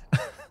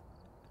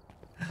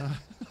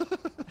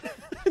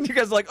 And you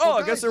guys were like, oh, Well, I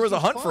guess guys, there was a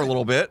this hunt is for a fun.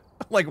 little bit.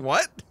 I'm like,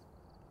 what?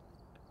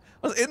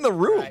 I was in the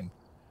room. Right.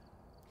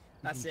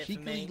 That's it for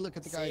Cheekily me. look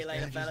at the See guy's you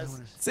later, badges. I fellas.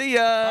 wanna- See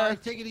ya. All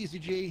right, take it easy,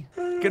 G.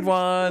 Good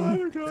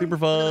one. Super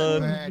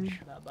fun. Badge.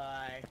 Bye-bye.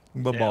 Bye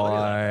Yeah, look at that bye.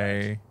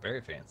 badge.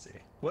 Very fancy.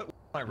 What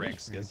my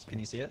ranks is? Can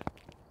you see it?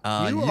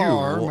 You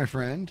are, my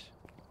friend.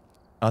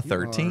 a you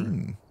are-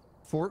 13.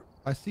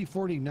 I see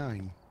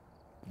 49.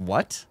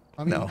 What?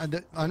 I mean, No.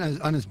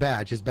 on his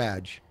badge, his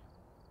badge.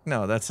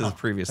 No, that's his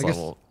previous I guess-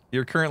 level.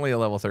 You're currently a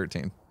level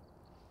 13.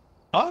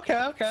 Okay,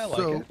 okay, I like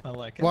So- it. I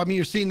like it. Well, I mean,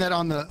 you're seeing that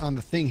on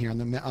the thing here, on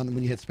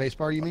when you hit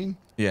spacebar. You mean?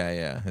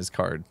 Yeah, his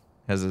card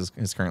has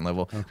his current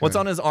level. Okay. What's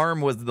on his arm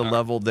was the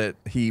level that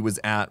he was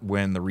at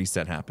when the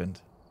reset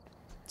happened.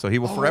 So he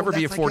will forever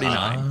be a that's like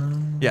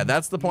 49. Yeah,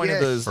 that's the point of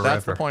Yes. those. That's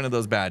the Forever. point of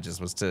those badges,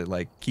 was to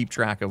like keep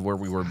track of where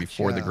we were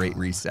before the Great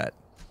Gotcha. Reset.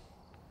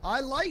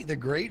 I like the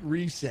Great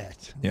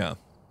Reset. Yeah,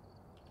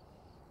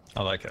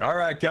 I like it. All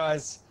right,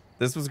 guys.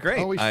 this was great.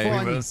 Always I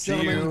fun, will see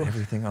gentlemen. you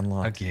everything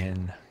unlocked.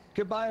 again.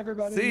 Goodbye,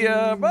 everybody. See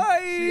ya. Bye.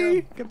 See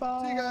ya.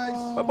 Goodbye. See you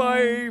guys. Bye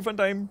bye. Fun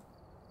time.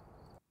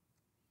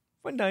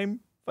 Fun time.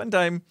 Fun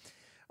time.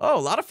 Oh,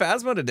 a lot of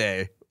Phasmo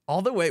today.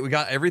 All the way, we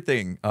got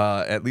everything.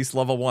 At least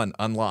level 1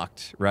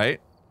 unlocked, right?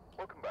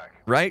 Welcome back.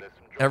 Right? There's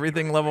some junk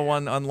Everything in level there.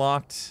 1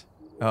 unlocked.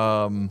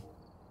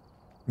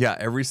 Yeah,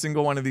 every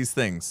single one of these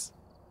things.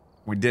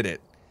 We did it.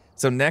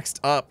 So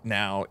next up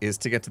now is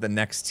to get to the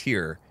next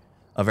tier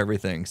of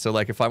everything. So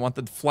like if I want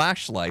the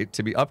flashlight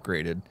to be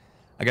upgraded,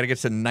 I got to get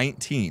to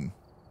 19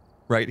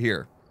 right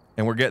here.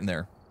 And we're getting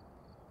there.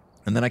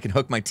 And then I can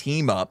hook my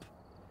team up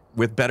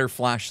with better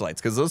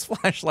flashlights, because those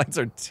flashlights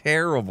are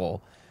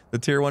terrible. The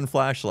tier 1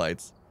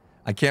 flashlights.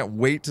 I can't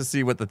wait to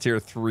see what the tier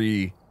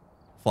 3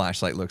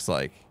 flashlight looks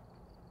like.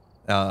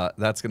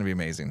 That's going to be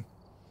amazing.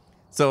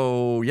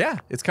 So yeah,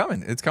 it's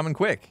coming. It's coming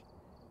quick.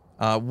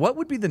 What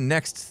would be the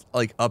next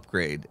like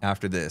upgrade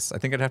after this? I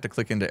think I'd have to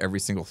click into every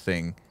single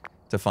thing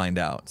to find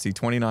out. See,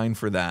 29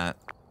 for that.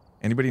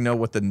 Anybody know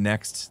what the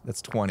next?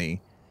 That's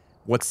 20.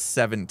 What's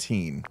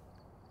 17?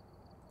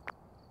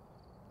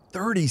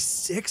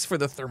 36 for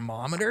the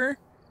thermometer?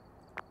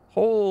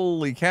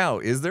 Holy cow.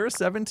 Is there a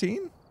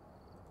 17?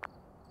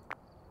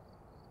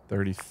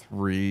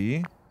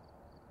 33.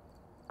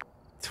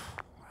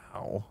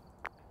 Wow.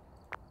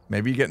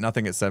 Maybe you get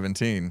nothing at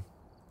 17.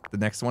 The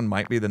next one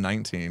might be the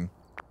 19.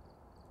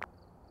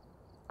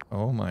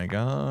 Oh my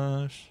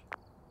gosh.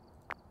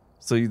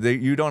 So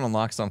you don't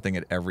unlock something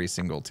at every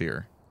single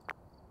tier.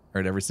 Or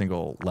at every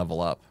single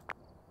level up.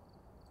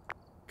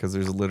 Because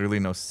there's literally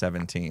no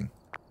 17.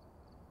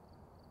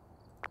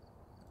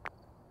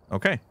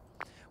 Okay.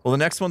 Well, the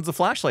next one's the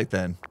flashlight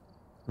then.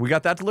 We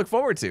got that to look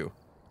forward to.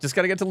 Just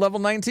got to get to level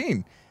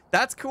 19.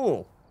 That's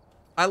cool.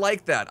 I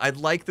like that. I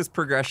like this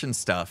progression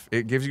stuff.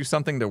 It gives you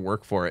something to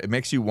work for. It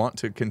makes you want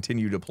to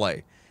continue to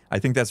play. I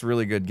think that's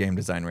really good game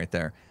design right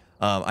there.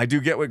 I do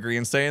get what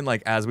Grian's saying.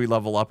 Like, as we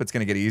level up, it's going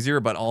to get easier.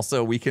 But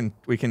also, we can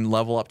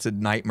level up to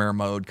nightmare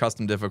mode,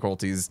 custom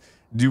difficulties,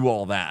 do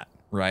all that,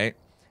 right?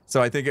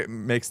 So I think it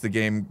makes the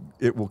game,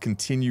 it will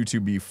continue to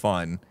be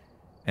fun.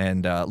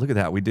 And look at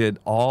that. We did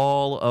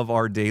all of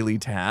our daily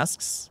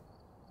tasks.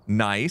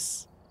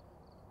 Nice.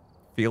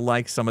 Feel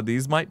like some of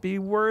these might be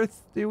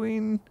worth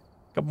doing.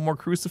 A couple more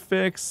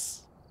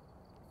crucifix.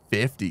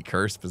 50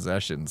 cursed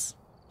possessions.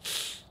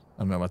 I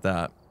don't know about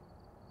that.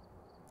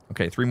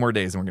 Okay, 3 more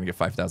days and we're going to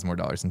get $5,000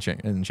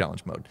 more in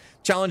challenge mode.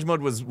 Challenge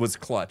mode was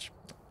clutch.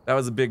 That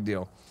was a big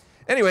deal.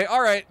 Anyway,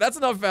 all right. That's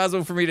enough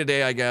Phasmo for me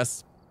today, I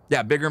guess.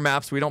 Yeah, bigger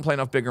maps. We don't play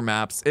enough bigger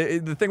maps.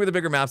 The thing with the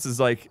bigger maps is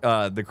like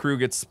the crew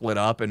gets split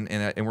up and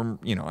we're,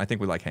 you know, I think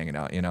we like hanging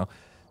out, you know.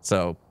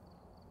 So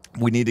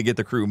we need to get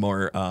the crew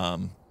more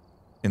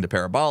into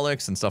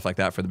parabolics and stuff like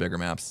that for the bigger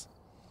maps.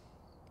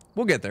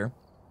 We'll get there.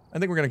 I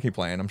think we're going to keep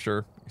playing, I'm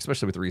sure,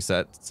 especially with the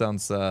reset.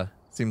 Seems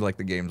like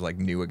the game's like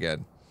new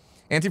again.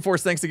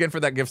 Anti-Force, thanks again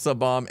for that gift sub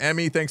bomb.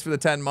 Emmy, thanks for the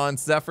 10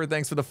 months. Zephyr,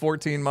 thanks for the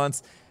 14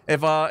 months.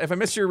 If I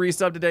missed your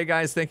resub today,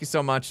 guys, thank you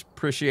so much.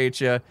 Appreciate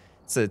you.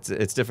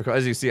 It's difficult.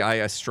 As you see,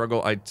 I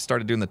struggle. I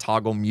started doing the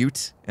toggle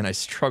mute, and I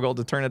struggled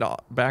to turn it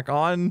back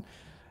on.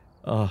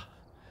 I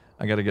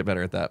got to get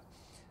better at that.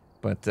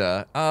 But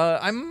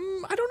I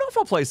don't know if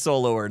I'll play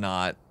solo or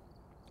not.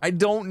 I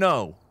don't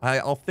know.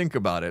 I'll think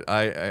about it.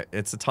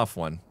 It's a tough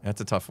one. That's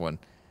a tough one.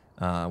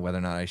 Whether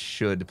or not I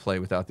should play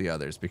without the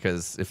others,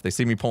 because if they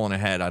see me pulling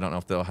ahead, I don't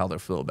know if how they'll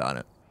feel about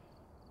it.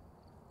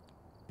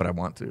 But I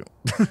want to.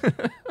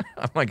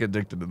 I'm like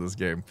addicted to this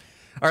game.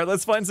 All right,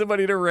 let's find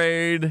somebody to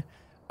raid.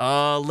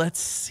 Let's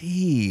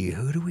see.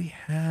 Who do we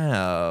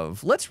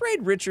have? Let's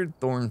raid Richard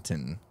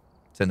Thornton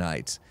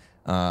tonight.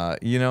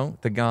 You know,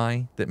 the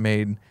guy that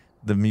made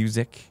the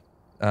music.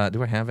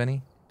 Do I have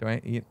any? Do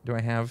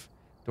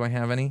I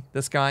have any?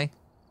 This guy?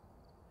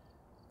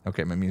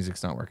 Okay, my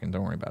music's not working.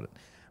 Don't worry about it.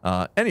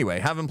 Anyway,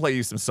 have him play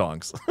you some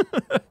songs.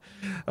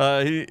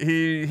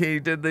 He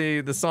did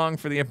the song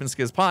for the Imp and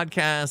Skizz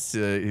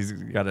podcast. He's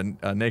got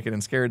a Naked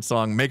and Scared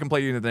song. Make him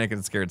play you the Naked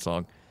and Scared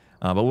song.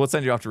 But we'll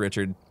send you off to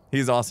Richard.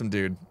 He's awesome,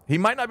 dude. He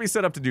might not be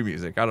set up to do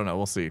music. I don't know.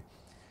 We'll see.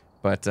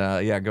 But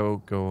yeah,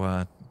 go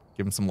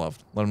give him some love.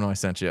 Let him know I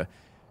sent you.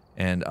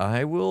 And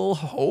I will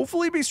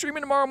hopefully be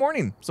streaming tomorrow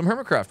morning. Some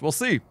Hermitcraft. We'll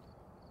see.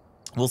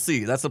 We'll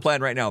see. That's the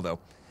plan right now, though.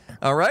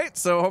 All right.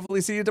 So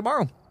hopefully see you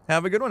tomorrow.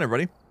 Have a good one,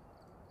 everybody.